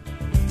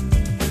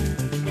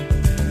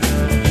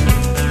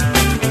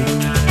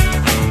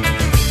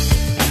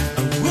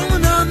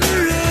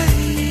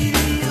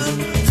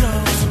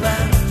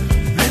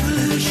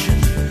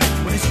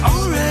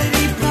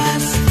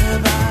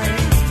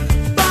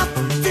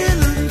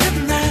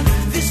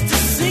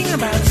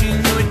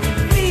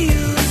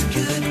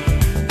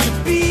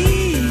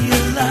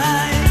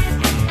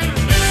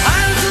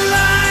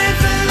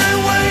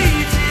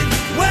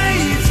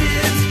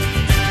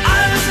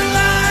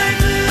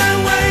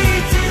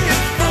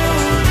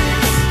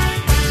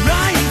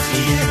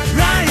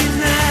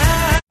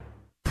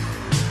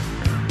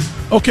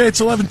 Okay,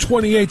 it's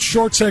 11:28,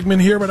 short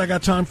segment here, but I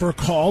got time for a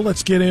call.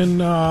 Let's get in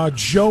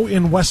Joe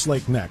in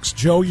Westlake next.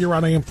 Joe, you're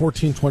on AM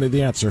 1420,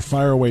 The Answer.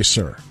 Fire away,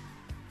 sir.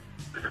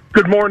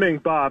 Good morning,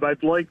 Bob.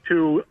 I'd like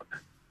to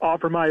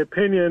offer my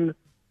opinion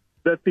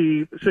that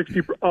the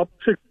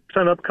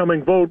 60%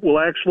 upcoming vote will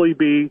actually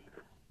be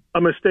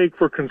a mistake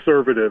for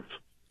conservatives.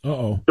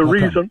 Uh-oh. The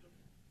reason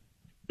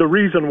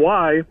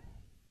why,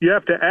 you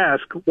have to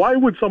ask, why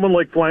would someone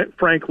like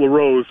Frank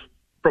LaRose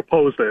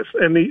propose this?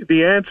 And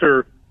the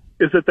answer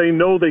is that they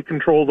know they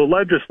control the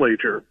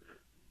legislature.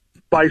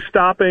 By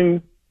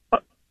stopping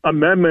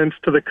amendments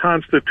to the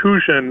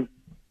Constitution,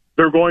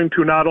 they're going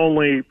to not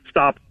only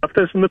stop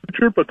leftists in the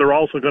future, but they're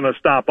also going to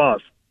stop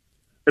us.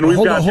 And we've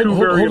got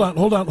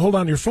hold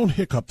on. Your phone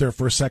hiccuped there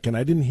for a second.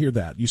 I didn't hear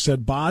that. You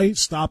said by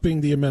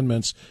stopping the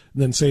amendments,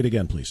 then say it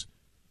again, please.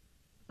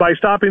 By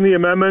stopping the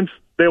amendments,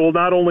 they will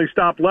not only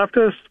stop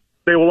leftists,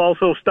 they will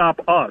also stop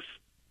us.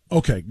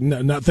 Okay,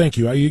 no, thank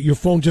you. Your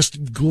phone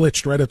just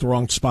glitched right at the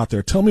wrong spot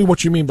there. Tell me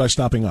what you mean by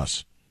stopping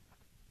us.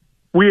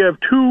 We have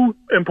two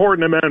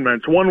important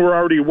amendments. One we're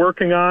already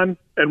working on,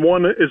 and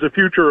one is a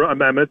future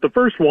amendment. The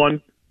first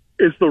one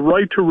is the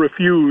right to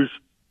refuse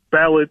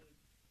ballot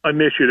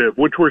initiative,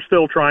 which we're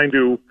still trying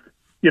to,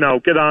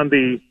 get on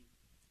the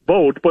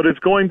vote, but it's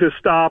going to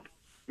stop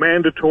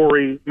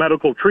mandatory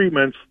medical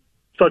treatments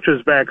such as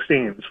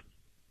vaccines.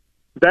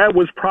 That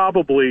was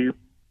probably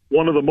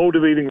one of the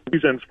motivating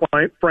reasons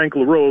Frank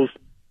LaRose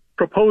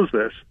proposed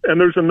this. And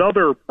there's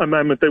another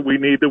amendment that we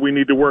need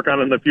to work on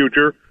in the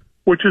future,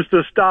 which is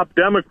to stop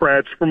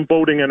Democrats from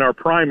voting in our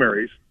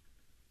primaries.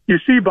 You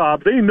see,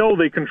 Bob, they know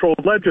they control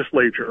the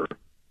legislature,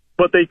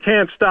 but they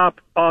can't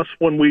stop us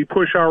when we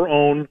push our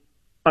own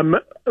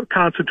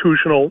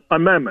constitutional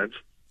amendments.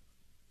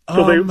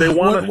 So they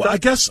want to.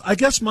 I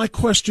guess my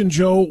question,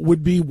 Joe,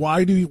 would be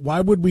why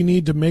would we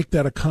need to make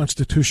that a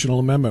constitutional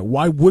amendment?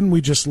 Why wouldn't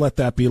we just let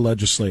that be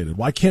legislated?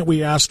 Why can't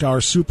we ask our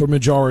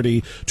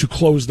supermajority to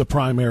close the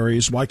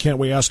primaries? Why can't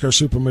we ask our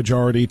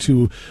supermajority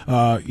to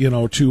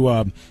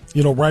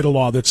write a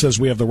law that says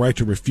we have the right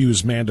to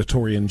refuse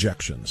mandatory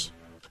injections?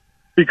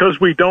 Because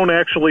we don't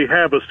actually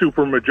have a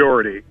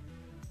supermajority.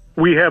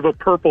 We have a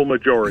purple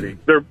majority.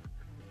 Let's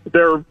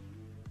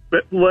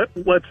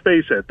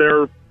face it,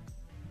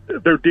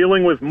 they're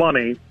dealing with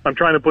money. I'm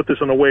trying to put this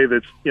in a way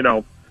that's,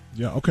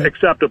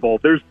 acceptable.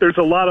 There's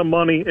a lot of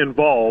money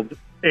involved,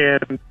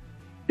 and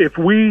if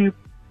we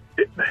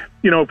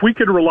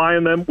could rely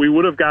on them, we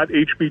would have got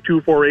HB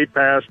 248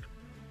 passed.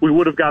 We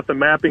would have got the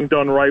mapping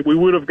done right. We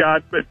would have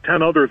got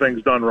 10 other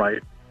things done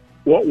right.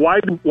 Why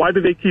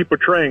do they keep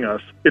betraying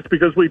us? It's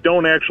because we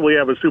don't actually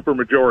have a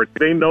supermajority.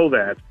 They know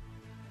that.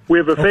 We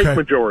have a fake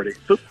majority.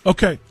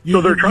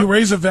 You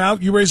raise a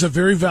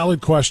very valid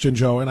question,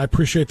 Joe, and I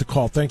appreciate the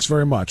call. Thanks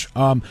very much.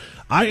 I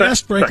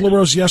asked Frank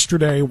LaRose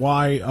yesterday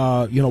why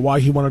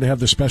he wanted to have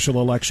the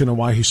special election and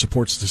why he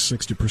supports the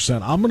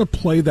 60%. I'm going to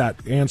play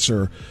that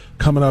answer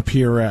coming up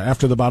here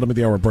after the bottom of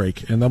the hour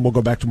break, and then we'll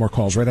go back to more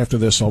calls right after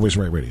this. Always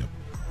Right Radio.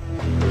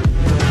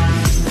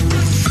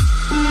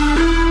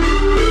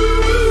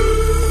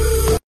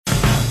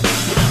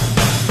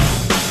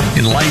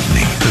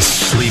 Enlightening the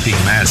sleeping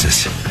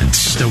masses and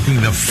stoking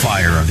the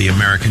fire of the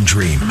American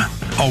dream.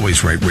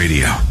 Always Right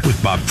Radio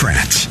with Bob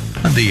Prance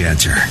on The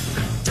Answer.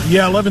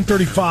 Yeah,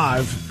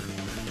 11:35.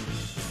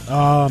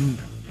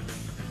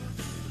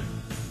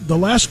 The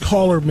last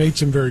caller made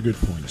some very good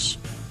points.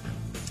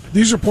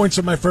 These are points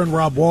that my friend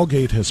Rob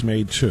Walgate has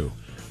made too.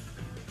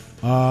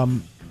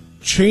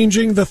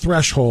 Changing the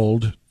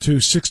threshold to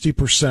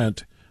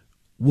 60%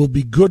 will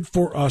be good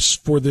for us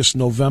for this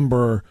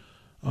November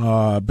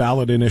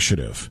ballot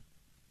initiative.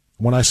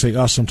 When I say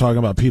us, I'm talking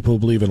about people who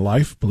believe in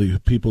life,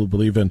 people who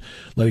believe in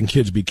letting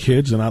kids be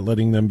kids and not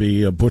letting them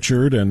be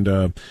butchered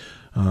and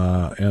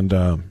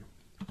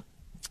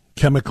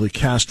chemically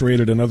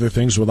castrated and other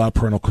things without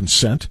parental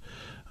consent.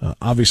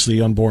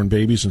 Obviously, unborn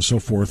babies and so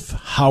forth.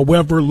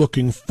 However,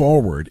 looking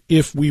forward,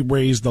 if we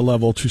raise the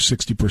level to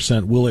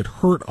 60%, will it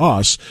hurt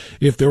us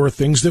if there are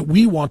things that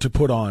we want to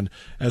put on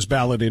as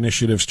ballot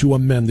initiatives to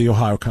amend the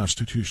Ohio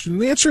Constitution?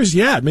 And the answer is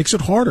yeah, it makes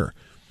it harder.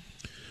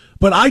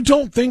 But I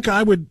don't think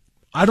I would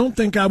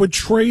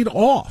trade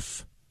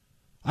off.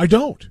 I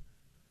don't.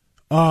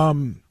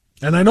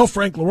 And I know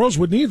Frank LaRose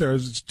wouldn't either,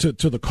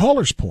 to the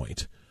caller's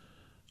point.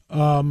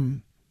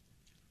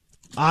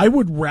 I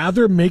would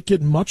rather make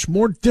it much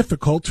more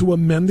difficult to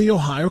amend the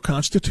Ohio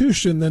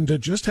Constitution than to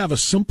just have a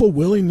simple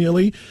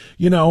willy-nilly,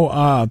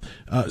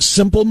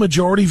 simple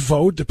majority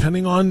vote,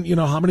 depending on,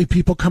 how many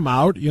people come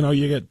out.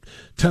 You get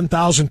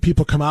 10,000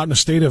 people come out in a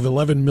state of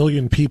 11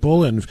 million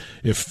people, and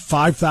if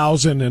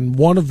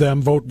 5,001 of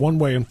them vote one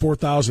way and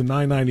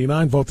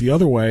 4,999 vote the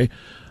other way,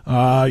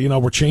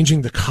 we're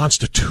changing the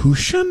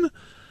Constitution?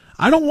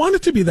 I don't want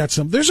it to be that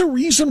simple. There's a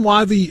reason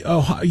why the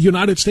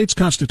United States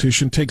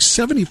Constitution takes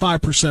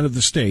 75% of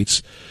the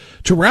states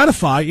to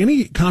ratify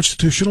any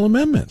constitutional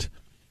amendment.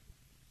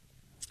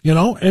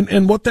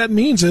 And what that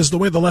means is the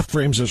way the left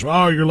frames is,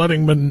 you're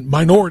letting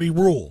minority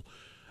rule.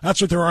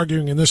 That's what they're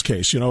arguing in this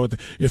case. If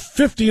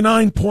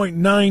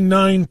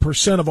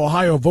 59.99% of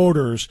Ohio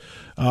voters,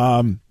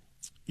 want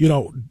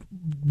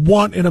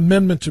an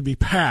amendment to be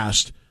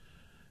passed,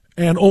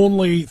 and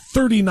only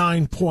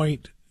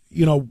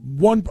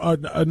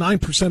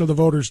 9% of the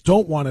voters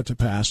don't want it to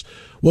pass,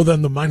 well,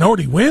 then the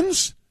minority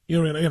wins, in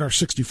our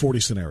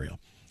 60-40 scenario.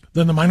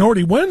 Then the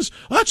minority wins?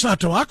 That's not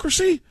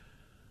democracy.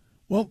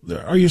 Well,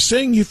 are you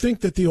saying you think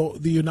that the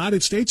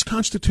United States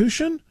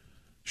Constitution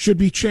should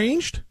be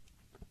changed?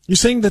 You're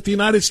saying that the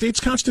United States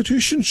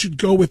Constitution should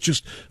go with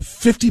just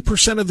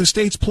 50% of the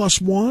states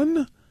plus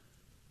one?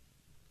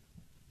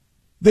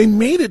 They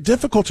made it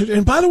difficult to,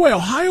 and by the way,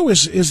 Ohio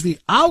is the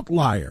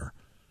outlier.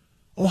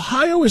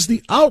 Ohio is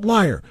the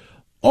outlier.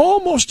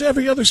 Almost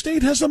every other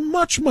state has a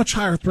much, much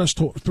higher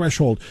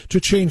threshold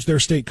to change their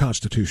state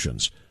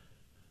constitutions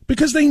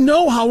because they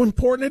know how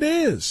important it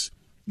is.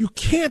 You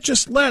can't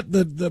just let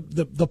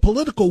the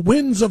political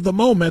winds of the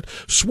moment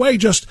sway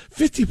just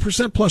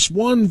 50% plus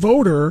one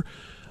voter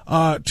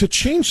to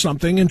change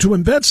something and to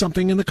embed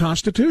something in the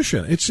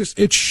Constitution.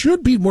 It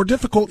should be more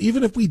difficult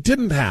even if we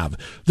didn't have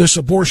this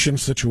abortion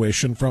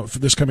situation for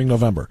this coming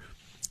November.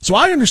 So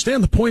I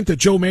understand the point that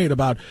Joe made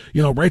about,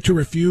 right to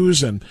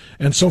refuse and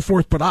so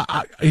forth, but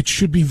it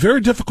should be very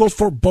difficult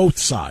for both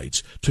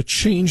sides to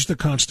change the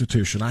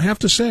Constitution, I have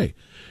to say.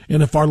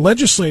 And if our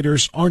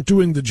legislators aren't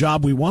doing the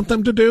job we want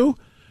them to do,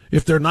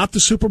 if they're not the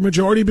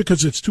supermajority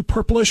because it's too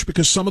purplish,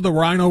 because some of the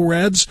rhino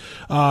reds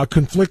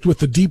conflict with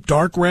the deep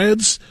dark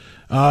reds,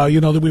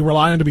 that we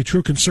rely on to be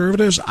true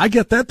conservatives, I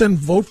get that, then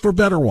vote for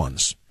better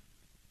ones.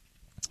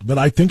 But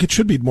I think it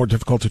should be more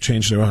difficult to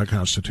change the Ohio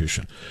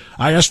Constitution.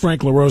 I asked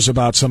Frank LaRose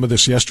about some of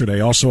this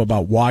yesterday, also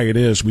about why it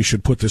is we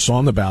should put this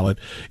on the ballot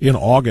in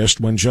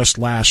August when just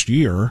last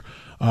year,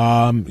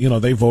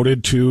 they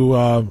voted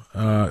to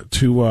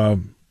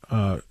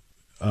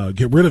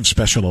get rid of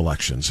special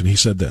elections. And he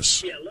said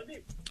this.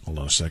 Hold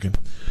on a second.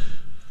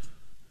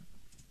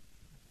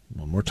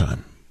 One more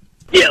time.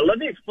 Yeah, let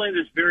me explain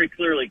this very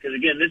clearly, because,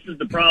 again, this is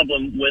the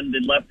problem when the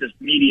leftist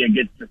media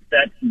gets to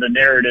set the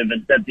narrative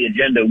and set the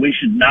agenda. We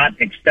should not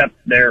accept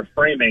their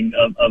framing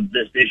of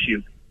this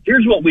issue.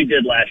 Here's what we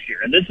did last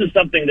year, and this is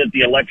something that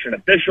the election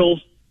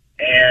officials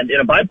and, in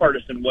a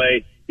bipartisan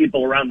way,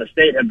 people around the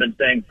state have been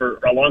saying for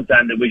a long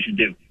time that we should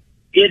do.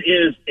 It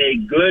is a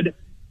good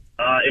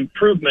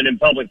improvement in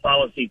public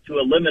policy to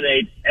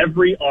eliminate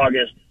every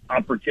August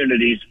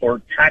opportunities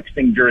for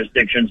taxing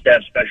jurisdictions to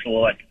have special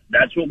elections.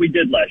 That's what we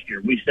did last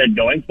year. We said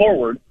going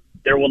forward,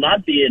 there will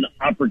not be an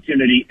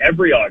opportunity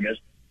every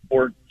August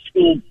for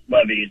school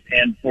levies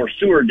and for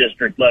sewer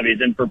district levies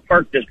and for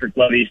park district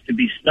levies to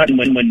be snuck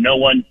when no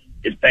one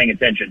is paying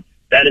attention.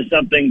 That is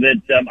something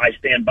that I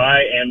stand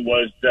by and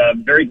was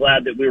very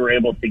glad that we were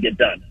able to get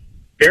done.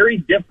 Very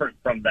different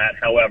from that,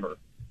 however,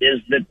 is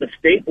that the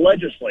state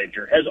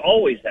legislature has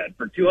always had,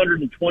 for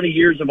 220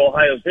 years of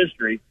Ohio's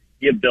history,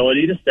 the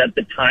ability to set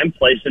the time,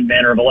 place, and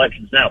manner of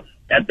elections. Now,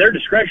 at their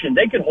discretion,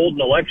 they could hold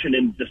an election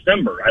in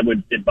December. I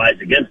would advise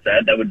against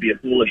that. That would be a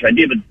foolish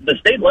idea. But the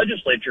state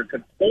legislature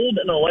could hold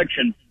an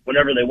election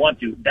whenever they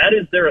want to. That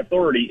is their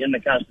authority in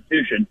the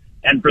Constitution.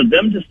 And for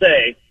them to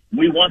say,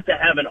 we want to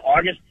have an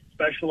August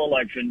special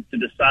election to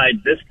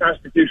decide this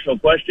constitutional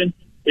question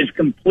is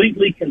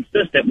completely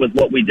consistent with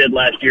what we did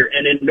last year,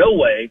 and in no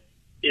way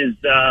is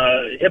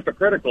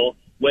hypocritical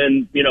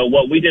when,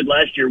 what we did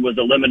last year was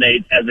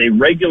eliminate as a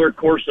regular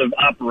course of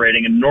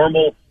operating a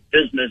normal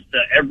business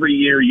every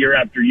year, year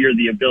after year,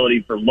 the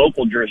ability for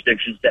local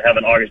jurisdictions to have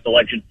an August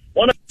election.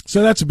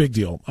 So that's a big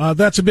deal.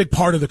 That's a big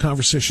part of the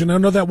conversation. I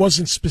know that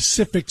wasn't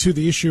specific to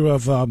the issue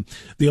of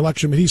the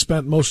election, but he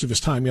spent most of his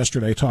time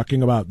yesterday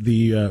talking about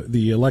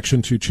the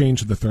election to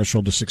change the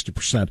threshold to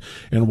 60%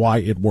 and why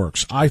it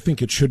works. I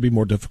think it should be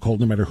more difficult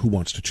no matter who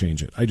wants to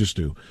change it. I just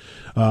do.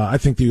 I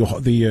think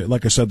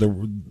like I said,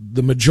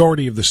 the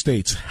majority of the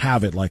states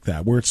have it like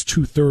that, where it's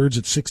 2/3,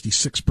 it's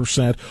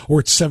 66%,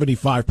 or it's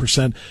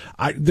 75%.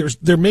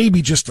 There may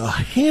be just a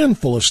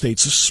handful of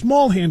states, a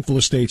small handful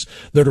of states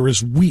that are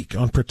as weak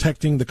on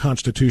protecting the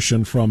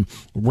Constitution from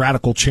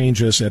radical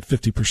changes at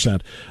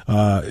 50%,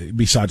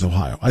 besides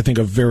Ohio. I think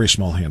a very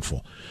small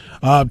handful.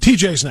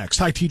 TJ's next.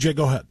 Hi, TJ,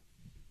 go ahead.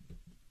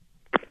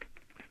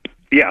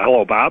 Yeah,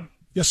 hello, Bob.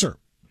 Yes, sir.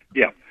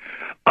 Yeah.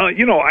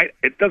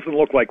 It doesn't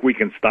look like we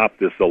can stop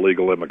this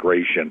illegal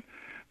immigration.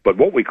 But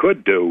what we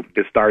could do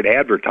is start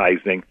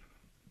advertising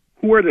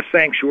who are the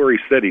sanctuary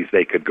cities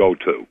they could go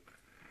to.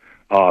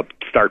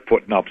 Start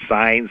putting up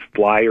signs,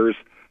 flyers.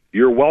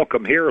 You're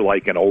welcome here,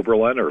 like in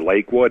Oberlin or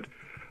Lakewood.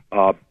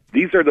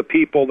 These are the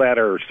people that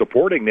are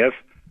supporting this.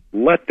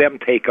 Let them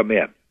take them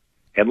in.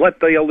 And let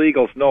the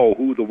illegals know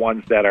who the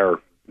ones that are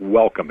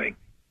welcoming.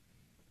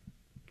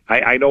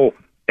 I know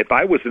if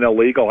I was an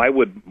illegal, I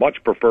would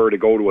much prefer to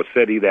go to a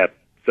city that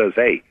says,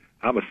 hey,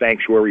 I'm a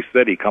sanctuary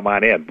city. Come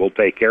on in. We'll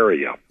take care of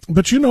you.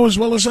 But you know as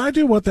well as I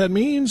do what that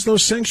means.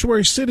 Those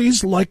sanctuary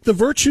cities, like the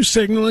virtue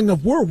signaling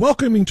of we're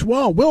welcoming to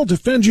all, we'll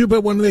defend you,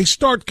 but when they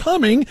start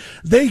coming,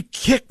 they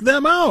kick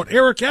them out.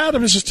 Eric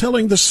Adams is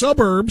telling the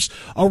suburbs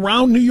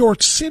around New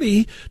York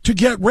City to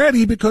get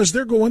ready because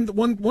they're going,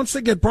 once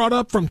they get brought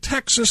up from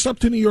Texas up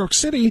to New York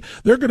City,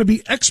 they're going to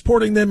be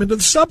exporting them into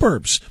the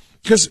suburbs.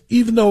 Because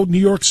even though New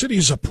York City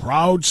is a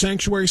proud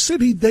sanctuary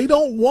city, they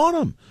don't want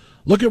them.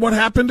 Look at what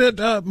happened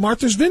at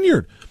Martha's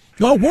Vineyard.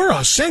 Oh, we're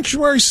a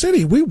sanctuary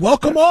city. We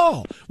welcome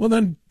all. Well,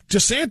 then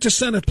DeSantis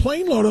sent a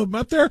plane load of them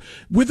up there.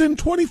 Within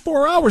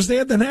 24 hours, they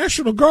had the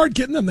National Guard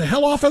getting them the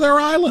hell off of their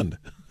island.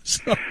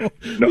 So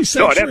these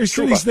sanctuary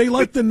cities, they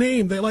like the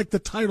name, they like the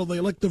title, they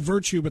like the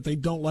virtue, but they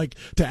don't like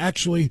to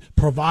actually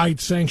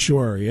provide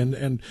sanctuary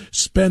and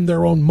spend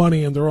their own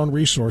money and their own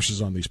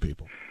resources on these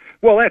people.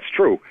 Well, that's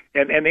true,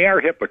 and they are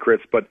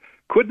hypocrites, but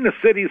couldn't the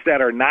cities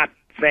that are not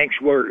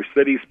sanctuary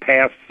cities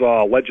pass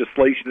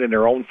legislation in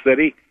their own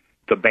city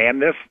to ban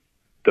this,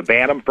 to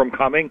ban them from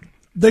coming?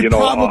 They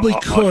probably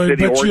could,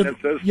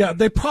 but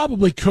they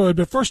probably could.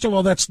 But first of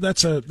all, that's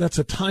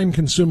a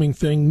time-consuming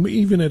thing,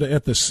 even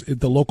at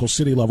the local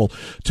city level,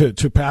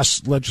 to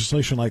pass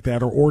legislation like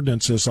that or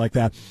ordinances like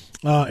that.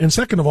 And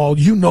second of all,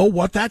 you know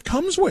what that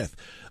comes with.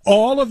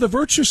 All of the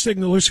virtue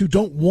signalers who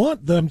don't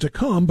want them to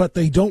come, but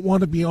they don't want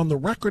to be on the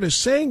record as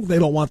saying they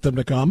don't want them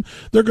to come,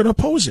 they're going to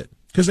oppose it.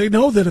 Because they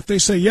know that if they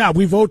say, yeah,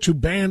 we vote to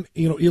ban,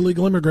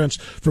 illegal immigrants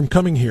from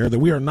coming here, that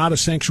we are not a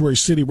sanctuary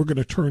city, we're going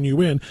to turn you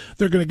in,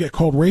 they're going to get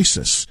called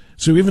racist.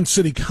 So even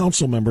city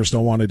council members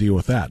don't want to deal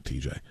with that,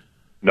 TJ.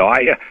 No,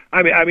 I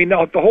mean,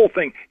 no, the whole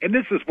thing, and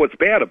this is what's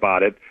bad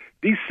about it.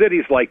 These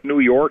cities like New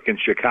York and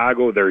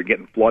Chicago, they're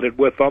getting flooded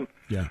with them.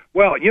 Yeah.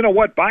 Well, you know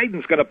what?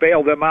 Biden's going to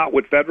bail them out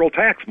with federal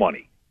tax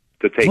money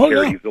to take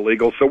care of these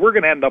illegals. So we're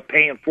going to end up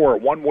paying for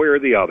it one way or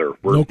the other.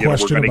 No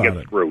question we're going to about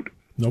get it. Screwed.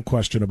 No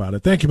question about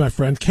it. Thank you, my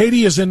friend.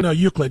 Katie is in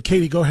Euclid.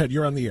 Katie, go ahead.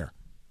 You're on the air.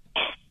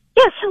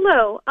 Yes,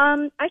 hello.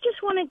 I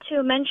just wanted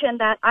to mention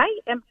that I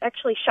am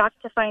actually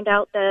shocked to find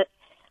out that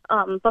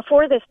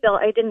before this bill,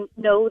 I didn't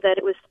know that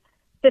it was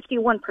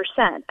 51%.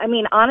 I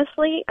mean,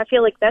 honestly, I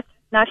feel like that's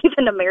not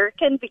even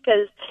American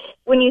because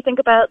when you think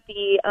about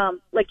the,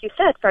 like you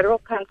said, federal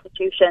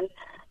constitution,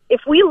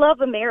 if we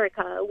love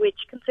America, which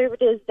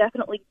conservatives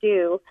definitely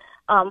do,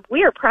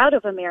 we are proud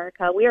of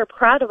America. We are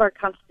proud of our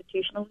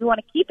Constitution, and we want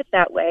to keep it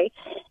that way.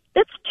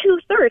 That's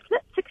 2/3,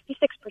 that's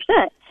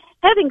 66%.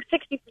 Having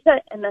 60%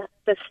 in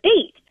the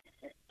state,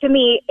 to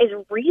me, is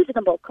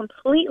reasonable,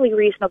 completely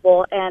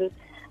reasonable. And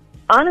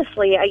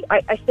honestly,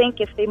 I think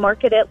if they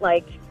market it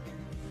like,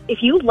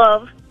 if you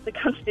love the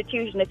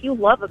Constitution, if you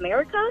love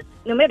America,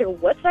 no matter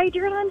what side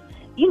you're on,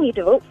 you need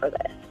to vote for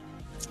this.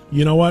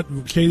 You know what,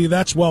 Katie,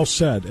 that's well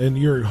said, and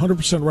you're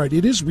 100% right.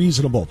 It is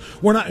reasonable.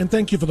 We're not, and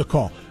thank you for the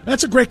call.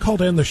 That's a great call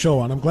to end the show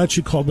on. I'm glad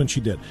she called when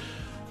she did.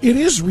 It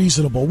is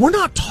reasonable. We're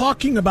not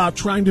talking about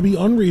trying to be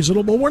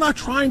unreasonable. We're not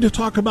trying to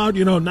talk about,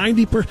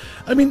 90%.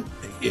 I mean,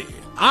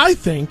 I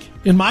think,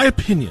 in my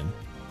opinion,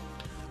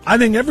 I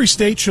think every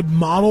state should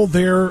model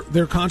their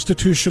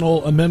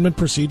constitutional amendment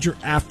procedure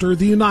after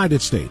the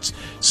United States.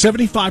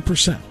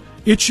 75%.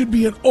 It should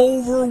be an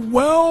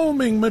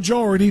overwhelming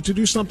majority to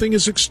do something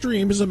as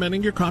extreme as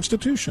amending your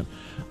Constitution.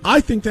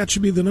 I think that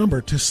should be the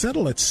number. To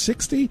settle at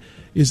 60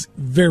 is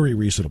very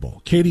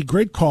reasonable. Katie,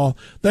 great call.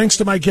 Thanks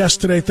to my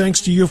guest today. Thanks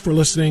to you for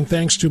listening.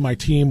 Thanks to my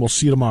team. We'll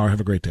see you tomorrow.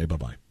 Have a great day.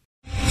 Bye-bye.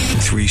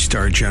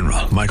 3-star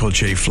General Michael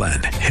J.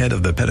 Flynn, head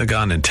of the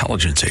Pentagon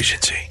Intelligence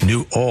Agency,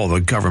 knew all the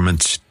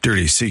government's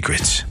dirty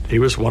secrets. He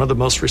was one of the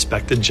most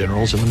respected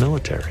generals in the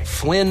military.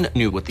 Flynn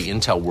knew what the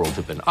intel world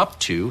had been up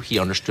to. He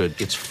understood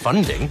its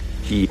funding.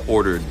 He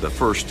ordered the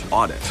first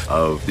audit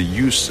of the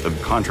use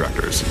of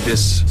contractors.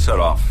 This set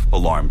off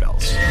alarm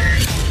bells.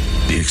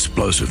 The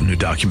explosive new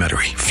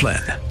documentary,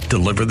 Flynn,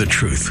 Deliver the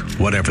Truth,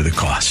 Whatever the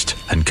Cost,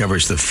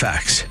 uncovers the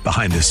facts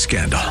behind this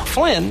scandal.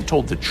 Flynn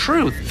told the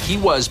truth. He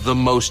was the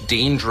most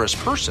dangerous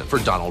person for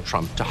Donald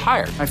Trump to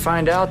hire. I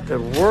find out the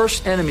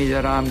worst enemy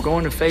that I'm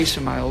going to face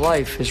in my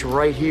life is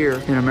right here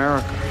in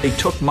America. They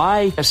took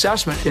my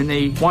assessment and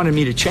they wanted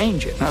me to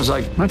change it. And I was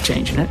like, I'm not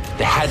changing it.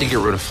 They had to get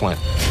rid of Flynn.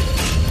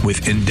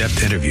 With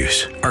in-depth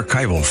interviews,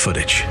 archival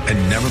footage,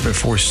 and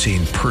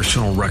never-before-seen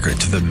personal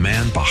records of the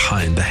man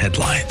behind the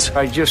headlines.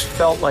 I just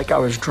felt like I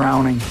was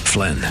drowning.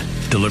 Flynn,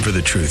 Deliver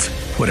the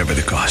Truth, Whatever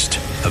the Cost.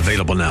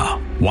 Available now.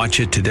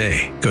 Watch it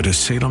today. Go to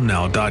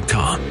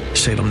salemnow.com.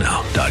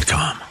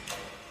 salemnow.com.